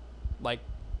same, like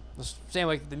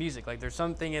the music. Like there's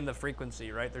something in the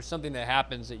frequency, right? There's something that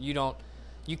happens that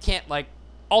you can't like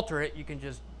alter it. You can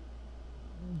just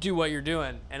do what you're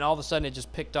doing, and all of a sudden it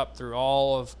just picked up through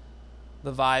all of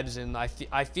the vibes, and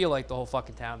I feel like the whole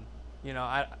fucking town. You know,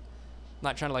 I'm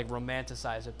not trying to like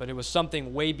romanticize it, but it was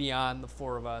something way beyond the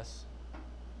four of us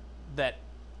that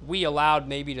we allowed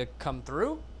maybe to come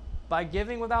through by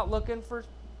giving without looking for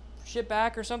shit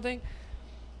back or something.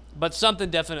 But something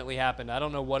definitely happened. I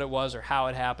don't know what it was or how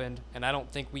it happened, and I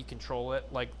don't think we control it.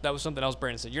 Like that was something else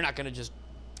Brandon said. You're not going to just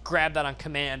grab that on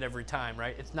command every time,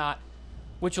 right? It's not,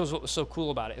 which was what was so cool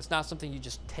about it. It's not something you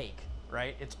just take,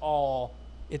 right? It's all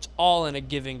in a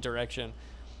giving direction.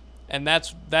 And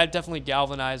that definitely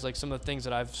galvanized like some of the things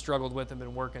that I've struggled with and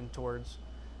been working towards,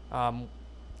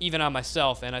 even on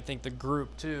myself. And I think the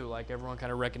group too, like everyone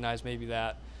kind of recognized maybe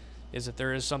that is that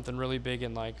there is something really big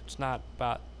in like, it's not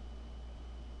about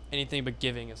anything but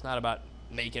giving. It's not about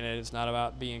making it. It's not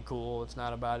about being cool. It's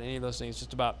not about any of those things. It's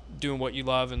just about doing what you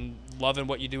love and loving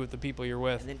what you do with the people you're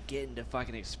with. And then getting to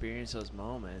fucking experience those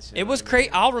moments. It was crazy.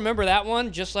 I'll remember that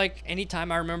one just like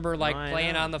anytime I remember like I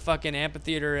playing know. on the fucking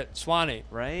amphitheater at Swanee.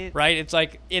 Right? Right? It's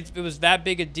like it was that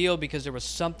big a deal because there was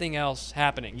something else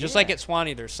happening. Just like Yeah. at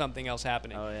Swanee, there's something else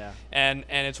happening. Oh, yeah. And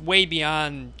it's way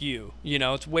beyond you. You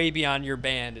know, it's way beyond your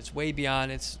band. It's way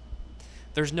beyond.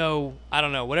 There's no, I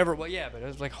don't know, whatever. Well, yeah, but it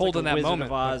was like holding like a that Wizard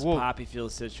moment. of Oz, Like, whoa. Poppy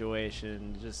Field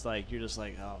situation. Just like you're just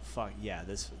like, oh fuck yeah,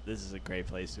 this is a great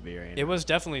place to be right now. It was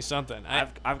definitely something.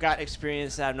 I've got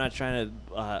experience that. I'm not trying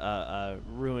to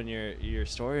ruin your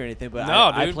story or anything, but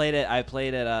No, I dude. played it. I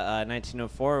played it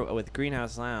 1904 with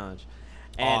Greenhouse Lounge.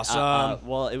 And, Awesome.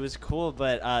 well, it was cool,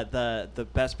 but the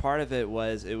best part of it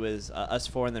was us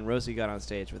four, and then Rosie got on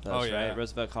stage with us, Oh, yeah. right?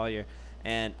 Roosevelt Collier,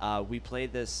 and we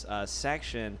played this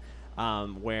section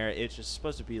where it's just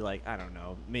supposed to be like, I don't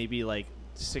know, maybe like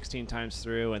 16 times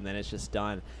through, and then it's just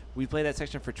done. We played that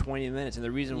section for 20 minutes, and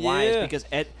the reason why is Yeah. because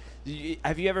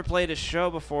have you ever played a show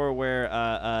before where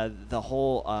the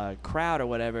whole crowd or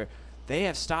whatever, they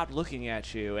have stopped looking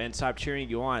at you and stopped cheering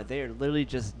you on? They are literally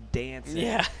just dancing.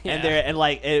 Yeah, And yeah.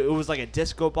 like it was like a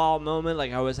disco ball moment.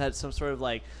 Like I was at some sort of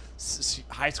like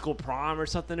high school prom or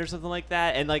something like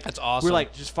that. And like That's awesome. we're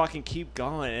like, just fucking keep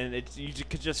going, and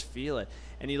could just feel it.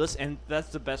 And you listen, and that's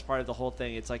the best part of the whole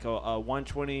thing. It's like a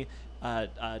 120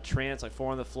 trance, like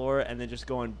 4 on the floor, and then just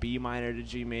going B minor to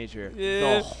G major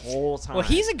Yeah. the whole time. Well,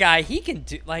 he's a guy. He can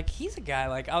do he's a guy.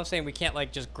 Like I was saying, we can't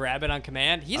like just grab it on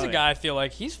command. He's Oh, a yeah. guy. I feel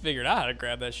like he's figured out how to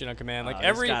grab that shit on command. Like He's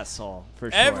every got soul for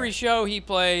sure. every show he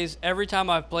plays, every time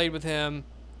I've played with him,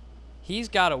 he's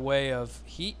got a way of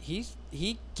he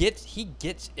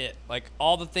gets it. Like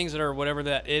all the things that are whatever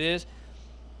that it is,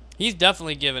 he's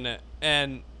definitely given it.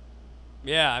 And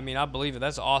yeah, I mean, I believe it.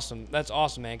 That's awesome. That's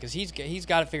awesome, man. Because he's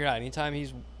got it figured out. Anytime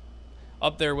he's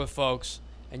up there with folks,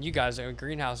 and you guys,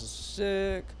 Greenhouse is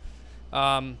sick.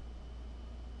 Yeah,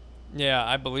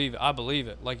 I believe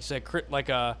it. Like you said, like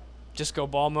a disco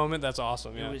ball moment. That's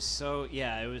awesome. Yeah. It was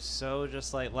so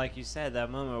just like you said, that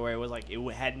moment where it was like it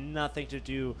had nothing to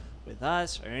do with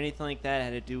us or anything like that. It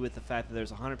had to do with the fact that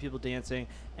there's 100 people dancing,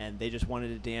 and they just wanted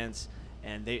to dance,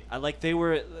 and they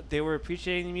were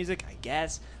appreciating the music, I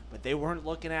guess, but they weren't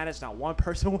looking at us. Not one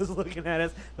person was looking at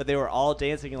us, but they were all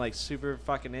dancing and like super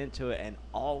fucking into it, and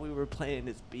all we were playing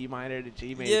is B minor to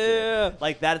G major. Yeah.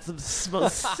 Like that's the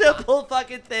most simple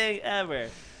fucking thing ever.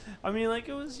 I mean, like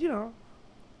it was,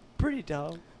 pretty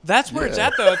dope. That's where it's Yeah.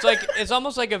 at, though. It's like it's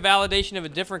almost like a validation of a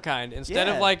different kind. Instead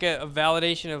Yeah. of like a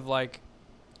validation of like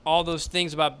all those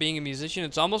things about being a musician,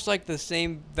 it's almost like the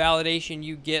same validation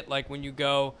you get like when you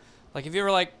go, like if you ever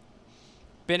like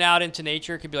been out into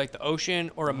nature, it could be like the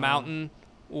ocean or a mountain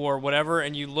or whatever,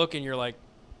 and you look and you're like,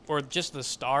 or just the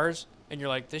stars, and you're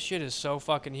like, this shit is so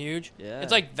fucking huge. Yeah.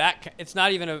 It's like that. It's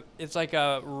not even it's like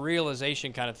a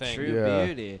realization kind of thing. True Yeah.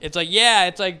 beauty.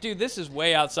 It's like, dude, this is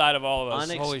way outside of all of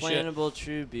us. Holy shit. Unexplainable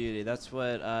true beauty. That's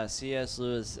what C.S.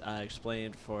 Lewis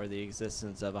explained for the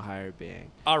existence of a higher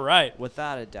being, All right.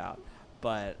 without a doubt.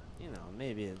 But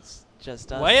maybe it's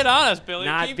just us Lay it on us, Billy.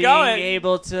 not Keep being going.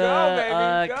 able to Go,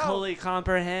 baby, go. fully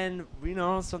comprehend,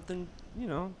 something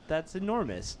that's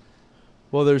enormous.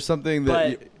 Well, there's something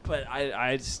that But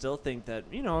I still think that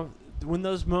when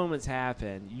those moments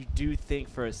happen, you do think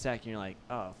for a second, you're like,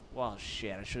 oh, well,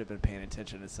 shit, I should have been paying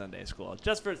attention in Sunday school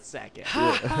just for a second.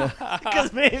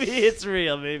 Because maybe it's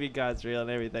real. Maybe God's real and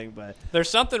everything, but There's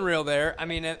something real there. I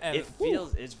mean, and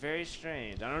it's very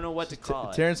strange. I don't know what to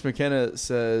call it. Terrence McKenna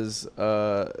says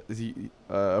a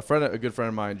good friend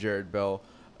of mine, Jared Bell,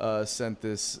 sent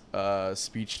this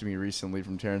speech to me recently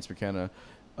from Terrence McKenna,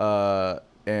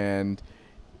 and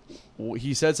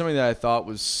he said something that I thought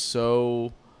was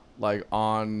so like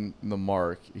on the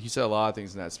mark. He said a lot of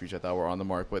things in that speech I thought were on the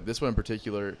mark, but this one in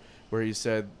particular, where he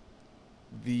said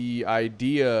the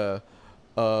idea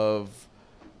of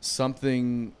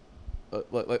something,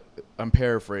 I'm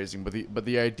paraphrasing, but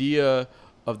the idea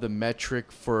of the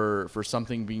metric for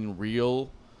something being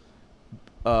real,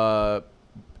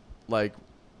 like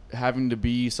having to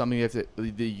be something that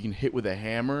you can hit with a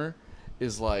hammer,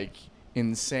 is like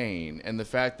insane. And the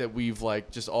fact that we've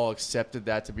like just all accepted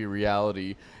that to be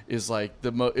reality is like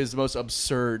the most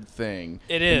absurd thing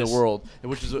It in is. the world,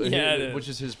 which is Yeah, it is. which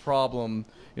is his problem.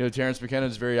 Terrence McKenna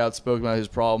is very outspoken about his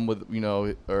problem with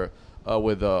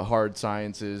with hard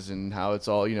sciences and how it's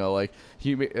all like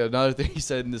another thing he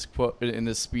said in this quote in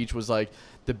this speech was like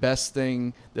the best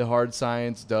thing that hard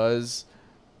science does,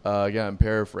 again I'm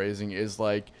paraphrasing, is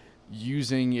like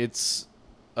using its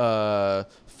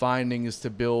findings to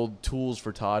build tools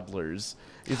for toddlers.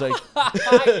 He's like,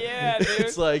 Yeah, dude.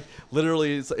 it's like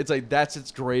literally, it's like that's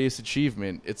its greatest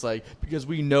achievement. It's like because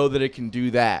we know that it can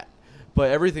do that,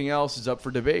 but everything else is up for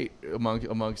debate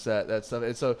amongst that stuff.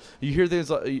 And so you hear things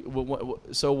like,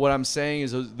 so what I'm saying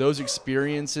is those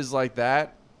experiences like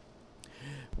that,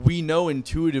 we know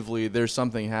intuitively there's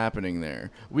something happening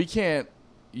there. We can't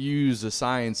use the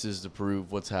sciences to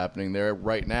prove what's happening there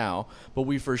right now, but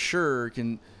we for sure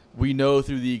can. We know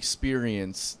through the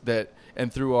experience that, and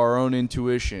through our own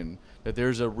intuition, that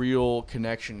there's a real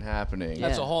connection happening. Yeah.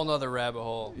 That's a whole nother rabbit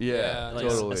hole. Yeah, Like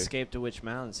totally. Escape to Witch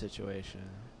Mountain situation.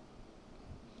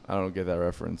 I don't get that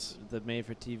reference. The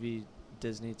made-for-TV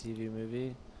Disney TV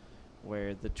movie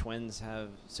where the twins have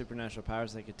supernatural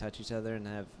powers. They could touch each other and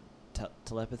have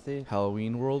telepathy.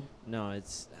 Halloween World? No,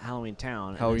 it's Halloween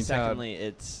Town. Halloween and then Town. secondly,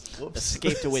 it's Whoops.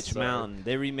 Escape to Witch Sorry. Mountain.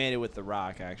 They remade it with The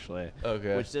Rock, actually.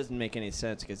 Okay. Which doesn't make any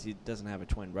sense because he doesn't have a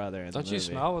twin brother in Don't the you movie.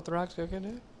 smell what the Rock's cooking,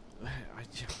 dude?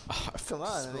 Come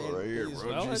on, I mean, right here, you bro.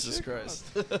 smell that Jesus shit? Christ.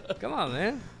 Come on,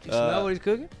 man. Do you Uh, smell what he's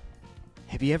cooking?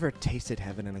 Have you ever tasted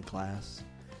heaven in a glass?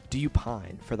 Do you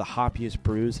pine for the hoppiest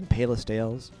brews and palest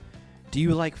ales? Do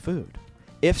you like food?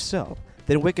 If so,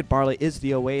 then Wicked Barley is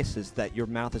the oasis that your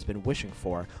mouth has been wishing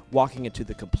for, walking into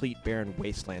the complete barren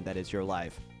wasteland that is your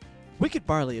life. Wicked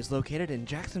Barley is located in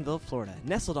Jacksonville, Florida,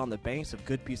 nestled on the banks of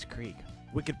Goodpeace Creek.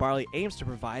 Wicked Barley aims to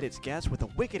provide its guests with a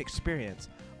wicked experience,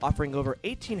 offering over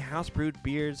 18 house-brewed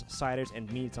beers, ciders, and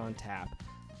meads on tap.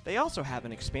 They also have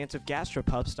an expansive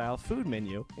gastropub-style food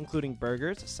menu, including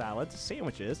burgers, salads,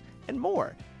 sandwiches, and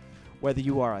more. Whether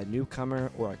you are a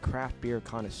newcomer or a craft beer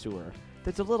connoisseur,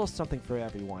 there's a little something for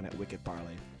everyone at Wicked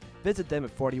Barley. Visit them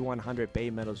at 4100 Bay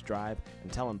Meadows Drive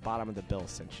and tell them Bottom of the Bill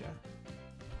sent you.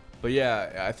 But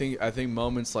yeah, I think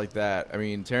moments like that. I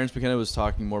mean, Terrence McKenna was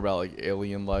talking more about like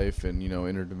alien life and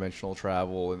interdimensional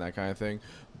travel and that kind of thing.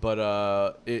 But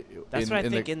That's what I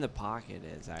think In the Pocket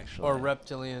is, actually. Or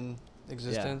reptilian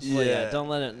existence? Well, Yeah. don't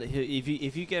let it.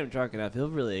 If you get him drunk enough, he'll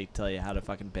really tell you how to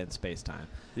fucking bend space time.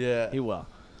 yeah. He will.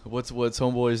 What's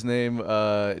homeboy's name?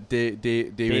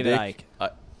 David Icke.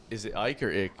 Is it Ike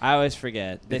or Ick? I always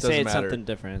forget. They It say doesn't it's matter. something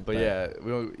different. But yeah,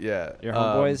 yeah. Your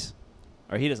homeboys,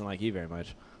 or he doesn't like you very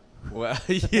much. Well,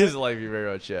 he doesn't like me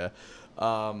very much, yeah.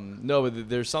 No, but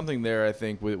there's something there, I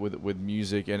think, with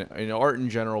music and art in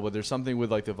general. But there's something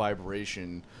with like the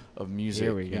vibration of music,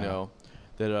 Here we go.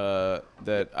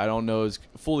 that I don't know is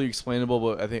fully explainable.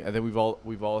 But I think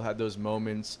we've all had those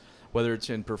moments, whether it's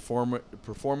in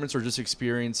performance or just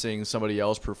experiencing somebody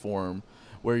else perform,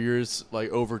 where you're just like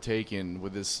overtaken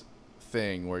with this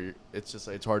thing where it's just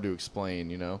it's hard to explain,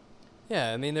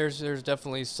 Yeah, I mean, there's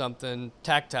definitely something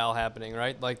tactile happening,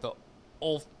 right? Like the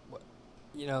old,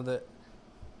 I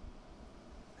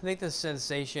think the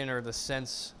sensation or the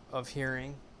sense of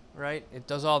hearing, right? It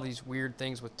does all these weird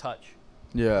things with touch,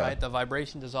 Yeah. right? The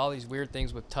vibration does all these weird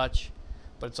things with touch,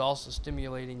 but it's also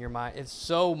stimulating your mind. It's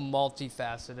so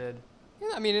multifaceted.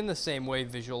 I mean, in the same way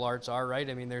visual arts are, right?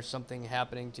 I mean, there's something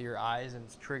happening to your eyes and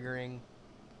it's triggering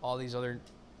all these other,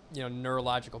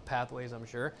 neurological pathways, I'm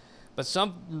sure. But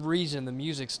some reason the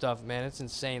music stuff, man, it's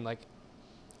insane. Like,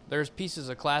 there's pieces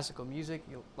of classical music,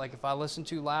 like if I listen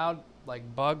too loud,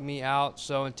 like bug me out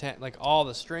so intense. Like all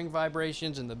the string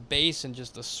vibrations and the bass and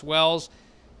just the swells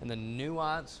and the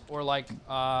nuance. Or like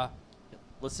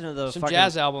Listen to the some fucking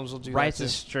jazz albums will do Rites that of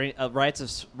too. Spring. Rites of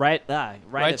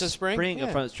Spring?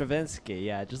 Yeah. from Stravinsky.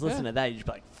 Yeah, just listen Yeah. to that. You just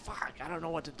be like, fuck, I don't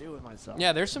know what to do with myself.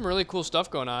 Yeah, there's some really cool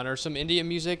stuff going on. Or some Indian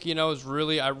music, is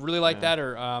really, I really like Yeah. that.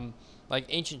 Or like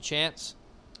ancient chants.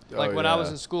 Oh, Like when I was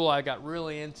yeah. in school, I got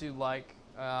really into like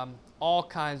all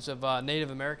kinds of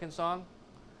Native American song,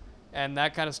 and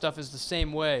that kind of stuff is the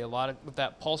same way. A lot of with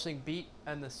that pulsing beat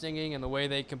and the singing and the way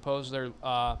they compose their,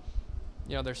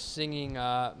 their singing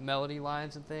melody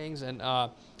lines and things, and you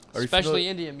especially familiar-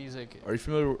 Indian music. Are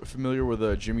you familiar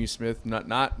with Jimmy Smith? Not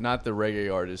the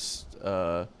reggae artist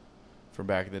from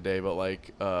back in the day, but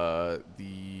like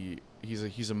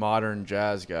he's a modern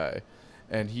jazz guy,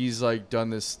 and he's like done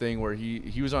this thing where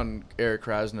he was on Eric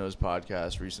Krasno's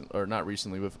podcast not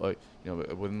recently, with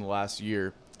within the last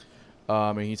year,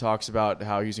 and he talks about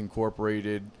how he's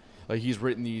incorporated, like he's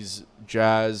written these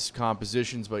jazz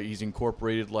compositions, but he's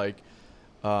incorporated like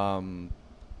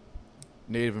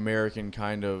Native American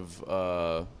kind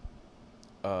of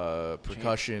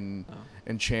percussion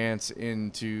and chants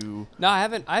into. No, I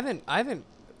haven't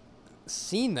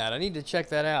seen that. I need to check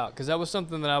that out because that was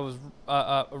something that I was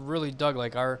really dug.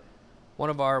 Like when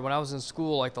I was in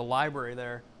school, like the library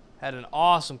there had an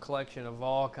awesome collection of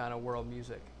all kind of world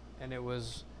music, and it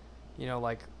was,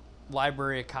 like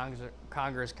Library of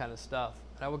Congress kind of stuff.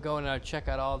 And I would go and I'd check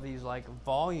out all these like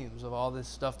volumes of all this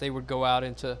stuff. They would go out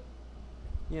into,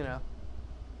 you know,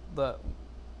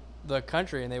 the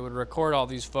country, and they would record all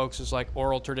these folks as like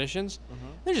oral traditions.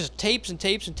 There's just tapes and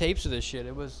tapes and tapes of this shit.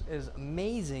 It was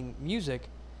amazing music,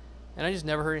 and I just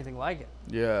never heard anything like it.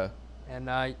 Yeah. And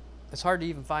it's hard to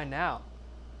even find now.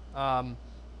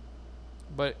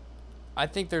 But I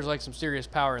think there's like some serious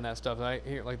power in that stuff. I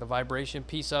hear like the vibration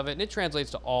piece of it, and it translates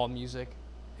to all music.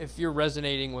 If you're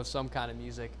resonating with some kind of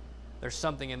music, there's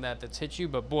something in that that's hit you.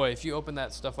 But boy, if you open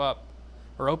that stuff up,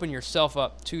 or open yourself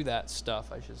up to that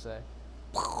stuff, I should say.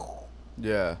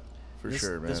 Yeah, for This-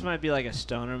 sure, man. This might be like a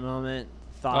stoner moment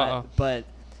thought, Uh-oh. but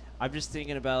I'm just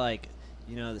thinking about like,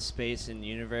 you know, the space and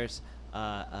universe.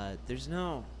 There's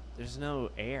no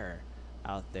air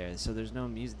out there, so there's no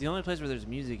music. The only place where there's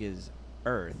music is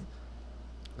Earth.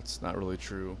 That's not really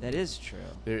true. That is true.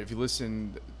 If you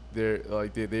listen, they've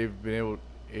been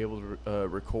able to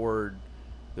record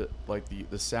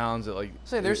the sounds that like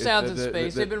Say there's sounds in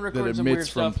space. They've been recording that some emits weird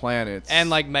from stuff. planets, And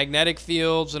like magnetic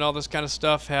fields and all this kind of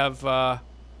stuff have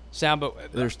sound,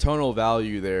 but there's tonal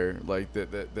value there, like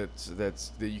that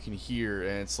you can hear,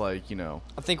 and it's like, you know.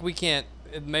 I think we can't.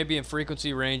 It may be in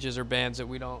frequency ranges or bands that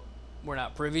we're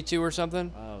not privy to or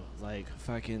something. Oh, like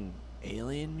fucking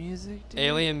alien music. Dude?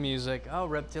 Alien music. Oh,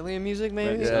 reptilian music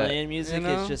maybe. Yeah. Reptilian music You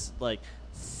know? is just like.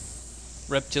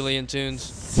 Reptilian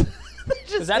tunes.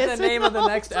 Is that the name of the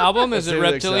next album? Is it That's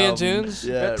the next Reptilian album. Tunes?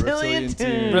 Yeah, Reptilian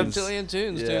Tunes. Reptilian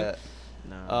Tunes, Yeah.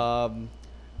 No.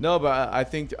 No, but I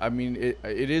think, I mean,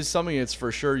 it is something that's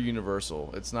for sure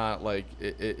universal. It's not like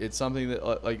it's something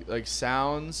that like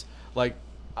sounds like.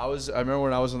 I remember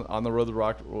when I was on the road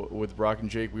with Rock and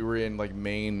Jake, we were in like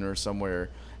Maine or somewhere,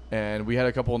 and we had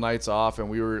a couple of nights off, and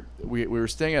we were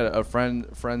staying at a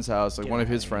friend's house, like Get one of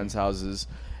outta his here. friends' houses,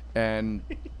 and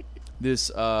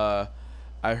this I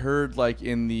heard like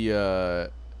in the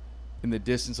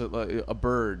distance a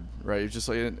bird, right? It's just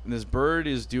like, and this bird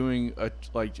is doing a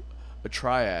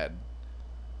triad,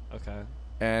 Okay.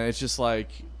 and it's just like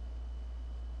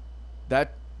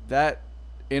that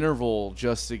interval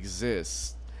just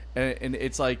exists, and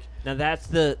it's like, Now that's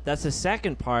the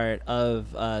second part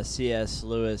of C.S.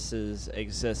 Lewis's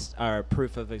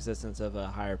proof of existence of a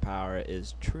higher power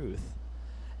is truth,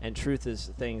 and truth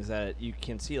is things that you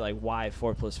can see, like why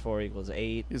 4 + 4 =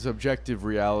 8. it's objective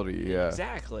reality. Yeah,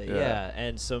 Exactly. Yeah. Yeah.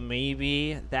 And so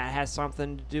maybe that has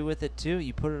something to do with it too.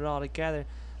 You put it all together.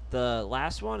 The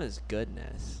last one is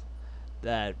goodness,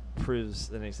 that proves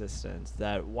an existence.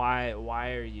 That why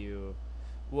are you?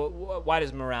 Why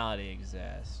does morality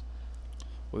exist?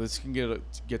 Well, this can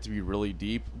get to be really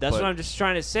deep. That's but- what I'm just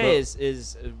trying to say.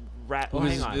 Well, Well,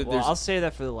 hang on. Well, there's- I'll say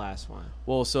that for the last one.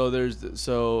 Well,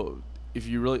 so if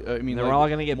you really, I mean, They're like, all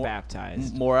gonna get mo-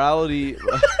 baptized. Morality,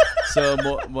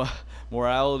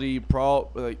 morality,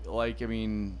 I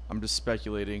mean, I'm just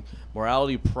speculating.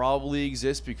 Morality probably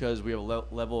exists because we have a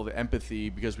level of empathy,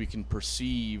 because we can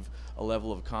perceive a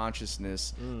level of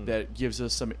consciousness that gives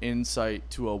us some insight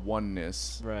to a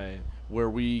oneness, Right. where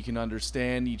we can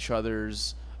understand each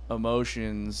other's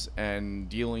emotions and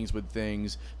dealings with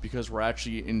things because we're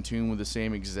actually in tune with the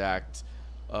same exact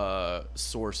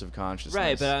source of consciousness.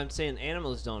 Right, but I'm saying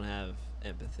animals don't have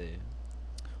empathy.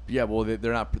 Yeah, well,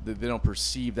 they're not. They don't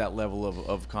perceive that level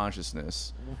of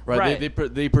consciousness, right?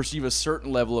 Right. They perceive a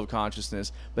certain level of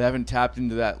consciousness, but haven't tapped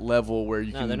into that level where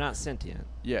you No, can. they're not sentient.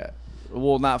 Yeah,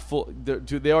 well, not full.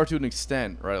 They are to an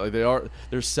extent, right? Like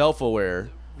they're self-aware,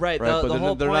 Right. right? The But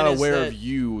whole they're point not is aware that of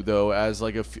you though, as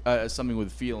like as something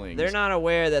with feelings. they're not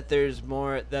aware that there's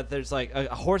more. That there's like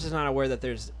a horse is not aware that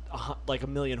there's like a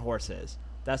million horses.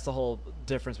 That's the whole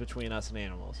difference between us and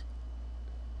animals.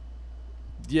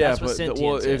 Yeah, That's what but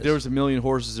sentience if is. there was a million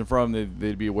horses in front of them,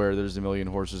 they'd be aware there's a million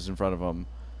horses in front of them.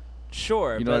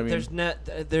 Sure, You know but what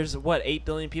I mean? there's what 8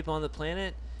 billion people on the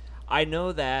planet. I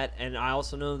know that, and I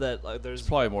also know that there's It's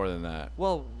probably more than that.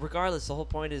 well, regardless, the whole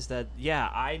point is that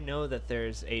I know that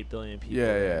there's 8 billion people.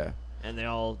 Yeah. And they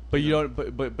all. But you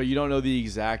don't. But you don't know the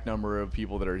exact number of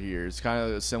people that are here. It's kind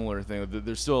of a similar thing.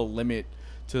 There's still a limit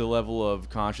to the level of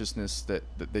consciousness that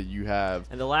you have.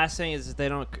 And the last thing is that they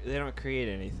don't create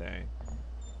anything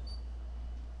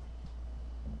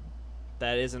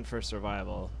that isn't for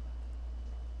survival.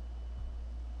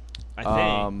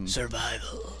 I think.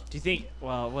 Survival. Do you think?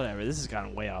 Well, whatever. This has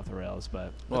gotten way off the rails,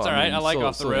 but That's all right. I like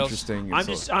off the rails. Interesting.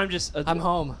 I'm just. I'm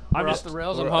home. I'm We're just- off the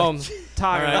rails. I'm home.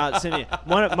 talking All right. about Cindy.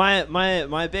 One of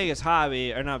my biggest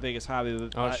hobby, or not biggest hobby,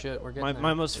 but Oh shit, we're getting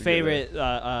my most We're favorite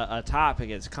topic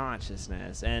is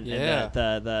consciousness, and Yeah.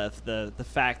 the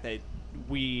fact that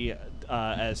we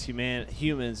as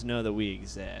humans know that we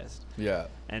exist Yeah.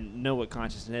 and know what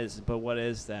consciousness is, but what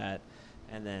is that?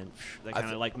 and then that I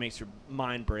kind of like makes your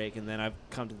mind break. And then I've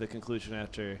come to the conclusion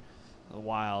after a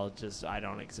while, just I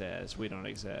don't exist. We don't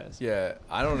exist. Yeah,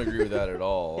 I don't agree with that at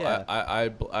all. Yeah.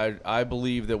 I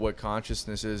believe that what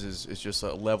consciousness is just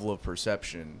a level of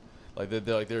perception. Like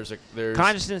there's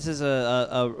Consciousness is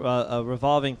a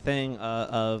revolving thing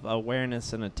of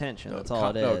awareness and attention. That's all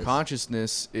it is. No,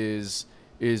 consciousness is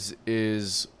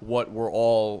what we're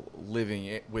all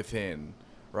living within,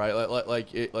 right?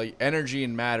 Like energy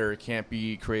and matter can't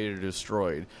be created or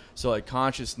destroyed. So like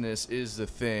consciousness is the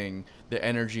thing that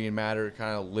energy and matter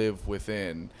kind of live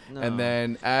within. No. And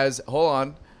then as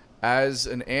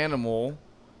an animal,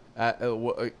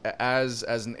 as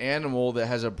an animal that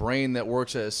has a brain that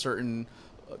works at a certain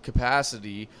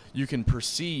capacity, you can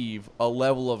perceive a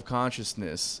level of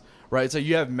consciousness, right? So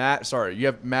you have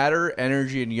matter,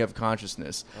 energy, and you have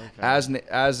consciousness. Okay.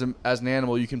 As an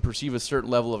animal, you can perceive a certain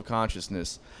level of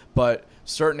consciousness, but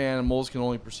certain animals can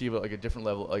only perceive it like a different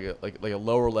level, like a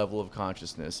lower level of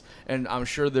consciousness. And I'm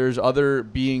sure there's other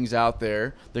beings out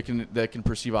there that can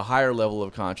perceive a higher level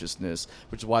of consciousness,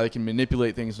 which is why they can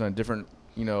manipulate things in a different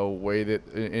way that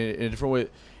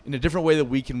in a different way that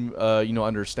we can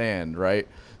understand, right?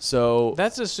 So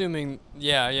That's assuming.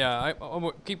 Yeah. I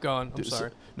keep going. I'm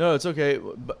sorry. No, it's okay.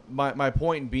 But my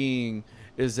point being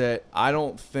is that I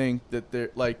don't think that there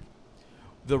like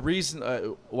the reason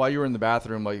why you were in the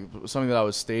bathroom, like something that I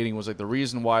was stating was like the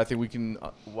reason why I think we can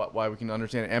why we can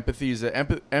understand empathy is that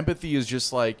empathy is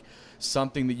just like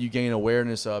something that you gain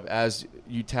awareness of as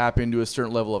you tap into a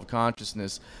certain level of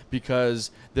consciousness, because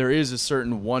there is a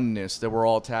certain oneness that we're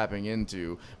all tapping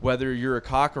into, whether you're a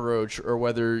cockroach or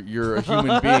whether you're a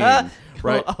human being,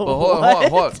 right? But hold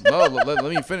on. No, let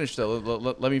me finish though.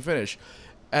 Let me finish.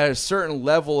 At a certain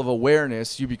level of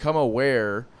awareness, you become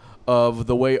aware of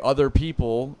the way other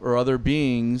people or other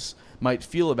beings might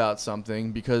feel about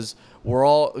something, because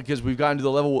we've gotten to the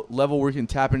level where we can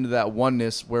tap into that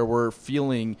oneness where we're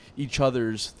feeling each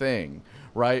other's thing,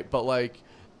 right? But like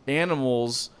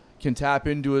animals can tap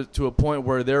into it to a point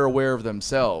where they're aware of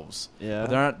themselves. Yeah.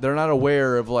 But they're not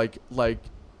aware of like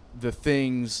the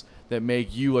things that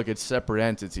make you like a separate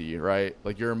entity, right?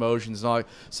 Like your emotions and all.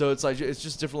 So it's like it's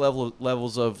just different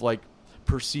levels of like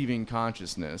perceiving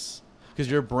consciousness, because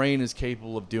your brain is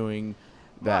capable of doing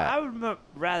that. I would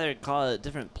rather call it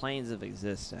different planes of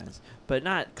existence, but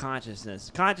not consciousness.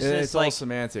 And Consciousness, it's all like,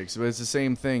 semantics, but it's the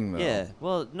same thing, though. yeah.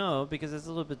 Well, no, because it's a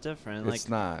little bit different. It's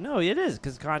not. No, it is,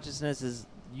 because consciousness is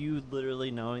you literally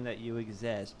knowing that you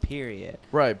exist. Period.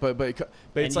 Right, but And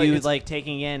it's you it's like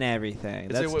taking in everything.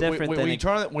 it's That's like different when than you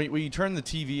turn the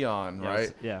TV on, Yes,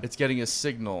 right? yeah. It's getting a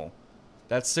signal.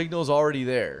 That signal's already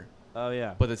there, Oh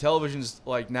yeah. but the television's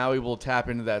like now able to tap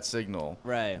into that signal.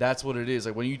 Right. That's what it is.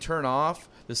 Like when you turn off,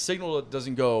 the signal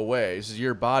doesn't go away. It's just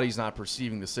your body's not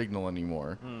perceiving the signal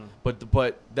anymore. But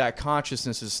that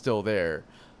consciousness is still there.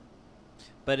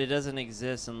 But it doesn't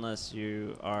exist unless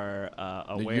you are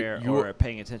You- aware you- or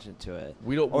paying attention to it.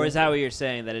 We don't. Or is that what you're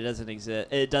saying, that it doesn't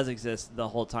exist? It does exist the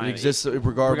whole time. It exists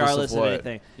regardless of what.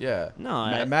 anything. Yeah. No,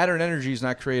 I- matter and energy is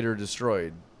not created or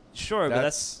destroyed. Sure, but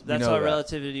That's- that's we know how that.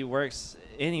 relativity works.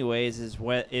 Anyways, is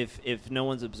what if no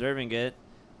one's observing it,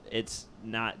 it's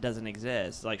doesn't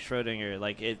exist. Like Schrodinger,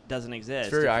 like it doesn't exist.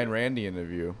 It's very If- Ayn Randian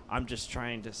of you. I'm just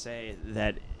trying to say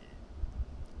that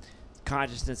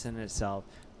consciousness in itself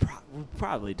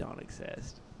probably don't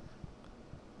exist.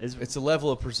 It's a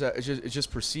level of it's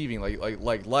just perceiving, like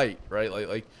light, right?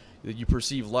 Like you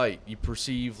perceive light, you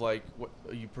perceive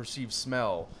you perceive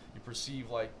smell, you perceive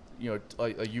like you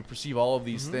perceive all of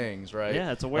these things, right?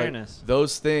 Yeah, it's Like, awareness.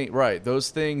 those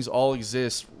things all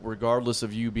exist regardless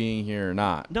of you being here or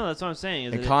not. No, that's what I'm saying.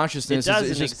 Is And it- consciousness it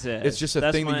doesn't is just exist. it's just a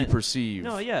That's thing that when you it- perceive.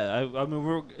 No, yeah. I mean,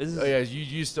 Oh, yeah, you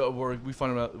used to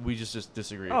we just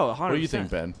disagree. Oh, What do you 100%. think,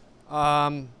 Ben?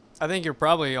 I think you're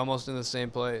probably almost in the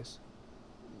same place.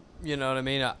 You know what I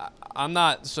mean? I'm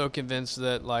not so convinced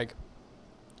that, like,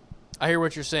 I hear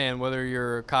what you're saying, whether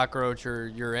you're a cockroach or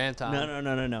you're Anton.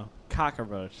 No.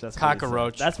 Cockroach. That's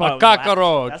Cockroach. That's A what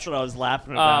cockroach. That's what I was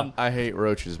laughing about. I hate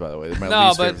roaches, by the way. They're my No,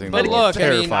 least but- favorite thing in but the world. look, I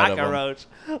mean- Terrified of them. Cockroach,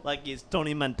 like he's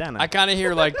Tony Montana. I kind of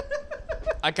hear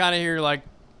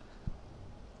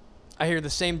I hear the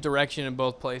same direction in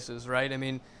both places, right? I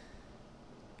mean,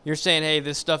 you're saying, hey,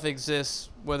 this stuff exists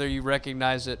whether you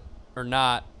recognize it or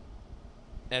not.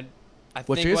 And I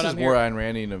Which I think guess what is I'm more hearing,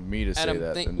 Ayn Randian of me to say and I'm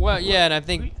that. think, than- well, yeah, and I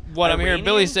think what I'm hearing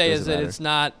Billy Iranian? say is Doesn't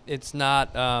that it's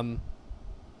not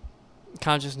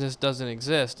consciousness doesn't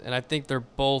exist, and I think they're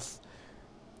both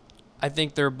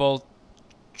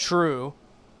true.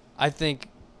 I think,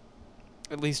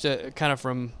 at least kind of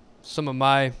from some of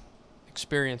my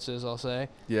experiences, I'll say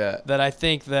Yeah. that I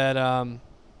think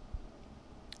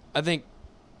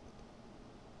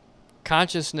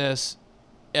consciousness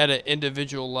at an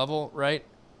individual level, right?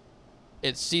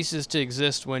 It ceases to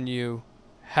exist when you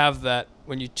have that,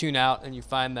 when you tune out and you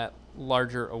find that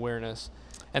larger awareness.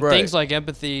 And Right. things like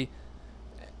empathy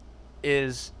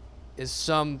is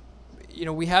some,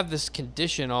 we have this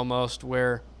condition almost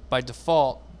where by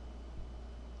default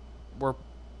we're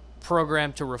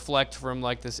programmed to reflect from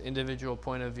like this individual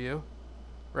point of view,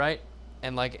 right?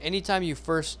 And like anytime you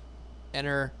first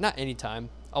enter, not anytime,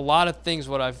 a lot of things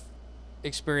what I've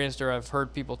experienced or I've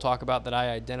heard people talk about that I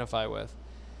identify with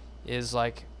is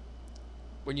like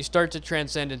when you start to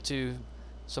transcend into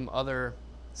some other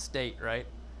state, right?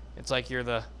 It's like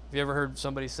have you ever heard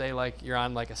somebody say like you're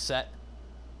on like a set?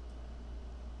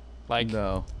 Like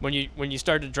No. when you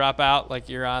start to drop out, like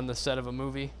you're on the set of a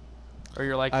movie, or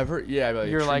you're like I've heard, yeah, like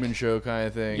you're Truman like- Show kind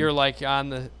of thing. you're like on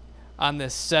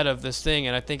this set of this thing,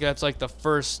 and I think that's like the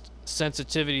first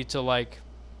sensitivity to like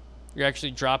you're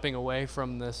actually dropping away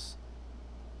from this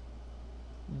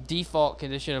default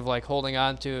condition of like holding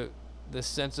on to this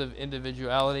sense of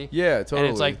individuality. Yeah, totally. And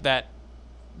it's like that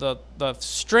the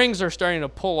strings are starting to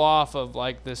pull off of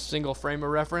like this single frame of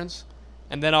reference,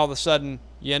 and then all of a sudden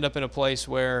you end up in a place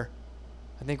where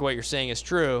I think what you're saying is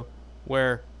true,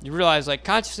 where you realize like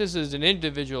consciousness is an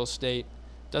individual state,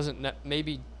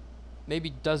 maybe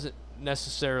doesn't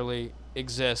necessarily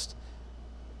exist,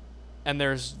 and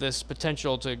there's this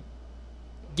potential to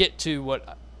get to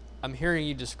what I'm hearing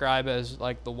you describe as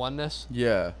like the oneness.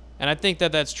 Yeah. And I think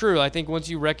that that's true. I think once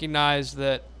you recognize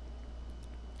that,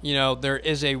 there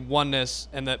is a oneness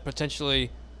and that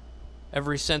potentially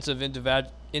every sense of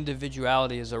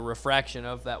individuality is a refraction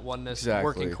of that oneness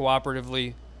working Exactly.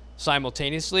 cooperatively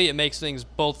simultaneously, it makes things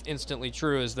both instantly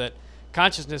true, is that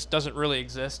consciousness doesn't really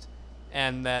exist,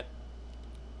 and that,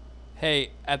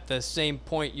 hey, at the same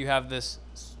point you have this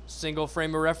single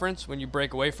frame of reference. When you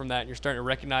break away from that and you're starting to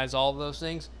recognize all of those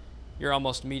things, you're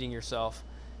almost meeting yourself.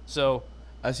 So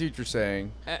I see what you're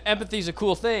saying. empathy is a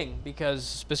cool thing because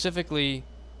specifically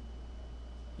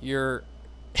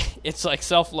it's like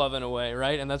self-love in a way,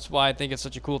 right? And that's why I think it's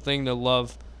such a cool thing to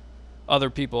love other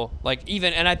people. Like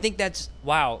and I think that's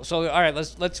wow. So all right,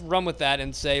 let's run with that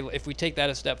and say if we take that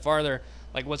a step farther,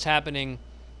 like what's happening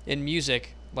in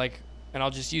music, like, and I'll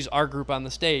just use our group on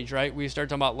the stage, right? We start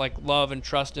talking about like love and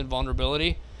trust and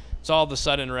vulnerability. It's all of a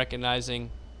sudden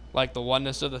recognizing like the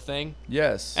oneness of the thing,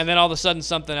 Yes. and then all of a sudden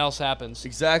something else happens.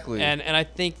 exactly. And I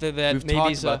think that We've maybe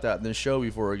talked about that in the show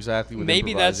before. Exactly. With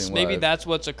maybe improvising live. that's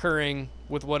what's occurring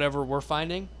with whatever we're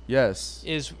finding. Yes.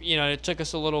 Is it took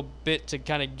us a little bit to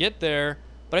kind of get there,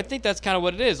 but I think that's kind of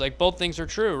what it is. Like both things are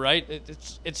true, right?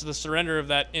 It's the surrender of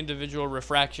that individual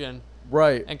refraction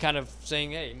Right. and kind of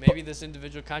saying, hey, maybe this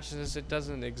individual consciousness, it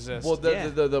doesn't exist. Well, Yeah.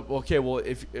 okay. Well,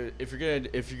 if you're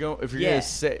Yeah. gonna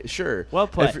say sure. Well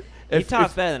put. If, You if, talk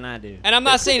if, better than I do. And I'm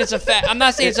not saying it's a fact. I'm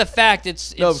not saying it's a fact.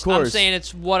 It's No, of I'm course. saying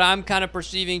it's what I'm kind of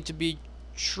perceiving to be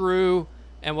true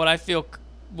and what I feel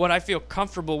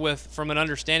comfortable with from an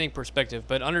understanding perspective.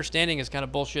 But understanding is kind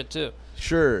of bullshit too.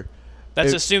 sure.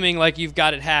 That's If- assuming like you've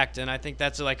got it hacked, and I think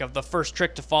that's like the first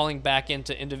trick to falling back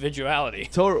into individuality.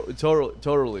 Totally.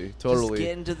 Just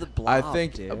get into the blob, I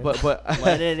think, dude. but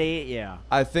Let it eat, yeah.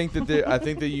 I think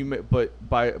that you but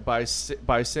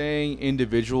by saying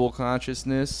individual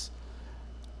consciousness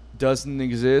doesn't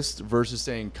exist versus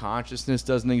saying consciousness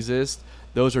doesn't exist,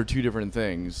 those are two different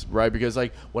things, right? Because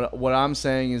like what I'm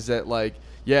saying is that like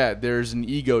yeah, there's an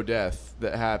ego death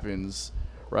that happens,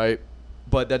 right?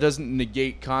 But that doesn't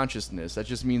negate consciousness. That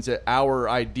just means that our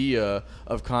idea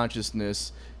of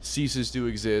consciousness ceases to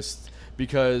exist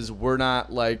because we're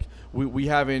not like we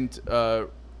haven't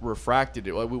refracted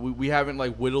it. Like we haven't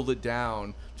like whittled it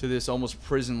down to this almost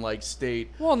prison-like state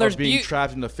Well, and there's of being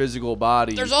trapped in a physical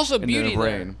body. There's also and in beauty a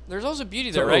brain. there. There's also beauty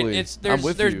there, right? Totally. It's I'm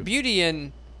with there's you. beauty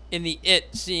in the it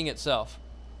seeing itself,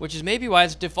 which is maybe why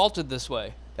it's defaulted this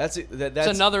way. That's it. That's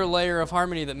It's another layer of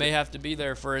harmony that may have to be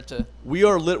there for it to. we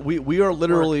are literally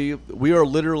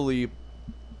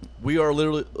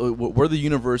we're the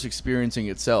universe experiencing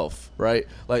itself, right?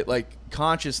 Like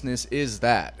consciousness is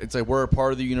that. It's like we're a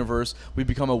part of the universe. We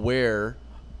become aware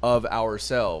of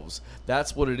ourselves.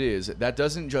 That's what it is. That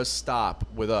doesn't just stop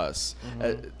with us.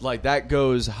 Like that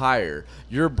goes higher.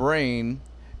 Your brain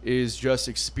is just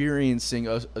experiencing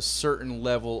a certain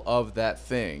level of that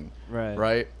thing.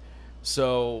 Right?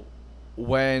 So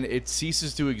when it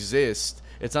ceases to exist,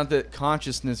 it's not that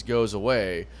consciousness goes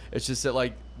away. It's just that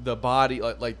like the body,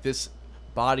 like this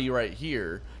body right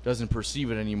here, doesn't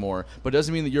perceive it anymore. But it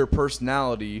doesn't mean that your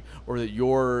personality or that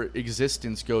your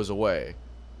existence goes away,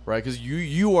 right? Because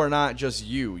you are not just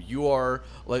you. You are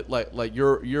like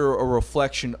you're a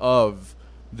reflection of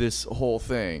this whole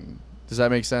thing. Does that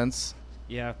make sense?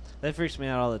 Yeah, that freaks me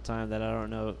out all the time. That I don't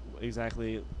know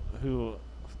exactly who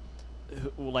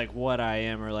like what I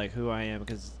am or like who I am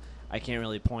because I can't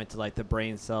really point to like the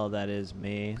brain cell that is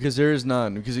me. Because there is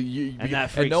none. Because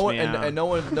that freaks no one me out. and no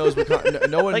one knows.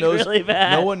 No one Like, knows. really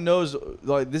bad. No one knows.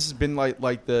 Like this has been like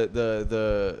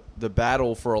the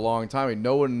battle for a long time. And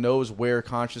no one knows where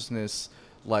consciousness,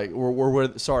 like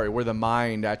where the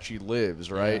mind actually lives,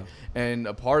 right? Yeah. And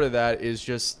a part of that is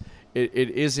just it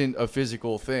isn't a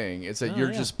physical thing. It's that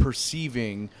you're just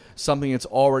perceiving something that's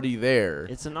already there.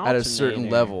 It's an at a certain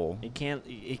alternator. level. It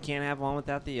can't have one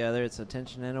without the other. It's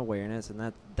attention and awareness,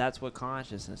 and that's what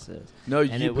consciousness is. No,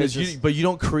 And it was but you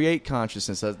don't create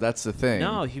consciousness. That's the thing.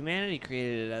 No, humanity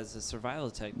created it as a survival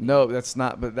technique. No, that's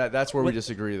not. But that's where we What-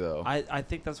 disagree, though. I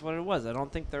think that's what it was. I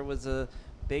don't think there was a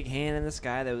big hand in the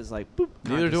sky that was like, boop.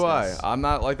 Neither do I. consciousness. I'm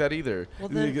not like that either. Well,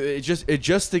 then- it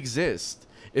just exists.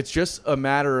 It's just a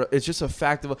matter. It's just a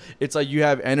fact of. It's like you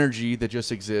have energy that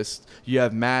just exists. You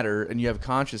have matter, and you have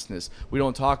consciousness. We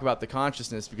don't talk about the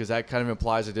consciousness because that kind of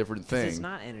implies a different 'Cause thing. it's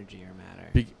not energy or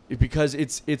matter. Because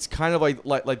it's kind of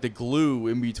like the glue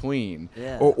in between,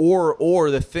 Yeah. or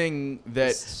the thing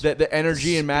that the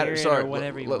energy and matter. Spirit or Sorry,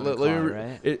 whatever you let wanna me call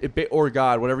re- it, or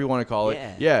God, whatever you want to call it.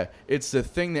 Yeah. Yeah, it's the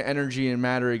thing that energy and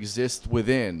matter exist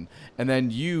within, and then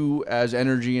you, as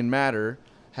energy and matter,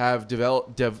 have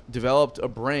developed a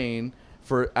brain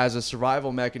as a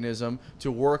survival mechanism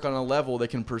to work on a level that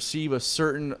can perceive a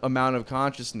certain amount of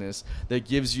consciousness that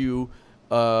gives you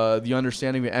the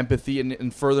understanding of empathy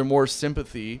and furthermore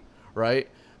sympathy, right?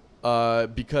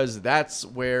 Because that's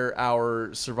where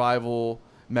our survival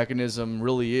mechanism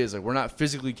really is. Like, we're not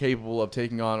physically capable of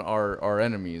taking on our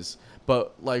enemies,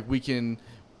 but like we can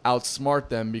outsmart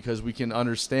them because we can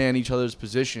understand each other's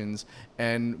positions,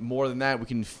 and more than that, we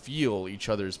can feel each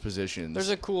other's positions. There's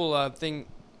a cool thing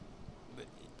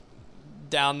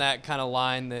down that kind of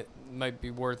line that might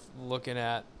be worth looking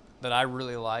at that I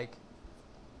really like,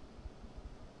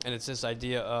 and it's this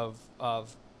idea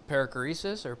of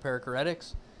perichoresis or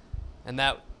perichoretics, and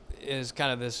that is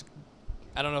kind of this.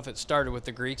 I don't know if it started with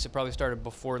the Greeks. It probably started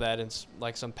before that. It's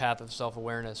like some path of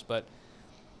self-awareness, but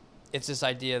it's this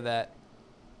idea that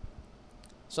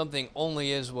something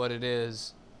only is what it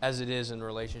is as it is in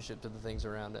relationship to the things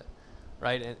around it,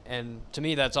 right? And to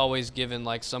me, that's always given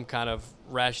like some kind of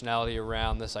rationality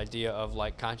around this idea of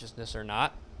like consciousness or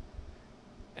not,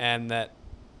 and that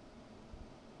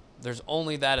there's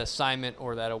only that assignment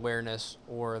or that awareness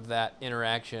or that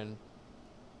interaction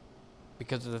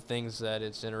because of the things that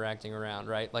it's interacting around,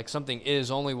 right? Like something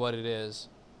is only what it is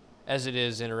as it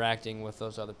is interacting with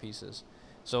those other pieces.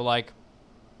 So like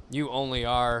you only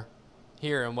are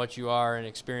here and what you are and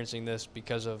experiencing this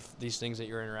because of these things that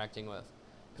you're interacting with.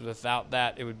 Because without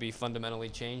that, it would be fundamentally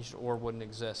changed or wouldn't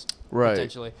exist, right.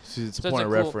 potentially. See, it's So a point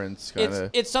of cool- reference, kind of.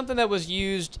 It's something that was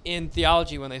used in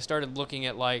theology when they started looking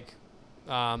at like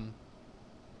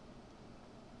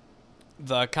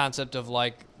the concept of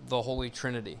like the Holy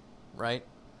Trinity, right?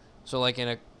 So like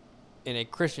in a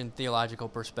Christian theological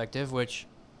perspective, which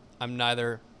I'm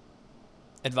neither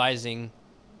advising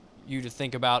you to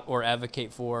think about or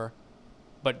advocate for,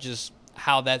 but just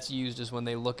how that's used is when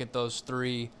they look at those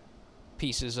three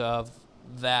pieces of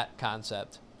that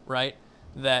concept, right?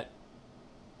 That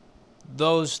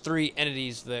those three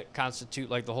entities that constitute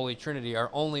like the Holy Trinity are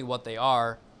only what they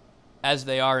are as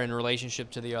they are in relationship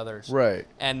to the others. Right.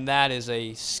 And that is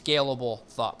a scalable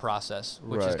thought process,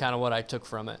 which is Right. kind of what I took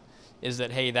from it, is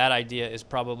that, hey, that idea is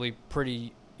probably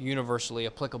pretty universally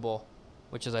applicable,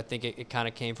 which is I think it kind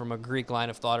of came from a Greek line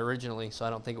of thought originally, so I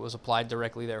don't think it was applied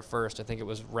directly there first. I think it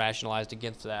was rationalized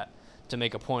against that to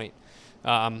make a point.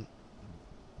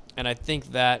 And I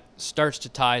think that starts to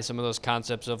tie some of those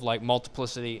concepts of like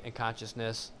multiplicity and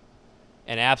consciousness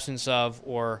and absence of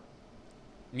or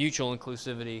mutual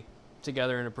inclusivity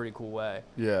together in a pretty cool way.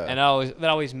 Yeah. And that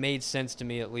always made sense to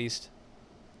me, at least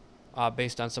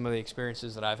based on some of the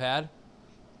experiences that I've had.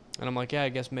 And I'm like, yeah, I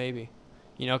guess maybe.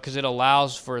 You know, because it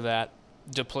allows for that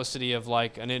duplicity of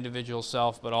like an individual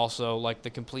self, but also like the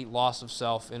complete loss of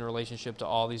self in relationship to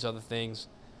all these other things.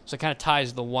 So it kind of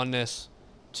ties the oneness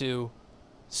to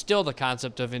still the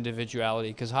concept of individuality,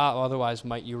 because how otherwise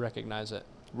might you recognize it?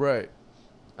 Right.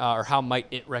 Or how might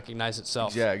it recognize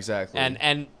itself? Yeah, exactly.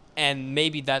 And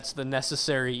maybe that's the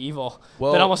necessary evil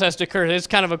Well- that almost has to occur. It's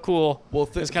kind of a cool. Well,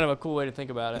 It's kind of a cool way to think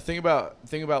about it. think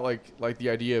about like the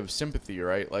idea of sympathy,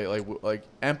 right? Like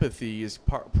empathy is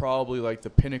probably like the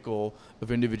pinnacle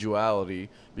of individuality,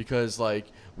 because like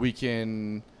we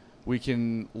can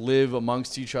live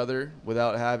amongst each other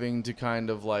without having to kind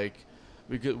of like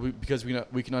because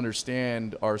we can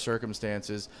understand our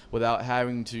circumstances without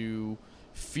having to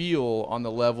feel on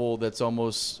the level that's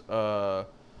almost what's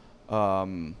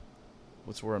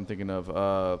the word I'm thinking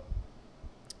of,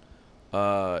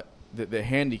 that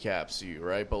handicaps you,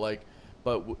 right?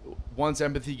 But once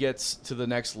empathy gets to the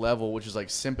next level, which is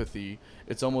like sympathy,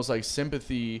 it's almost like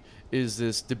sympathy is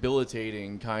this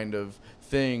debilitating kind of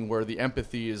thing where the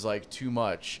empathy is like too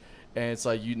much. And it's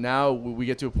like we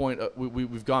get to a point,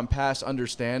 we've gone past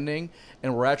understanding,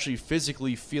 and we're actually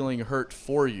physically feeling hurt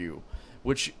for you,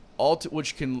 which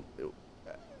can,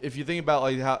 if you think about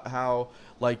like how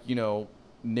like, you know,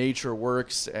 nature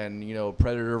works and, you know,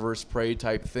 predator versus prey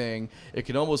type thing, it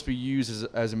can almost be used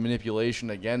as a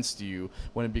manipulation against you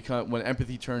when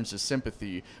empathy turns to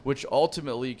sympathy, which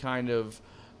ultimately kind of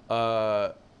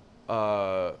or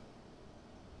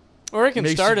it can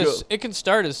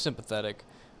start as sympathetic,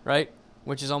 right?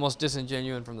 Which is almost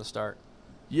disingenuous from the start.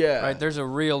 Yeah. Right. There's a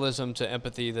realism to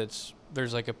empathy there's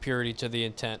like a purity to the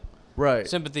intent. Right.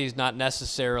 Sympathy is not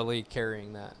necessarily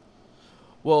carrying that.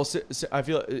 Well, I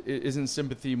feel isn't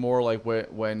sympathy more like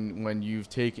when you've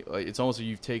taken, like, it's almost like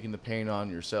you've taken the pain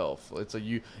on yourself. It's like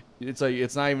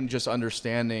it's not even just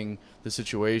understanding the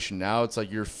situation. Now it's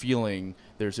like you're feeling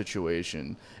their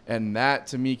situation, and that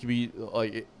to me could be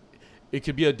like it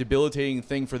could be a debilitating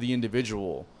thing for the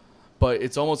individual, but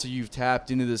it's almost like you've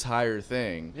tapped into this higher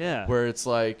thing. Yeah. Where it's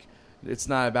like, it's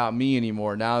not about me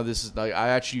anymore. Now this is like, I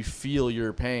actually feel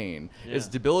your pain. Yeah. It's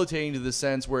debilitating to the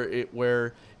sense where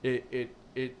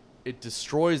it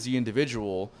destroys the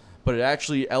individual, but it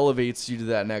actually elevates you to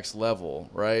that next level,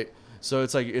 right? So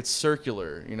it's like, it's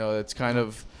circular, you know. It's kind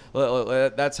of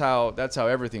that's how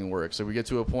everything works. So we get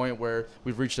to a point where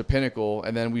we've reached a pinnacle,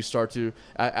 and then we start to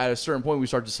at a certain point we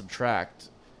start to subtract.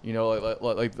 You know,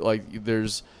 like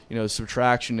there's, you know,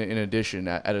 subtraction in addition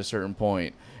at a certain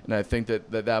point. And I think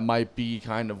that might be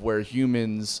kind of where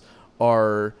humans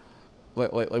are,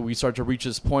 like we start to reach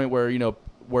this point where, you know,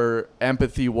 where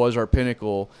empathy was our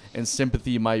pinnacle and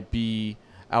sympathy might be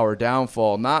our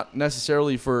downfall. Not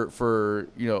necessarily for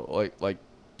you know,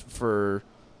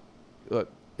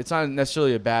 it's not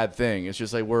necessarily a bad thing. It's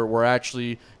just like we're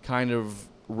actually kind of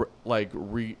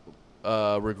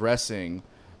regressing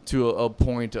to a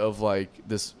point of like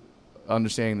this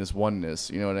understanding this oneness.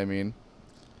 You know what I mean?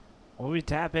 Well, we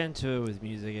tap into it with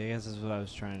music. I guess is what I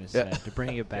was trying to say, to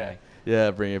bring it back.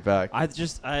 Yeah, bring it back. I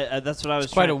that's what I was.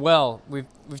 It's quite a well. We've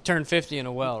turned 50 in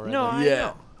a well, right? No,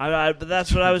 there. I know. But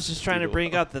that's what I was just trying to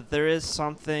bring up, that there is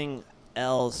something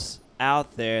else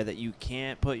out there that you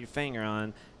can't put your finger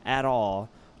on at all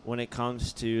when it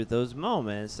comes to those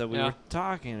moments that we were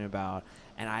talking about.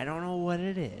 And I don't know what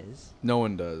it is. No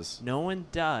one does. No one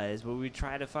does, but we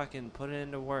try to fucking put it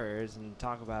into words and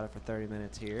talk about it for 30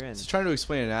 minutes here. And it's trying to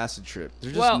explain an acid trip.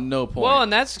 There's just no point. Well,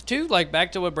 and that's too, like,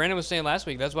 back to what Brandon was saying last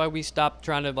week. That's why we stopped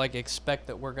trying to, like, expect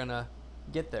that we're gonna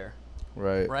get there.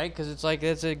 Right. Right? Because it's like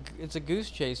it's a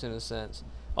goose chase in a sense.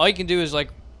 All you can do is like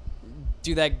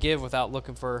do that give without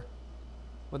looking for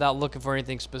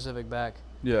anything specific back.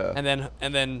 Yeah. And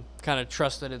then kind of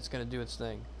trust that it's gonna do its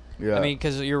thing. Yeah. I mean,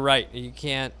 because you're right. You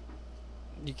can't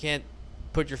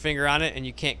put your finger on it, and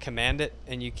you can't command it,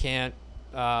 and you can't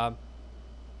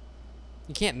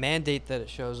mandate that it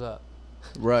shows up.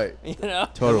 Right. You know.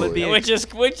 Totally.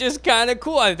 Which is kind of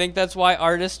cool. I think that's why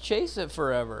artists chase it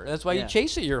forever. That's why you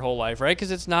chase it your whole life, right?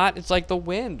 Because it's like the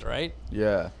wind, right?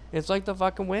 Yeah. It's like the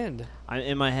fucking wind.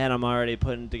 In my head, I'm already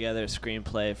putting together a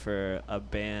screenplay for a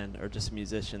band or just a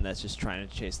musician that's just trying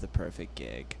to chase the perfect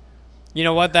gig. You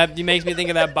know what? That makes me think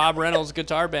of that Bob Reynolds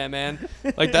guitar band, man.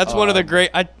 Like, that's one of the great.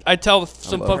 I tell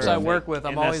some folks I work with,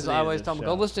 I always tell them,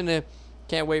 go listen to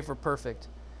 "Can't Wait for Perfect,"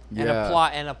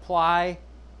 and apply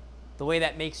the way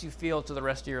that makes you feel to the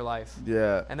rest of your life.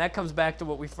 Yeah. And that comes back to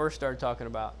what we first started talking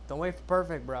about. Don't wait for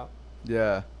perfect, bro.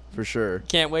 Yeah, for sure.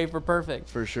 Can't wait for perfect.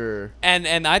 For sure.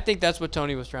 And I think that's what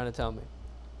Tony was trying to tell me.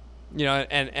 You know,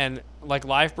 and like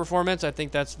live performance, I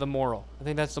think that's the moral. I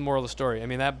think that's the moral of the story. I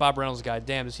mean, that Bob Reynolds guy,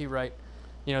 damn, does he write,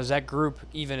 you know, does that group,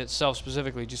 even itself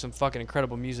specifically, do some fucking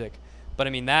incredible music. But, I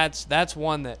mean, that's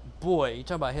one that, boy, you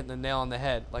talk about hitting the nail on the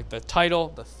head. Like, the title,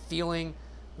 the feeling,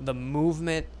 the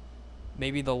movement,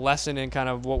 maybe the lesson in kind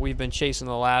of what we've been chasing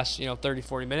the last, 30,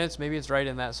 40 minutes. Maybe it's right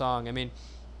in that song. I mean,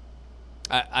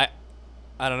 I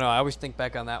don't know. I always think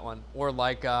back on that one. Or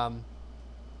like,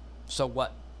 So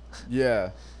What?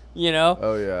 Yeah. You know?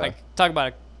 Oh, yeah. Like, talk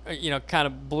about kind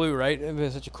of blue, right? It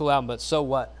was such a cool album, but So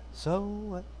What? So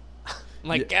What? I'm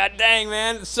like, God dang,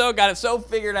 man. Got it so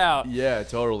figured out. Yeah,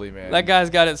 totally, man. That guy's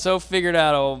got it so figured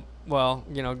out. Oh, well,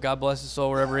 God bless his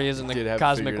soul wherever he is in the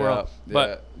cosmic world. Yeah.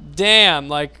 But damn,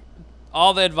 like,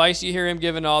 all the advice you hear him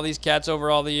giving to all these cats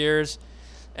over all the years,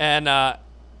 and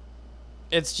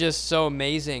it's just so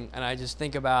amazing. And I just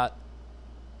think about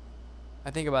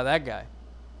I think about that guy.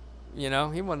 You know,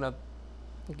 he wouldn't have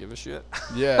give a shit.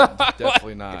 Yeah,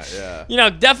 definitely not. Yeah. You know,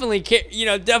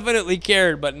 definitely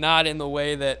cared, but not in the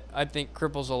way that I think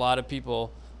cripples a lot of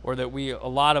people, or that a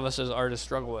lot of us as artists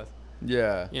struggle with.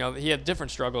 Yeah. You know, he had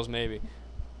different struggles maybe.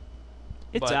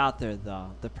 It's But- out there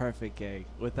though. The perfect gig,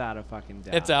 without a fucking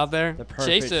doubt. It's out there. The perfect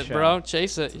Chase it, show. bro.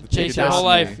 Chase it. The Chase pick your of whole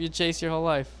destiny. life. You chase your whole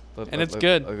life. Like- And it's like-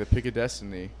 good. Like the pick of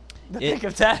destiny. Think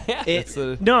of that. Yeah. It's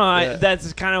the- yeah.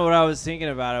 That's kind of what I was thinking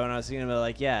about it when I was thinking about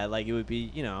like it would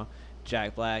be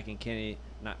Jack Black and Kenny,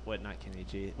 not Kenny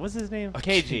G. What's his name?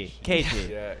 KG. KG.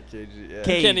 Yeah, KG. Yeah.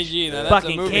 Cage. Kenny G. Now, that's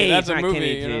Fucking a movie. Cage, That's a not movie.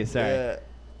 Kenny you know? G. Sorry. Yeah.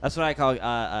 That's what I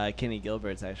call Kenny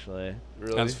Gilbert's actually.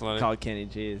 Really? That's funny. Called Kenny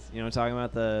G's. You know what I'm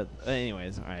talking about?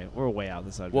 Anyways, all right, we're way off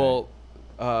the subject. Well,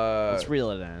 let's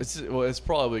reel it in. it's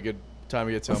probably a good time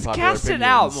to get to Let's unpopular cast opinions. it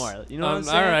out more. You know what I'm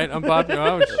saying? All right, unpopular.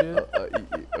 Oh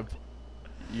shit.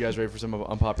 You guys ready for some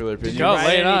unpopular Did opinions? you Go, write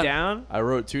lay it any on. down? I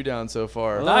wrote 2 down so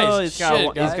far. Oh, Nice he's got shit,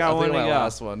 one, guys. he's got I'll one think to of my go.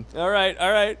 last one. All right.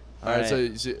 All right,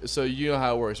 Alright. so you know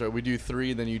how it works, right? We do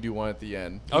 3, then you do 1 at the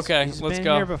end. Okay, He's let's been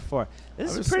go. here before.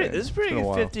 This I'm is just pretty. saying, This is it's pretty been a good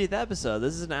while. 50th episode.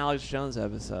 This is an Alex Jones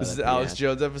episode. This is at the the Alex end.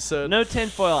 Jones episode. No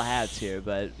tinfoil hats here,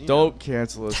 but Don't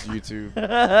cancel us, YouTube.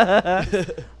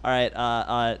 All right.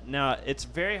 Now it's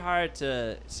very hard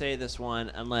to say this one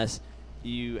unless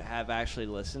you have actually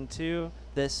listened to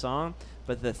this song.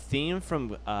 But the theme from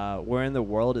 "Where in the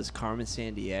World Is Carmen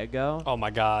Sandiego?" Oh my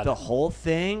god. The whole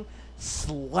thing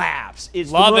slaps.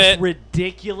 It's Love the most it.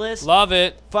 ridiculous Love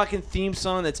it. fucking theme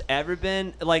song that's ever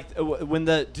been. Like when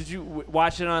did you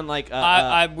watch it on like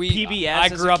PBS? I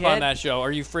as a grew up on kid? that show.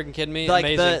 Are you freaking kidding me? Like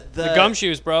Amazing. the-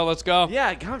 Gumshoes, bro. Let's go. Yeah,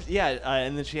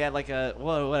 and then she had like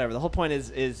whatever. The whole point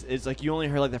is like you only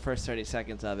heard like the first 30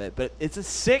 seconds of it, but it's a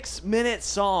 6-minute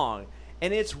song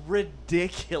and it's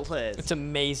ridiculous. It's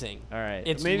amazing. All right,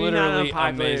 it's maybe not an literally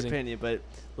unpopular amazing. opinion, but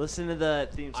listen to the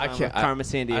theme song I with can't. Carmen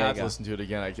Sandiego. I have to listen to it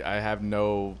again. I have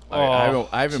no. Oh,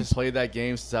 I haven't just- played that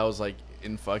game since I was like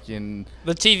in fucking.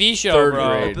 The TV show, 3rd bro.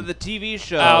 grade. But the TV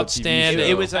show, Outstanding.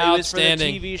 It was for the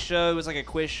Outstanding. TV show. It was like a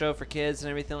quiz show for kids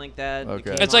and everything like that. Okay.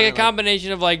 It came It's like on a at,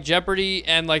 combination of like Jeopardy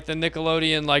and like the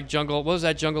Nickelodeon like Jungle. What was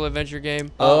that Jungle Adventure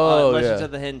game? Legends yeah. of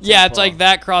the Hidden Yeah, it's Temple. like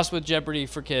that crossed with Jeopardy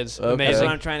for kids. Okay. That's Amazing.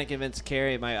 what I'm trying to convince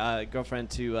Carrie, my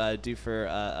girlfriend, to do for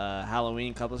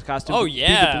Halloween couples costume. Oh, Be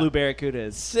yeah. the blue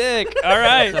barracudas. Sick. All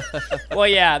right. Well,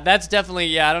 yeah, that's definitely.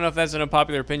 Yeah, I don't know if that's an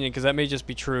unpopular opinion because that may just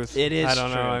be truth. It is I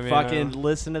don't true. know. I mean, Fucking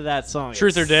listen to that song.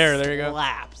 Truth It or dare, there you go.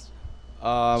 Slaps.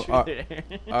 All Truth or dare.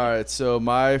 right, so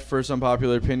my first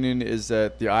unpopular opinion is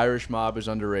that the Irish mob is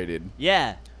underrated.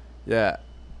 Yeah. Yeah.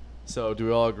 So do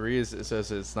we all agree? It says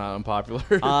it's not unpopular.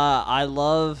 I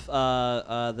love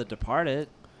The Departed.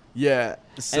 yeah.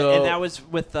 So And that was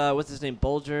with what's his name,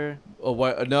 Bulger.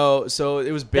 no, so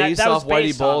it was based that was off Whitey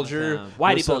based on the Bulger. film.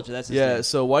 Whitey So- Bulger, that's his yeah. name.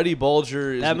 So Whitey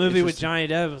Bulger is That movie with just, Johnny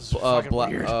Depp was fucking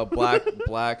weird.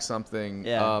 black something.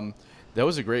 Yeah. That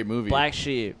was a great movie. Black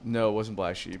Sheep. No, it wasn't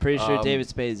Black Sheep. Pretty sure David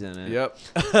Spade's in it. Yep.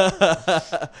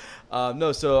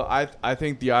 No, so I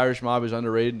think the Irish mob is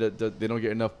underrated. That they don't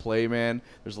get enough play, man.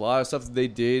 There's a lot of stuff that they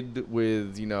did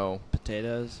with,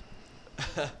 Potatoes.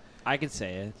 I could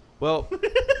say it. well, Go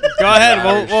ahead.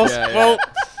 Irish, We'll yeah.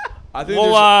 I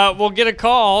think we'll get a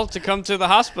call to come to the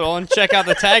hospital and check out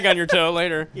the tag on your toe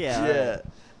later. yeah.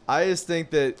 I just think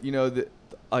that that.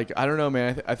 Like, I don't know,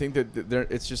 man. I think that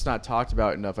it's just not talked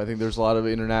about enough. I think there's a lot of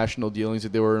international dealings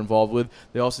that they were involved with.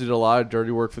 They also did a lot of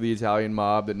dirty work for the Italian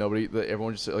mob that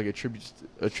everyone just like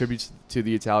attributes to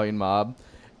the Italian mob,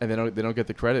 and they don't get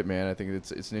the credit, man. I think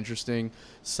it's an interesting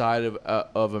side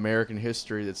of American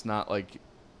history that's not like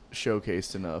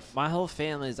showcased enough. My whole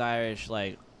family's Irish,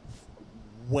 like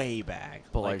way back.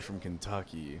 But like from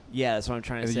Kentucky, yeah, that's what I'm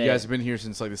trying to and say. you guys have been here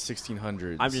since like the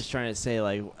 1600s. I'm just trying to say,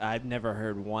 like, I've never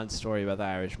heard one story about the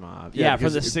Irish mob. Yeah, Yeah, for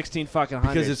because the it- 16 fucking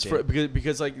hundreds.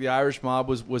 because like the Irish mob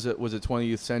was a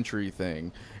 20th century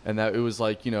thing, and that it was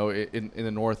like in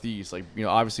the Northeast, like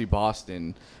obviously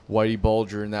Boston, Whitey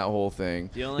Bulger and that whole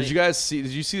thing. The Did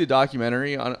you see the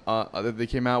documentary on that they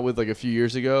came out with like a few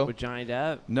years ago? with Johnny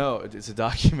Depp. No, it's a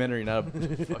documentary, not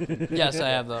a fucking. Yes, I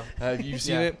have though. Have you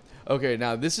seen Yeah. it? Okay,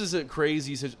 now this is a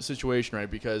crazy situation, right?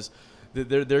 Because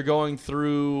they're going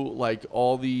through like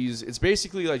all these. It's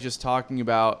basically like just talking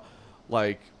about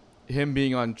like him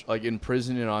being on like in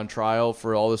prison and on trial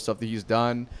for all the stuff that he's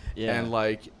done, Yeah. and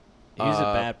like He's a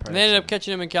bad person. And they ended up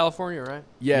catching him in California, right?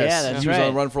 yes, Yeah, that's he was on right.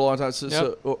 the run for a long time.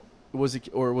 So, Yep. was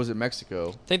it Mexico?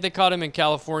 I think they caught him in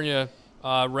California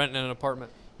renting an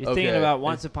apartment. You're thinking Okay. about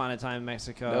Once Upon a Time in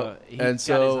Mexico. No. He And got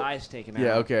so- his eyes taken out.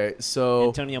 Yeah. Okay. So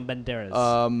Antonio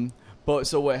Banderas. but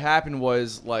so what happened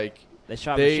was like They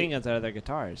shot They- machine guns out of their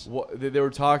guitars. They were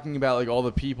talking about like all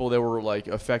the people that were like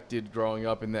affected growing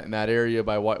up in that area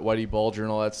by Whitey Bulger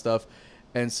and all that stuff,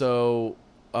 and so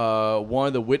one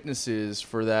of the witnesses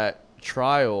for that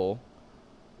trial,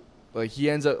 like he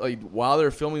ends up like while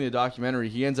they're filming the documentary,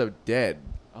 he ends up dead.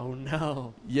 Oh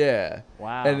no! Yeah.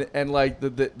 Wow. And like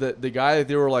the guy that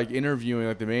they were like interviewing,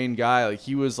 like the main guy, like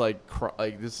he was like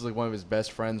like this is like one of his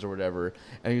best friends or whatever,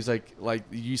 and he's like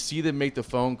you see them make the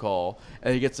phone call,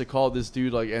 and he gets the call, this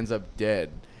dude like ends up dead,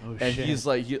 Oh, and shit. he's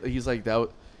like he's like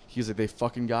they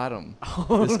fucking got him.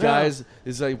 Oh, This no. guy's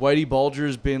is like Whitey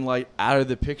Bulger's been like out of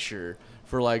the picture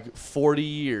for like 40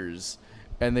 years,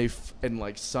 and and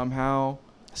like somehow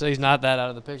So he's not that out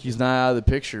of the picture. he's not out of the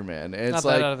picture, man. And not it's that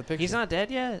like out of the picture. He's not dead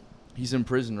yet. he's in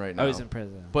prison right now. Oh, he's in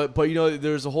prison. But you know,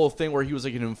 there's a whole thing where he was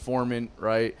like an informant,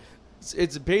 right?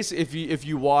 It's basically if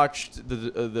you watched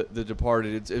the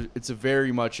Departed, it's a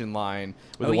very much in line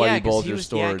with the Whitey Bulger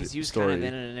story. Yeah, because he was kind of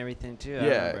in it and everything too. I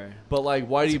Yeah, remember. but like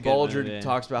It's a Whitey good Bulger movie.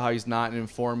 talks about how he's not an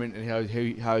informant and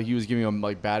how he was giving him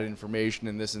like bad information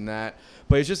and this and that.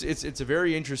 But it's just it's a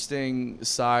very interesting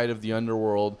side of the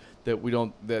underworld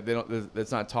that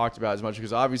that's not talked about as much,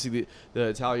 because obviously the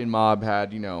Italian mob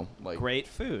had, you know, like Great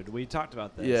food. We talked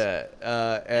about this. yeah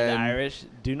And and the Irish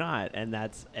do not, and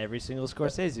that's every single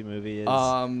Scorsese movie is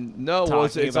no, well,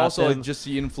 it's talking it's about also like them just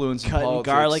the influence in cutting politics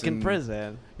garlic in and,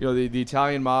 prison. You know, the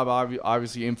Italian mob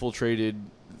obviously infiltrated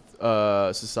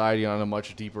society on a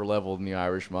much deeper level than the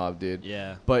Irish mob did.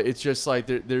 Yeah. But it's just like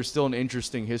there's still an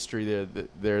interesting history there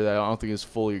that I don't think is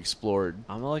fully explored.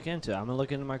 I'm gonna look into it. I'm gonna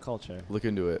look into my culture. Look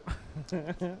into it.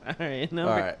 All right,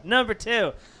 right. number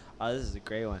 2. Oh, this is a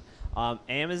great one.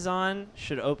 Amazon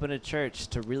should open a church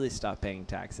to really stop paying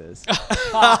taxes.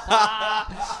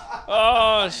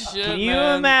 Oh shit! Can you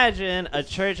man. imagine a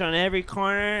church on every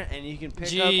corner, and you can pick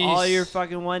up all Jeez. your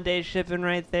fucking one-day shipping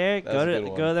right there? That's a good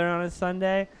one. Go there on a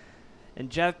Sunday, and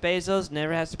Jeff Bezos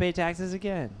never has to pay taxes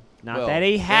again. Not Well, that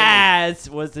he has,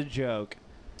 was the joke.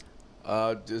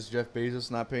 Is Jeff Bezos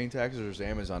not paying taxes, or is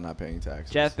Amazon not paying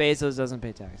taxes? Jeff Bezos doesn't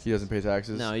pay taxes. He doesn't pay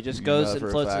taxes. No, he just You know goes that and for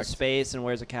a floats in fact? space and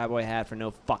wears a cowboy hat for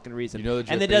no fucking reason. You know that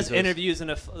and then Jeff does Bezos- interviews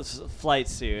in a flight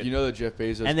suit. You know that Jeff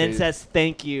Bezos and then pays- says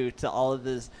thank you to all of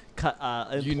his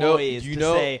employees You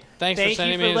know- to say Thanks for thank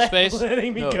sending you me for into space."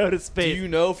 letting me No. go to space. Do you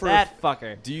know for that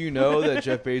fucker? Do you know that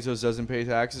Jeff Bezos doesn't pay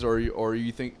taxes, or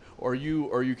you think, or are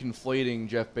you conflating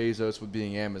Jeff Bezos with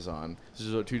being Amazon?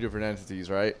 These are two different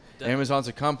entities, right? Amazon's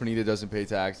a company that doesn't pay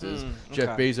taxes. Jeff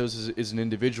okay. Bezos is an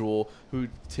individual who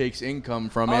takes income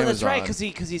from Oh, Amazon. that's right,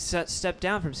 because he stepped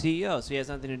down from CEO, so he has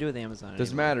nothing to do with Amazon.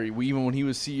 Doesn't anymore. matter. Even when he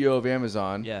was CEO of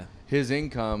Amazon, Yeah. his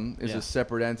income is Yeah. a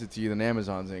separate entity than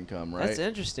Amazon's income, right? That's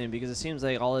interesting because it seems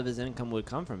like all of his income would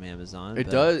come from Amazon. It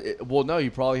but- does. Well, no,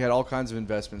 you probably had all kinds of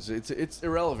investments. It's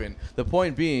irrelevant. The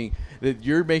point being that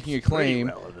you're making a claim.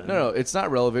 relevant. No, it's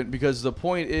not relevant, because the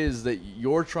point is that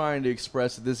you're trying to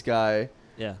express that this guy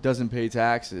Yeah. doesn't pay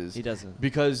taxes. He doesn't.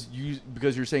 Because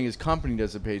you're saying his company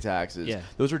doesn't pay taxes. Yeah.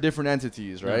 Those are different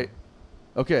entities, No. right?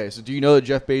 Okay, so do you know that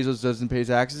Jeff Bezos doesn't pay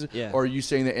taxes? Yeah. Or are you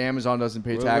saying that Amazon doesn't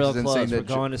pay We're taxes real and close. saying We're that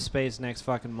going to space next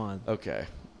fucking month. Okay.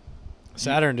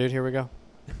 Saturn, dude. Here we go.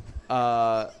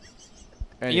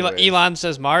 Anyways. Elon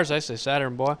says Mars. I say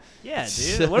Saturn, boy. Yeah,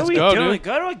 dude. What are Let's we go, doing? dude.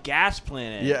 Go to a gas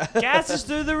planet. Yeah. Gas is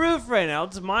through the roof right now.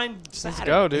 Let's mine Saturn. Let's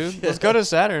go, dude. Let's go to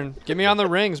Saturn. Get me on the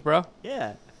rings, bro. Get Yeah.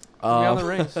 me on the Um,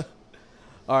 rings.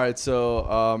 All right,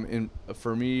 so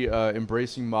for me,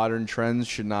 embracing modern trends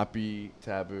should not be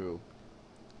taboo.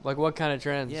 Like what kind of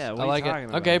trends? Yeah, what I are you like talking it.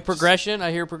 about? Okay, progression.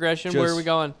 I hear progression. Where are we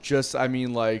going? Just, I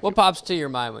mean, like. What pops to your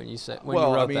mind when you say when well,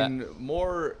 you wrote I mean,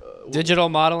 more. Digital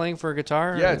modeling for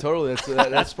guitar? Yeah, or- totally.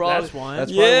 That's probably That's one.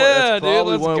 That's probably, Yeah, that's dude,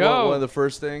 probably let's one, go. one of the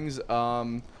first things.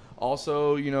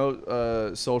 Also, you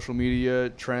know, social media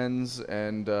trends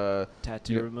and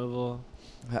Tattoo Yeah. removal.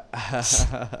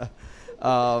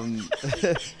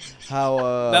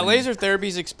 how That laser therapy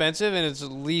is expensive, and it's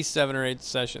at least 7 or 8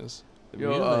 sessions, you know,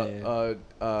 Really?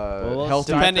 Well, healthy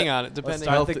start depending the- on it. Let's Depending.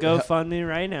 start Healthy- the GoFundMe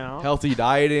right now. healthy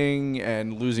dieting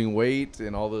and losing weight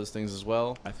and all those things as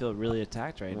well. I feel really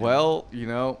attacked right now. Well, you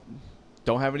know,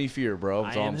 don't have any fear, bro.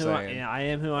 That's I all am I'm who saying. I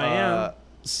am who I am.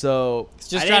 So It's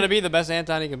just I trying to didn't- be the best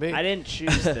Anton he can be. I didn't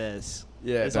choose this.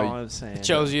 yeah, Is no, all I'm saying.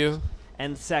 Chose you.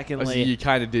 And I see secondly, you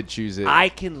kind of did choose it. I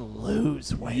can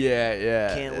lose weight.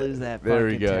 yeah. Can't lose that There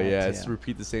we fucking go. Yeah, tattoo. it's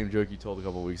repeat the same joke you told a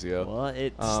couple weeks ago. Well,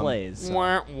 it Um, slays. so.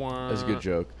 Wah, wah. That's a good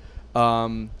joke.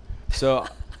 So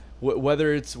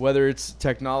whether it's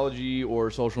technology or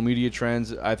social media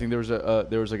trends, I think there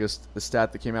was like a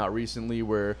stat that came out recently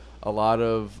where a lot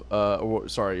of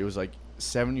it was like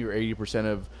 70 or 80%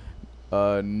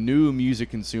 of new music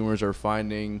consumers are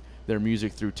finding their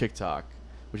music through TikTok.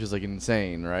 which is like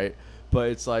insane, right? But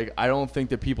it's like I don't think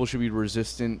that people should be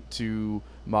resistant to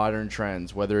modern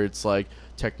trends, whether it's like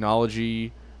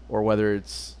technology or whether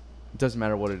it doesn't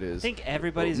matter what it is. I think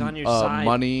everybody's on your side,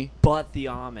 money, but the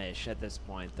Amish at this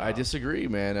point. Though. I disagree,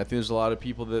 man. I think there's a lot of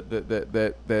people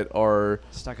that are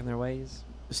Stuck in their ways.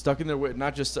 stuck in their way.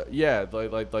 Not just like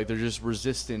they're just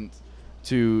resistant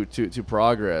to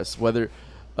progress. Whether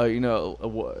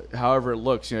however it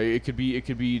looks, it could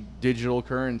be digital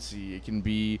currency. It can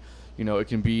be it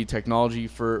can be technology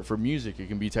for music. It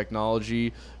can be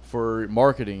technology for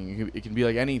marketing. It can be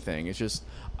like anything. It's just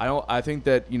I think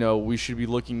that we should be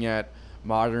looking at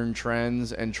modern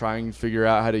trends and trying to figure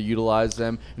out how to utilize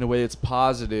them in a way that's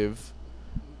positive.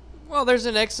 Well, there's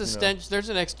an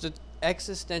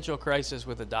existential crisis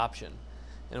with adoption,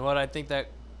 and what I think that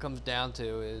comes down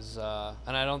to is,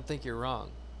 and I don't think you're wrong.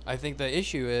 I think the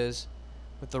issue is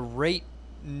with the rate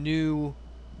new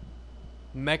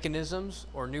mechanisms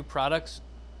or new products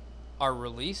are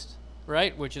released,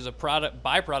 right? Which is a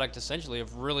byproduct essentially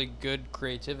of really good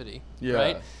creativity,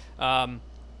 right?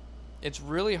 It's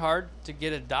really hard to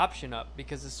get adoption up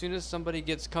because as soon as somebody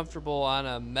gets comfortable on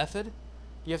a method,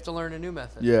 you have to learn a new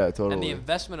method. Yeah, totally. And the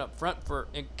investment up front for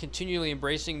continually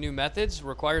embracing new methods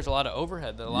requires a lot of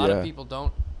overhead that a lot of people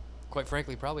don't, quite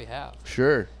frankly, probably have.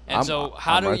 Sure. And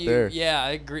how do right you? There. Yeah,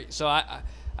 I agree. So I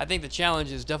think the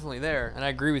challenge is definitely there, and I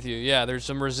agree with you. Yeah, there's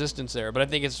some resistance there, but I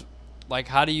think it's like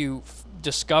how do you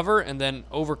discover and then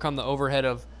overcome the overhead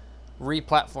of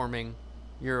re-platforming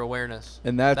your awareness?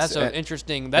 And that's an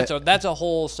interesting. That's a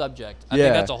whole subject. I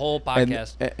think that's a whole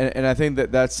podcast. And I think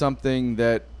that's something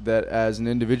that as an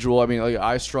individual, I mean, like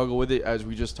I struggle with it, as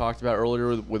we just talked about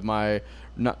earlier with my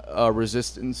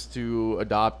resistance to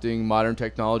adopting modern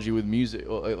technology with music,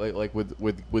 like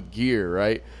with gear,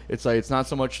 right? It's like it's not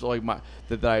so much like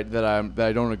that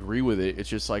I don't agree with it. It's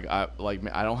just like I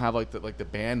don't have the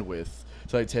bandwidth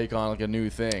to take on like a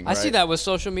new thing. I see that with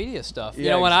social media stuff.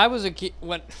 Yeah, when I was a kid,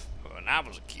 when I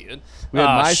was a kid, we had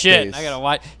MySpace. Shit, I gotta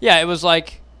watch. Yeah, it was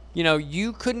like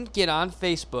you couldn't get on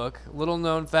Facebook. Little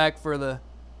known fact for the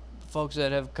folks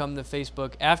that have come to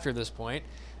Facebook after this point.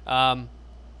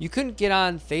 You couldn't get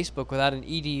on Facebook without an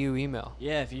EDU email.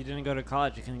 Yeah, if you didn't go to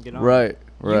college, you couldn't get on. Right.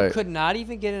 You could not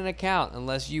even get an account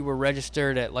unless you were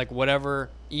registered at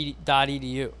whatever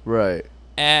 .edu. Right.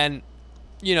 And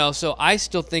so I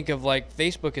still think of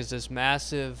Facebook as this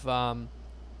massive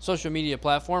social media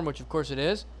platform, which of course it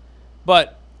is.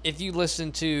 But if you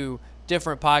listen to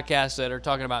different podcasts that are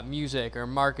talking about music or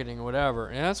marketing or whatever,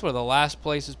 and that's where the last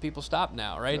places people stop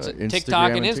now, right? It's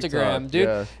TikTok and Instagram, dude.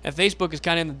 Yeah. And Facebook is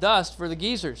kind of in the dust for the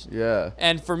geezers. Yeah.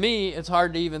 And for me, it's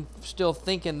hard to even still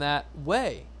think in that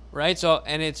way, right? So,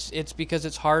 and it's because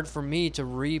it's hard for me to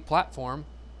re-platform,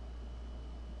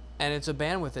 and it's a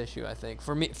bandwidth issue, I think,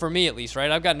 for me at least, right?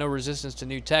 I've got no resistance to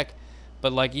new tech,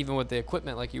 but even with the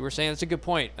equipment, like you were saying, it's a good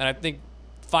point, and I think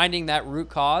finding that root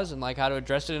cause and how to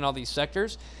address it in all these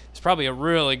sectors is probably a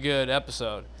really good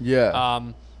episode. Yeah.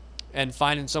 And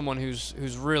finding someone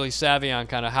who's really savvy on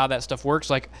kind of how that stuff works,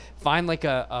 find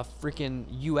a freaking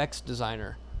UX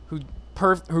designer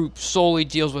who solely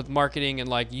deals with marketing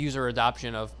and user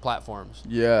adoption of platforms.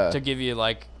 Yeah. To give you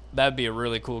that'd be a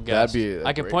really cool guest.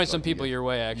 I can point some people your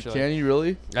way actually. Can you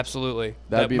really? Absolutely.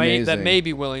 That'd be amazing. That may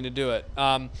be willing to do it.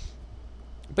 But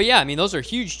yeah, I mean those are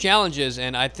huge challenges,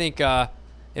 and I think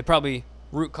it probably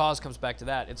root cause comes back to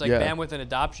that. It's bandwidth and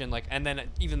adoption, and then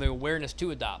even the awareness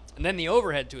to adopt, and then the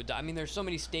overhead to adopt. I mean, there's so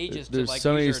many stages. There's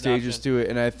so many stages to it,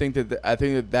 and I think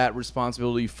that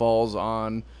responsibility falls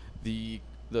on the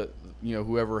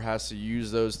whoever has to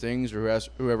use those things or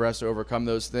whoever has to overcome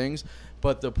those things.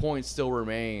 But the point still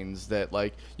remains that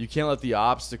you can't let the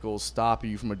obstacles stop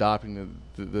you from adopting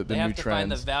the new trends. They have to find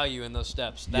the value in those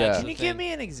steps. Can you give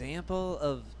me an example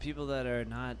of people that are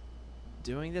not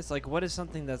doing this? What is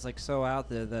something that's so out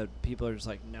there that people are just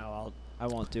no, I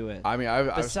won't do it? I mean,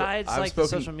 besides the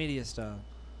social media stuff.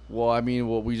 Well, I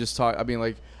mean, we just talked. I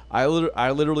mean, I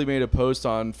literally made a post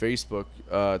on Facebook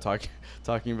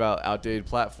talking about outdated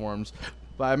platforms.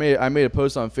 But I made a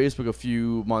post on Facebook a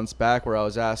few months back where I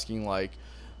was asking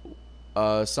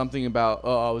something about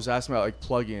I was asking about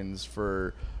plugins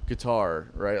for guitar,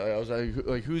 right? I was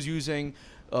like who's using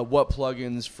what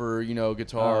plugins for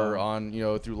guitar on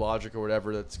through Logic or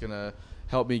whatever that's gonna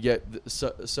help me get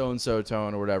so and so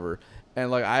tone or whatever.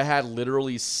 And I had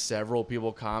literally several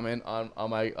people comment on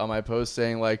my post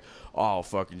saying oh,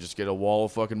 fucking just get a wall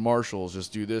of fucking Marshalls,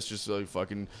 just do this, just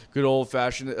fucking good old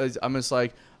fashioned. I'm just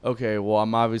okay, well,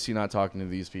 I'm obviously not talking to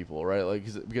these people, right?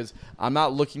 Because I'm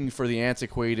not looking for the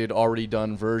antiquated, already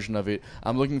done version of it.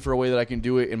 I'm looking for a way that I can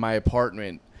do it in my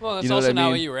apartment. Well, that's also not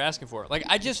what you were asking for.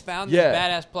 I just found this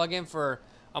badass plugin for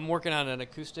I'm working on an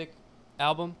acoustic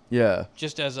album Yeah.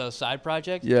 just as a side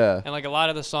project. Yeah. And like a lot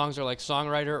of the songs are like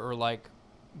songwriter or like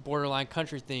borderline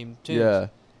country themed tunes. Yeah.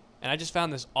 And I just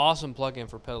found this awesome plugin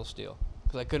for pedal steel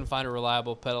because I couldn't find a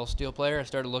reliable pedal steel player. I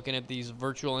started looking at these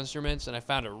virtual instruments and I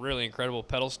found a really incredible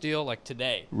pedal steel like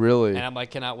today. Really. And I'm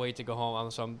like, cannot wait to go home.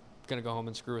 So I'm gonna go home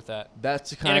and screw with that.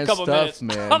 That's the In kind a of couple stuff, minutes,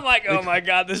 man. I'm like, oh my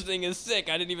god, this thing is sick.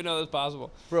 I didn't even know that was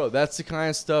possible. Bro, that's the kind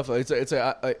of stuff. It's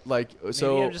like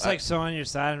so. Maybe I'm just like so on your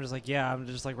side. I'm just like, yeah, I'm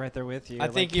just like right there with you. I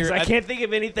Like, think 'cause you're- I can't think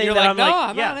of anything You're that like, I'm no, like,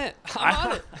 I'm yeah, on it.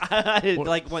 I'm on it.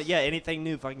 like, what? Yeah, anything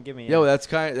new, fucking give me. Yeah, well, that's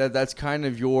kind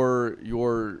of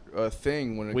your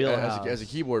thing when Wheelhouse. as a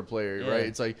keyboard player, Yeah.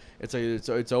 right?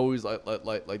 It's always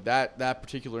like that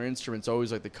particular instrument's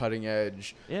always like the cutting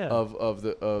edge Yeah. of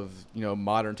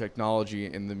modern technology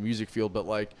in the music field, but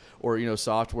like or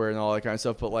software and all that kind of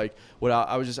stuff. But like what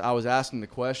I was asking the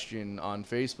question on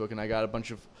Facebook, and I got a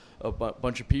bunch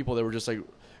of people that were just like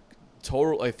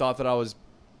totally thought that I was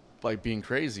like being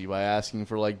crazy by asking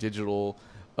for like digital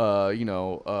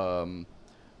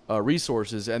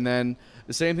resources. And then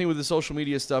the same thing with the social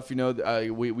media stuff.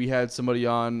 We had somebody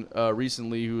on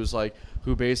recently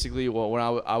who basically, when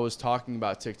I was talking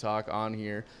about TikTok on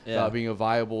here, Yeah. being a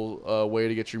viable way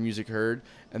to get your music heard,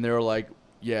 and they were like,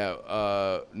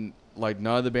 like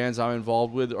none of the bands I'm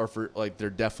involved with are for like they're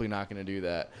definitely not going to do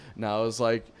that. Now I was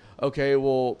like, okay,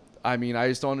 well, I mean, I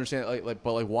just don't understand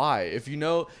but why? If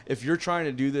you're trying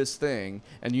to do this thing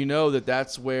and you know that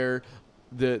that's where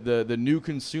the new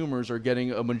consumers are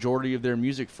getting a majority of their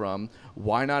music from,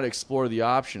 why not explore the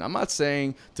option? I'm not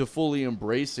saying to fully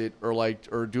embrace it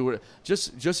or do it.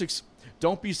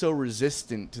 Don't be so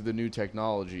resistant to the new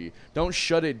technology. Don't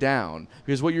shut it down,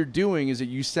 because what you're doing is that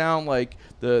you sound like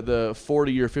the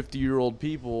 40 or 50-year-old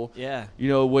people. Yeah.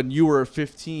 When you were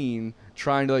 15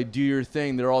 trying to like do your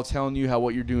thing, they're all telling you how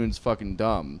what you're doing is fucking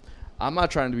dumb. I'm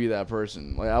not trying to be that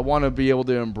person. Like, I want to be able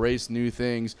to embrace new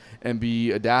things and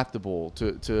be adaptable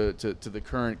to the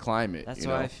current climate. That's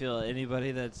why I feel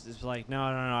anybody that's just like, no,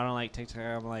 I don't like TikTok.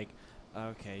 I'm like,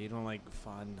 okay, you don't like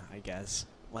fun, I guess.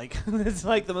 Like, it's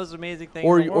like the most amazing thing.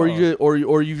 in the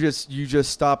world. You just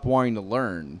stop wanting to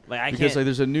learn. Like, I because can't-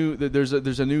 like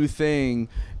there's a new thing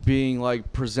being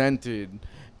like presented,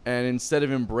 and instead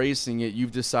of embracing it,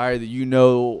 you've decided that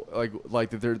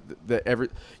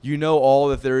that all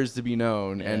that there is to be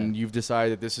known, Yeah. and you've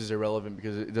decided that this is irrelevant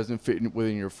because it doesn't fit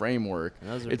within your framework. And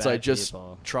those are It's bad like just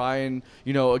people. try and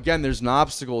again, there's an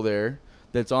obstacle there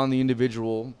that's on the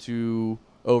individual to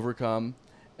overcome,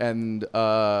 and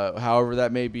however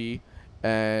that may be.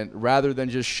 And rather than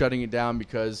just shutting it down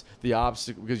because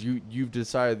you've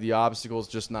decided the obstacle is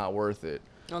just not worth it.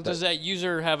 Well, does that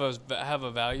user have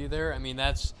a value there? I mean,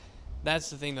 that's the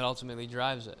thing that ultimately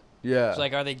drives it. Yeah. It's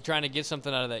like, are they trying to get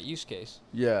something out of that use case?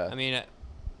 Yeah. I mean,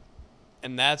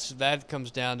 and that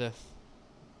comes down to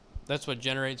that's what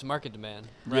generates market demand,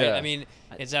 right? Yeah. I mean,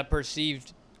 it's that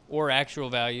perceived or actual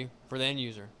value for the end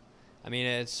user. I mean,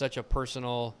 it's such a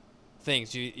personal thing.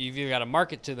 So you've either got to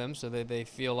market to them so that they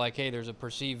feel like, hey, there's a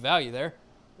perceived value there,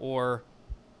 or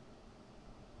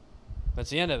that's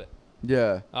the end of it.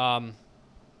 Yeah.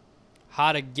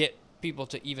 How to get people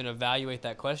to even evaluate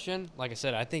that question? Like I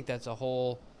said, I think there's a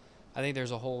whole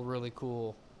really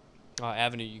cool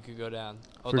avenue you could go down.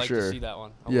 I would For like sure. to see that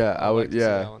one. I would. like to see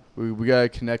that one. We gotta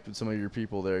connect with some of your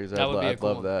people there, because That would be a I'd cool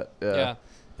love one. that. Yeah. Yeah.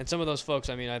 And some of those folks,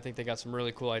 I mean, I think they got some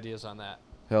really cool ideas on that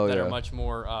Hell that yeah. are much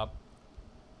more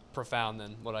profound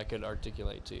than what I could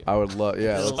articulate to you. I would love.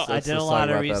 Yeah. I did a lot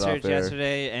of research yesterday.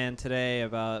 yesterday and today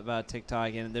about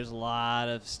TikTok, and there's a lot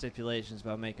of stipulations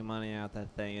about making money out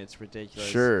that thing. It's ridiculous.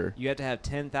 Sure. You have to have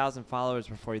 10,000 followers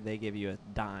before they give you a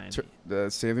dime. The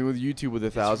same thing with YouTube with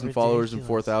 1,000 followers and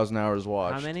ridiculous. 4,000 hours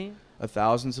watched. How many?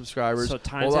 1,000 subscribers. So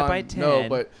times Hold that on. by 10. No,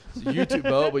 but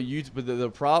YouTube. But the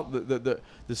problem,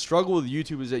 the struggle with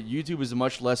YouTube is that YouTube is a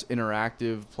much less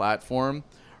interactive platform,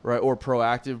 right, or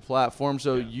proactive platform.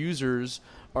 So users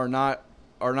are not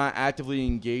actively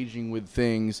engaging with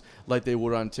things like they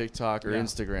would on TikTok or Yeah.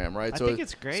 Instagram, right? I So think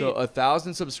it's great. So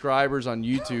 1,000 subscribers on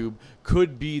YouTube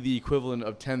could be the equivalent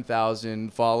of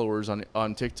 10,000 followers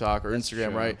on TikTok or Instagram,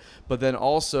 true. right? But then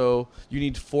also you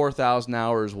need 4,000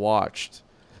 hours watched.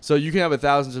 So you can have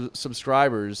 1,000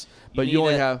 subscribers, but you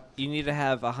only have. You need to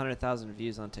have 100,000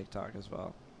 views on TikTok as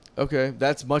well. Okay,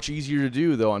 that's much easier to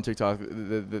do though on TikTok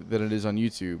than it is on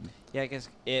YouTube. Yeah, I guess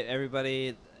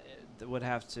everybody would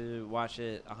have to watch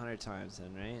it 100 times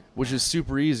then, right? Which is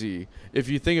super easy. If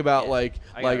you think about Yeah,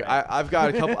 I got it right.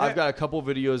 I've got a couple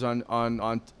videos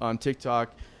on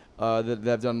TikTok that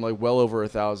have done like well over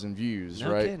 1,000 views,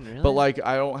 No right? kidding, really? But like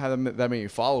I don't have that many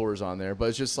followers on there. But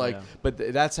it's just like, Yeah.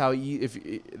 but that's how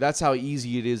that's how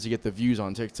easy it is to get the views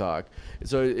on TikTok.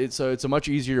 So it's a much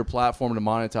easier platform to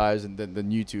monetize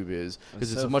than YouTube is, because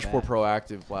That's it's so a much more fat.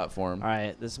 proactive platform. All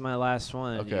right, this is my last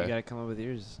one. Okay. You got to come up with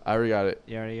yours. I already got it.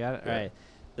 You already got it? Yeah. All right.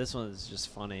 This one is just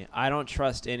funny. I don't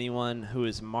trust anyone who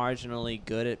is marginally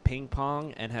good at ping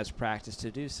pong and has practiced to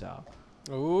do so.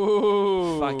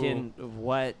 Ooh. Fucking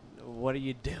what are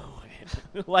you doing?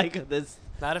 Like this?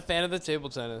 Not a fan of the table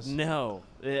tennis. No,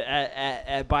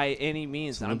 by any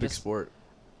means. It's an I'm Olympic just- sport.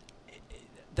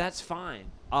 That's fine.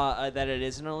 That it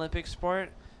is an Olympic sport,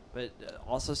 but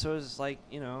also so is like,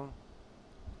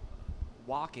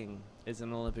 walking is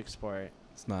an Olympic sport.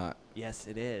 It's not. Yes,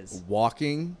 it is.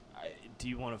 Walking. Do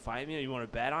you want to fight me? Or you want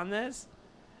to bet on this?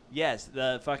 Yes,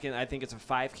 I think it's a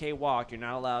 5K walk. You're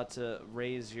not allowed to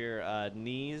raise your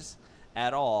knees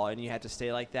at all, and you have to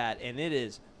stay like that. And it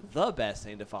is the best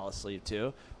thing to fall asleep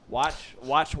to.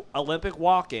 Watch Olympic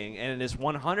walking, and it is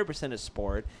 100% a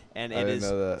sport, and I it didn't is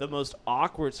know that. the most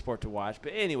awkward sport to watch.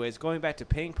 But anyways, going back to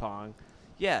ping pong,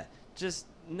 yeah, just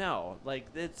no, like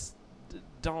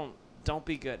don't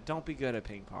be good. Don't be good at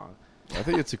ping pong. I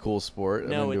think it's a cool sport.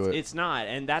 No, I'm into it. it's not,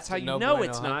 and that's how you No know bueno,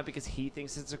 it's huh? not, because he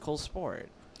thinks it's a cool sport.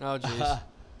 Oh, jeez.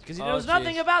 Because he Oh, knows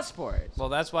nothing jeez. about sports. Well,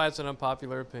 that's why it's an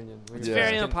unpopular opinion. It's Yeah.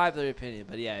 very unpopular opinion,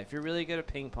 but yeah, if you're really good at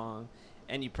ping pong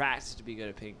and you practice to be good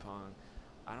at ping pong,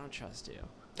 I don't trust you.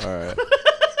 All right.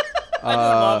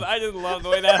 I just love the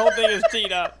way that whole thing is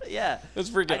teed up. Yeah, That's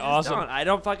I freaking just awesome. don't. I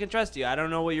don't fucking trust you. I don't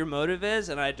know what your motive is,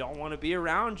 and I don't want to be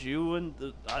around you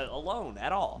alone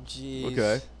at all. Jeez.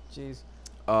 Okay. Jeez.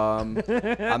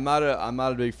 I'm not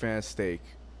a big fan of steak.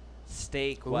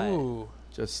 Steak, what? Ooh.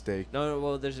 Just steak. No,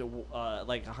 well, there's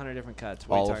like 100 different cuts.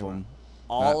 What All are of you talking them. about?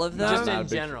 All Not- of them? Just not a in big-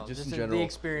 general. just Just in in general. the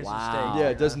experience Wow. of steak. Yeah,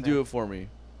 it doesn't do it for me.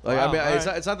 Like Wow, I mean,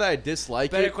 alright. it's not that I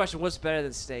dislike Better it. question. What's better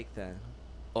than steak then?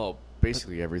 Oh,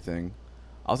 basically everything.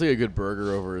 I'll take a good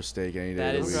burger over a steak any day.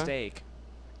 That of is the week. steak.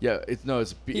 Yeah, it's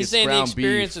He's it's saying the ground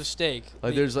experience beef. of steak.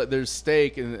 Like there's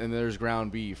steak and there's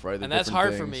ground beef, right? They're and that's different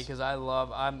hard for me things. because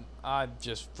I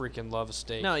just freaking love a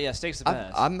steak. No, yeah, steak's the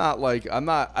best.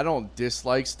 I don't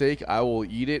dislike steak. I will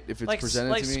eat it if it's Like- presented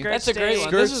like to me. skirt That's a great steak. one.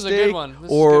 Skirt This is a steak good one. This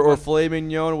is a or good or one. filet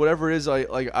mignon, whatever it is.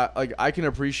 I can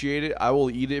appreciate it. I will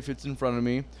eat it if it's in front of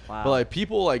me. Wow. But like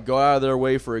people like go out of their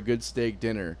way for a good steak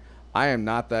dinner. I am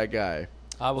not that guy.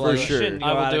 I will For do it. You sure. shouldn't go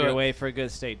I will out do of your it. way for a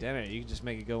good steak dinner. You can just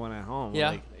make a good one at home.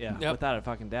 Yeah. Like, yeah, Yep. without a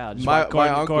fucking doubt. Just My like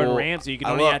Gordon, uncle Gordon Ramsay, you can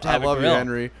only have to have I love a grill. you,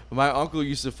 Henry. My uncle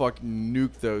used to fucking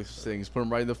nuke those things, put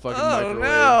them right in the fucking Oh microwave.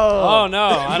 Oh no,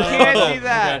 I don't You know can't about do that.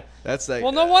 that. That's like.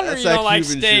 Well, no wonder that's you that don't like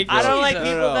Cuban steak. shit, bro. I don't like Jesus.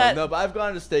 people that. No, but I've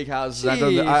gone to steakhouses.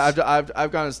 And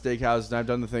I've gone to steakhouses and I've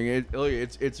done the thing.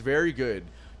 It's very good.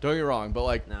 Don't get me wrong, but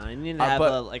like. No, you need to have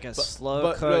a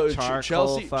slow cooked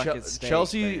charcoal fucking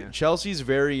steak. Chelsea's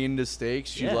very into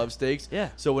steaks. She Yeah. loves steaks. Yeah.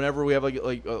 So whenever we have like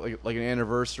an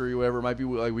anniversary, or whatever it might be,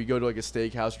 like we go to like a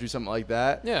steakhouse or do something like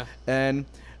that. Yeah. And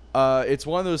it's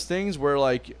one of those things where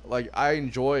like I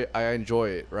enjoy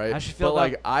it, right? How'd you feel but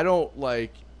about- like I don't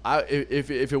like.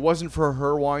 If it wasn't for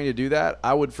her wanting to do that,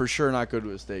 I would for sure not go to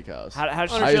a steakhouse. How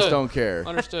does she I Understood. just feel? don't care.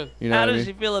 Understood. You know How what I does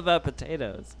mean? she feel about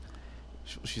potatoes?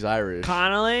 She's Irish.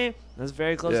 Connolly, that's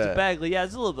very close Yeah. to Bagley. Yeah,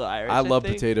 it's a little bit Irish. I love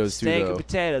think. potatoes too, Steak though. and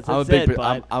potatoes. I'm a That's big it,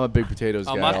 bud. I'm a big potatoes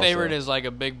Oh, guy. my favorite also. is like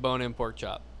a big bone-in pork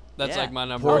chop. That's Yeah. like my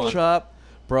number pork one. chop,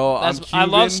 bro. That's, I'm I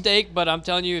Cuban. love steak, but I'm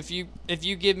telling you, if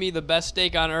you give me the best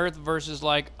steak on earth versus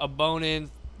like a bone-in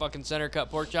fucking center cut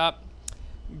pork chop,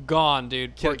 gone,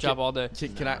 dude. Pork chop all day.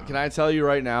 Can I tell you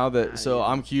right now that yeah.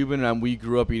 I'm Cuban and we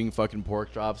grew up eating fucking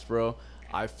pork chops, bro.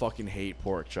 I fucking hate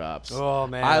pork chops. Oh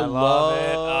man, I I love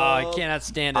it. Oh, I love- cannot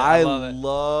stand it. I love it.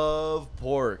 love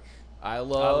pork. I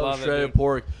love love it, shredded dude.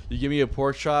 pork. You give me a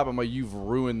pork chop, I'm like, you've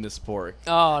ruined this pork.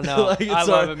 Oh no, Like, it's I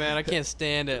love our- it, man. I can't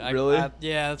stand it. Really?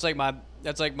 Yeah, that's like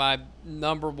my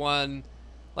number one.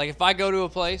 Like if I go to a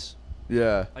place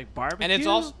Yeah. Like barbecue. and it's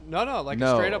also like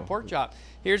No. a straight up pork chop.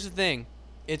 Here's the thing,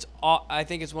 I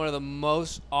think it's one of the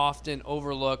most often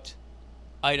overlooked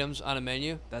items on a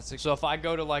menu. So if I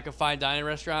go to like a fine dining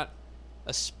restaurant,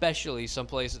 especially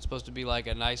someplace that's supposed to be like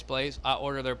a nice place, I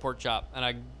order their pork chop and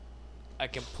I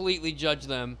completely judge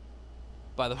them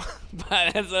by the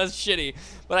that's shitty,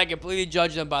 but I completely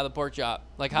judge them by the pork chop.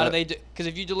 Like how do But- they do? Because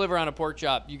if you deliver on a pork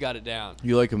chop, you got it down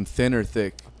You like them thin or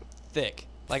thick? thick.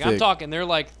 Like I'm Thick. talking, they're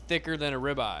like thicker than a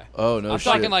ribeye. Oh no I'm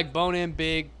shit. talking like bone-in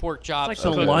big pork chops. It's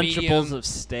like the cooked Lunchables medium. of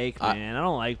steak, I- man. I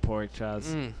don't like pork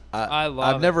chops. I love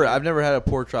I've it, never dude. I've never had a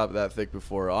pork chop that thick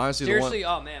before. Honestly, Seriously, the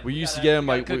one oh man, we used to gotta- get them we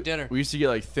gotta like cook dinner. we used to get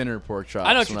like thinner pork chops.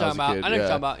 I know what when you're was talking a about. kid. I know what you're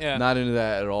talking about, yeah. Not into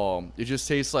that at all. It just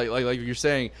tastes like you're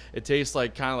saying. It tastes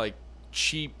like kind of like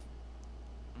cheap,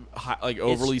 like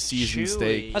overly seasoned chewy.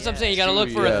 steak. That's what I'm saying. You gotta look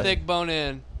for Yeah. a thick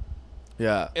bone-in.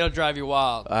 Yeah. It'll drive you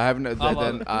wild. I haven't. Then I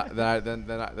love then, it.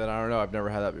 then I don't know. I've never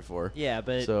had that before. Yeah,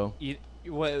 but So-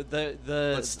 what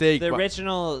the steak, the but-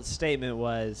 original statement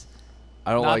was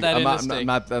I don't Not like. that I'm into not,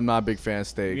 steak. I'm not a big fan of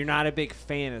steak. you're not a big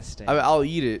fan of steak. I mean, I'll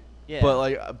eat it. Yeah. But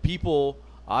like people,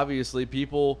 obviously,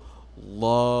 people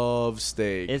love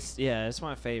steak. it's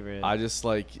my favorite. I just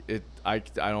like it. I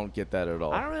don't get that at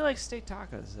all. I don't really like steak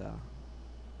tacos though.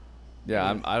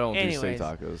 Yeah, I don't do steak Anyways.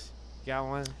 tacos. Got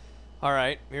one? All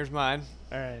right, here's mine.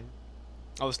 All right.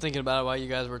 I was thinking about it while you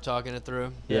guys were talking it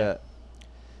through. Yeah.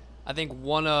 I think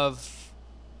one of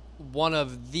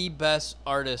the best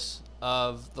artists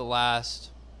of the last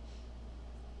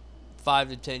 5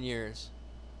 to 10 years,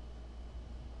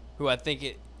 who I think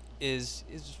it is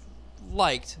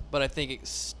liked, but I think it's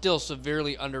still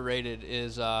severely underrated,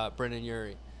 is Brendan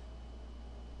Urie.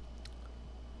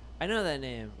 I know that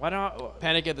name. Why don't?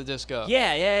 Panic at the Disco.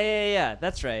 Yeah.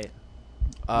 That's right.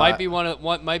 might be one of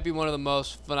the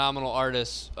most phenomenal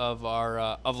artists of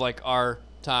our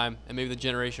time, and maybe the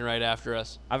generation right after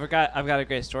us. I've got a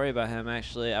great story about him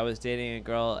actually. I was dating a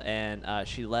girl and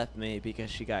she left me because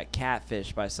she got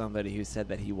catfished by somebody who said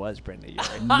that he was Brendan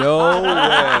Urie. No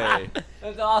way.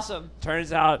 That's awesome.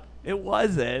 Turns out it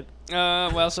wasn't.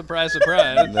 Well, surprise,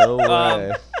 surprise. No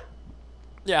way.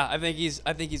 Yeah, I think he's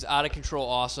out of control.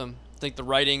 Awesome. I think the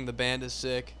writing, the band is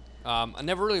sick. I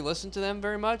never really listened to them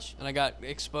very much, and I got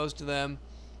exposed to them,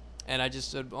 and I just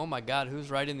said, "Oh my God,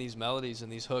 who's writing these melodies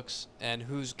and these hooks, and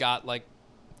who's got like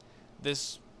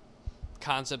this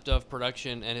concept of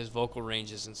production?" And his vocal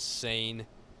range is insane.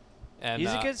 And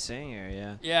He's a good singer,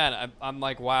 yeah. yeah, and I'm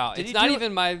like, wow. Did It's he not do-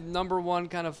 even my number one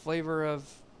kind of flavor of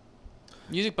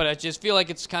music, but I just feel like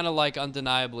it's kind of like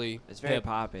undeniably It's very hip.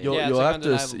 poppy. You'll Yeah, it's you'll like have to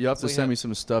undeniable. you'll have to It's send me like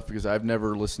some stuff because I've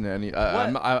never listened to any.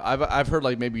 What? I've heard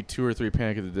like maybe 2 or 3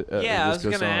 Panic at the Yeah, I was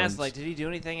Disco gonna ask, songs. like, did he do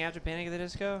anything after Panic at the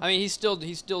Disco? I mean, he's still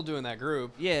doing that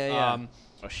group. Yeah.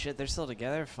 Oh shit, they're still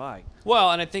together. Fuck. Well,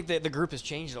 and I think that the group has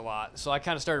changed a lot. So I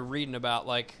kind of started reading about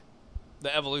like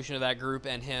the evolution of that group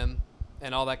and him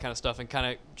and all that kind of stuff, and kind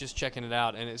of just checking it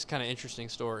out. And it's kind of interesting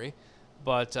story,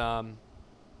 but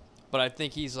I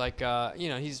think he's like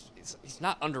he's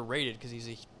not underrated because he's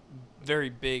a very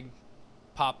big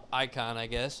pop icon, I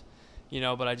guess.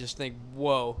 But I just think,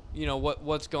 whoa,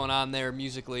 what's going on there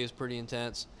musically is pretty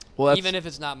intense. Well, that's- Even if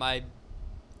it's not my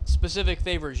specific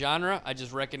favorite genre, I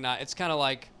just recognize it's kind of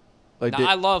like Like now, they-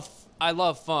 I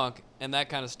love funk and that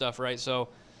kind of stuff, right? So,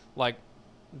 like,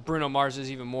 Bruno Mars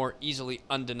is even more easily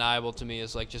undeniable to me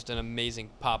as like just an amazing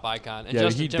pop icon. And yeah,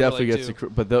 Justin he Timberlake definitely gets too.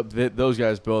 but those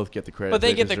guys both get the credit. But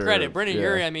they get the deserve. credit. Brendan Yeah.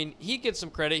 Urie, I mean, he gets some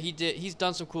credit. He's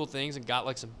done some cool things and got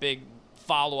like some big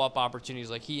follow-up opportunities.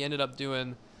 Like he ended up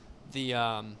doing the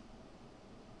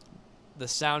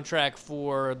soundtrack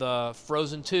for the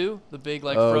Frozen 2, the big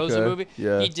like Oh, Frozen okay. movie.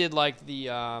 Yeah. He did like the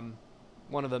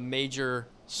one of the major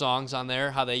songs on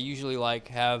there, how they usually like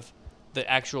have the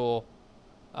actual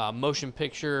motion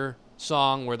picture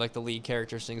song where like the lead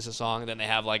character sings a song and then they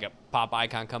have like a pop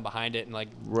icon come behind it and like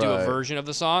do a Right. version of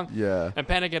the song. Yeah. And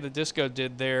Panic at the Disco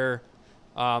did their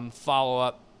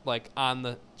follow-up like on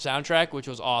the soundtrack, which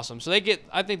was awesome. So I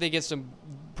think they get some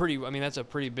that's a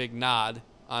pretty big nod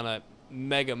on a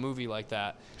mega movie like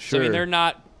that. So, I mean, Sure. they're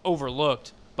not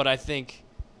overlooked, but I think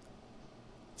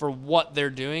for what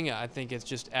they're doing, I think it's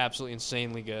just absolutely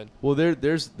insanely good. Well,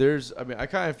 there's. I mean, I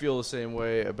kind of feel the same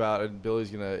way about, and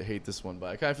Billy's gonna hate this one, but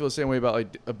I kind of feel the same way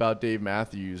about Dave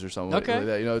Matthews or something Okay. like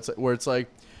that. It's where it's like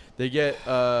they get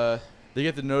the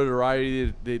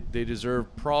notoriety they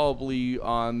deserve probably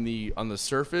on the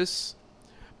surface,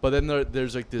 but then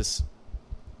there's like this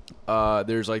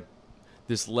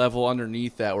this level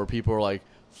underneath that where people are like,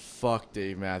 "Fuck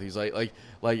Dave Matthews,"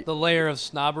 like The layer of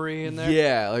snobbery in there.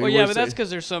 yeah, like Well, yeah, what's but that's it- because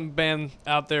there's some band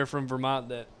out there from Vermont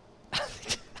that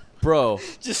bro.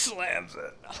 just slams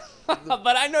it.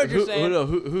 But I know what you're saying.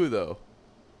 Who though?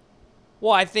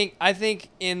 Well, I think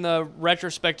in the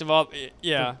retrospect of all,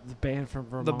 yeah, The band from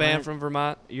Vermont. the band from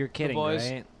Vermont. You're kidding, boys.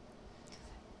 right?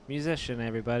 Musician,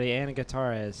 everybody, and a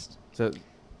guitarist. Is that,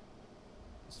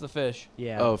 It's the Fish.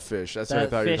 Yeah. oh, Fish. That's what I That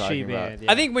thought you were fishy talking about. band.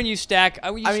 Yeah. I think when you stack,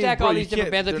 mean, stack bro, all you these different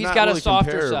can't- bands up, they're he's not got really a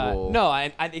softer comparable. side. No,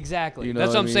 I exactly. You know That's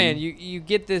what what I'm I saying. mean? You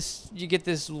get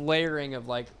this layering of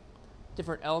like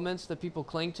different elements that people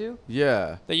cling to.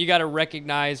 Yeah. That you got to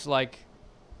recognize like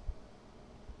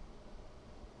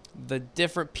the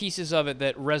different pieces of it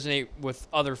that resonate with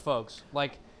other folks.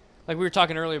 Like we were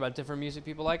talking earlier about different music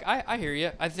people like. I hear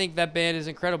you. I think that band is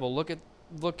incredible. Look at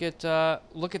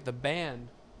the band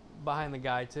behind the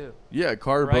guy too. Yeah,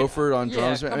 Carter Right? Beauford on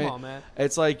drums. Yeah, come I mean, on, man.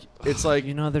 It's like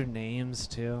You know their names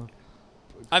too.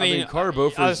 I mean, Carter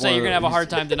Beauford. I would say you're gonna have a hard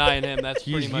time denying him. That's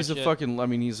pretty much he's a it. fucking. I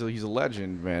mean, he's a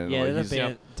legend, man. Yeah, like, the he's,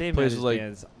 band, Dave plays Matthews like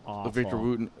band's awful. Victor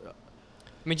Wooten.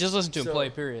 I mean, just listen to him So- play.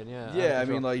 Period. Yeah. Yeah, I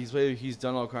mean, like he's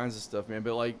done all kinds of stuff, man.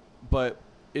 But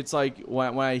it's like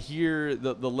when I hear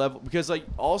the level, because like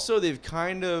also they've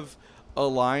kind of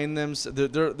aligned them.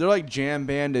 They're like jam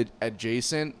band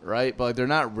adjacent, right? But like they're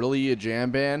not really a jam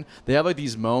band. They have like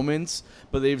these moments,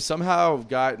 but they've somehow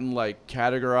gotten like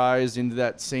categorized into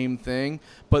that same thing.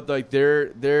 But like they're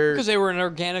because they were an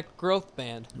organic growth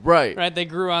band, right, right? They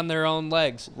grew on their own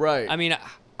legs. right. I mean,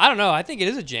 I don't know. I think it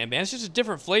is a jam band. It's just a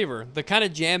different flavor. The kind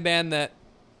of jam band that,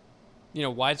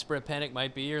 Widespread Panic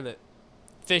might be, or that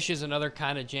Fish is another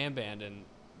kind of jam band, and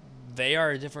they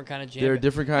are a different kind of jam They're a band.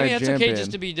 different kind of it's jam okay band.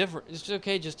 just to be different. It's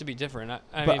okay just to be different.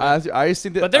 I But mean, I just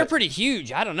think that. but they're pretty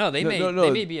huge. I don't know. They No, may no, no.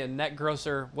 they may be a net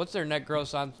grosser. What's their net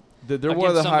gross on? They're against one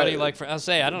of the somebody high. like I'll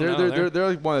say I don't they're, know. They're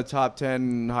like one of the top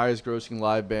 10 highest grossing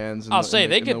live bands. I'll say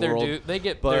they in get the their world. due. They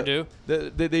get But their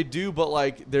due. They do, but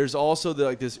like there's also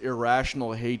this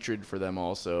irrational hatred for them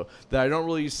also that I don't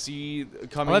really see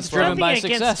coming. Well, that's from, driven by Nothing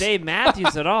against success. Dave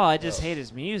Matthews at all. I just hate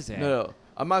his music. No,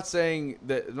 I'm not saying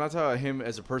that. I'm not talking about him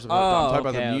as a person. Oh, I'm talking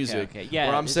about okay, the music. Okay. Yeah,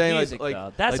 What I'm his saying, music, like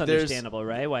though. That's like there's- understandable,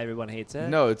 right? Why everyone hates it.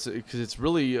 No, it's because it's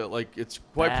really it's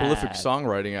quite prolific Bad.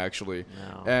 songwriting actually,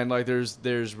 No. and like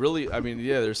there's really I mean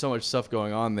there's so much stuff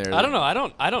going on there. I don't know.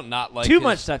 I don't not like Too his-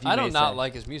 much stuff you I may don't not say.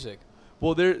 like his music.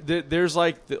 Well, there's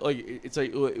like it's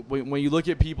like when you look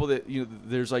at people that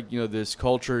there's like this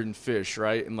culture in Fish,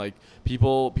 right? And like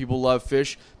people love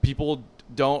Fish. People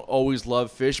don't always love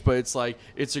Fish, but it's like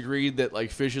it's agreed that like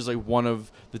Fish is like one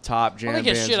of the top jam Well, they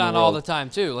bands get shit in the on all the world. time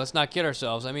too. Let's not kid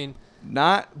ourselves. I mean,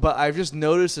 But I've just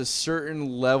noticed a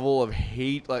certain level of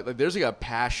hate. Like there's like a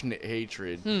passionate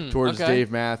hatred towards okay.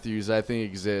 Dave Matthews that I think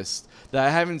exists that I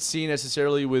haven't seen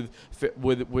necessarily with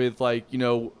like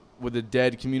with the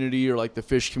Dead community or like the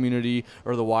Fish community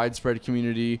or the Widespread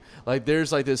community. Like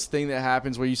there's like this thing that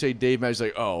happens where you say Dave Matthews,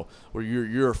 like, oh, well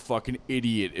you're a fucking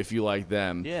idiot if you like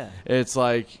them. Yeah. It's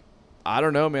like I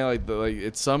don't know, man. Like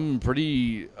it's some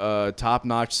pretty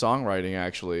top-notch songwriting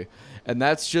actually, and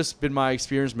that's just been my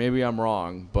experience. Maybe I'm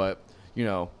wrong, but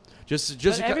just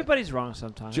But to everybody's wrong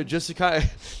sometimes. just to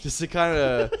kind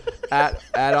of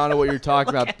add on to what you're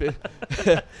talking about.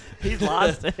 He's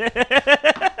lost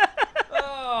it.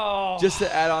 Just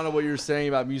to add on to what you're saying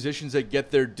about musicians that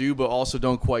get their due, but also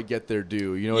don't quite get their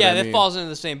due. You know what I yeah, mean? that falls into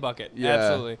the same bucket. Yeah,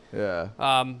 Absolutely. Yeah.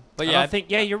 But I yeah, don't think.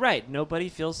 Yeah, you're right. Nobody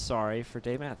feels sorry for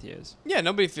Dave Matthews. yeah,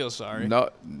 nobody feels sorry. No,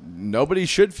 nobody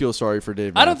should feel sorry for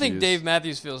Dave I Matthews. don't think Dave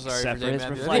Matthews feels sorry Except for for Dave his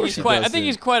Matthews. reflection. I Doesn't. think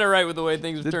he's quite alright with the way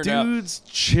things have The turned out. dude's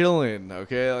chilling,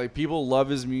 okay? Like people love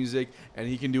his music and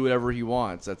he can do whatever he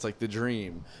wants. That's like the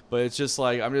dream. But it's just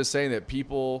like I'm just saying that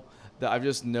people that I've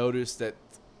just noticed that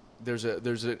there's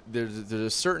a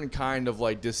certain kind of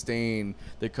like disdain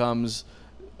that comes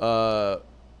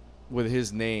with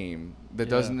his name that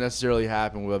doesn't necessarily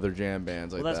happen with other jam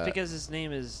bands like Well, that's that. because his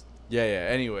name is Yeah.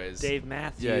 Anyways. Dave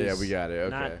Matthews. Yeah, we got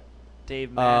it. Not Okay.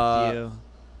 Dave Matthew.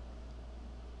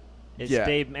 It's yeah.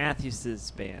 Dave Matthews'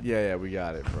 band. Yeah, we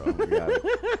got it, bro. We got it.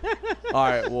 All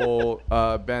right,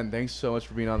 well, Ben, thanks so much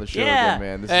for being on the show Yeah. again,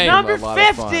 man. This Hey. has been Number a lot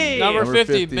of fun. 50. Number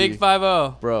 50, Big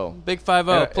 5-0. Bro. Big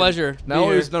 5-0. And- Pleasure. Not Be only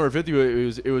here. is it number 50,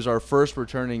 but it was our first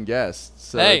returning guest.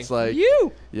 So Hey, it's like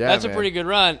you. Yeah, That's man. a pretty good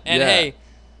run. And Yeah. hey,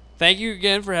 thank you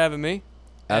again for having me.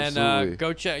 Absolutely. And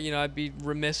go check. I'd be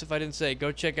remiss if I didn't say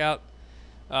go check out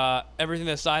everything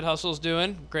that Side Hustle's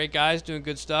doing. Great guys doing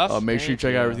good stuff. Make sure you Thank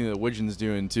check you. out everything that Widgeon's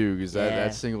doing too, because Yeah.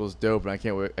 that single is dope, and I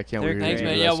can't wait. I can't wait to hear Thanks, the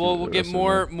man. rest Yeah, of we'll the get rest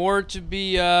of it. more to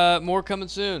be more coming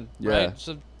soon. Yeah. Right.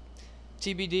 So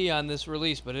TBD on this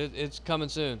release, but it's coming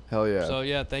soon. Hell yeah. So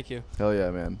yeah, thank you. Hell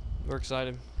yeah, man. We're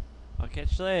excited. I'll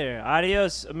catch you later.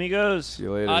 Adios, amigos. See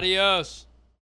you later. Adios.